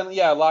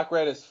yeah, Locke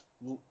read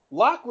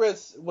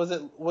was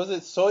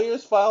it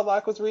Sawyer's file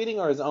Locke was reading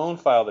or his own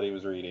file that he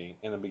was reading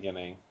in the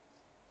beginning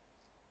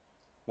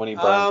when he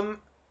burned?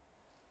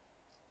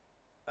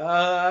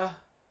 I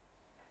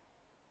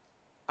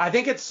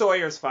think it's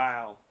Sawyer's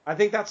file. I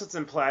think that's what's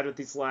implied with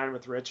this line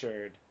with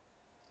Richard.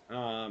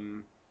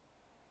 I'm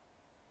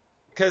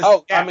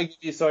gonna give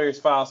you Sawyer's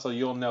file so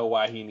you'll know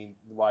why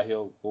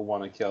he'll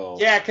want to kill.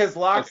 Yeah, because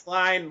Locke's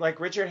line,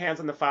 like Richard hands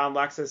him the file, and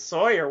Locke says,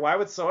 "Sawyer, why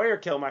would Sawyer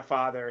kill my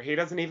father? He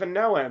doesn't even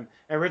know him."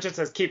 And Richard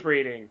says, "Keep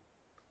reading."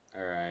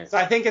 All right. So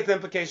I think its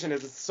implication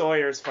is it's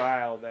Sawyer's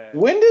file. Then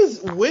when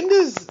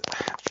does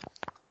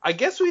I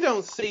guess we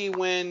don't see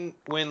when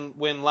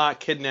Locke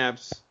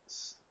kidnaps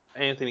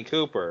Anthony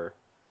Cooper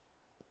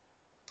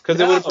because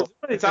it would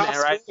it's off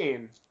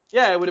screen.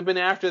 Yeah, it would have been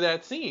after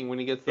that scene when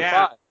he gets the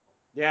file.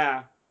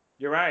 Yeah.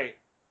 You're right.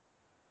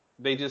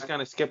 They just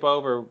kind of skip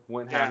over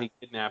how he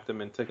kidnapped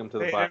him and took him to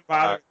the They didn't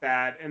bother with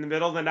that. In the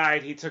middle of the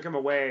night, he took him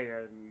away,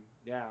 and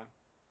yeah.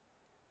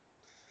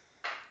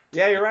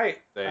 Yeah, you're right.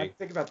 I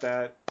think about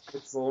that.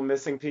 It's a little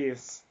missing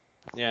piece.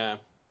 Yeah.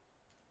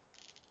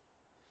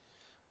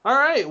 All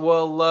right.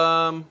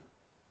 Well,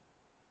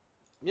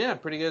 yeah,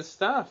 pretty good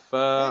stuff.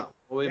 We'll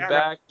be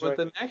back with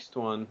the next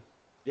one.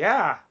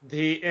 Yeah,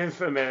 the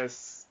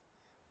infamous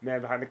Man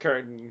Behind the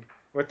Curtain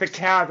with the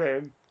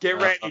cabin. Get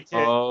ready, kid.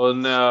 Oh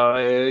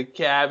no,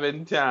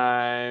 cabin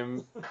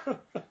time.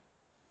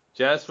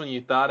 Just when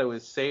you thought it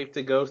was safe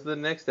to go to the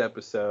next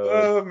episode.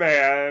 Oh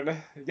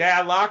man.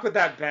 Yeah, Locke with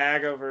that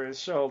bag over his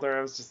shoulder.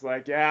 I was just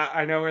like, yeah,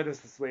 I know where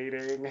this is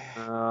leading.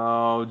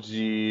 Oh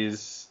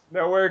jeez.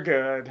 No, we're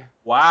good.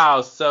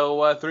 Wow,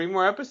 so 3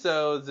 more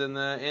episodes in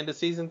the end of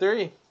season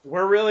 3.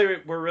 We're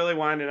really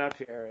winding up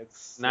here.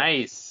 It's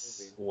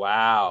nice.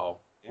 Wow.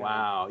 Yeah.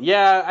 Wow.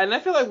 Yeah, and I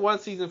feel like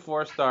once season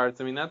 4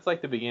 starts, I mean, that's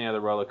like the beginning of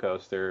the roller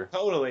coaster.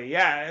 Totally,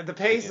 yeah. The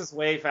pace is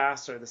way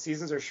faster. The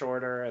seasons are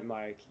shorter, and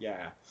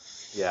yeah.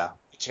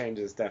 It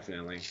changes,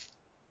 definitely.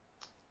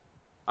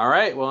 All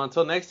right, well,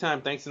 until next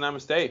time, thanks and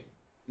namaste.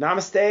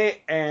 Namaste,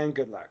 and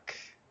good luck.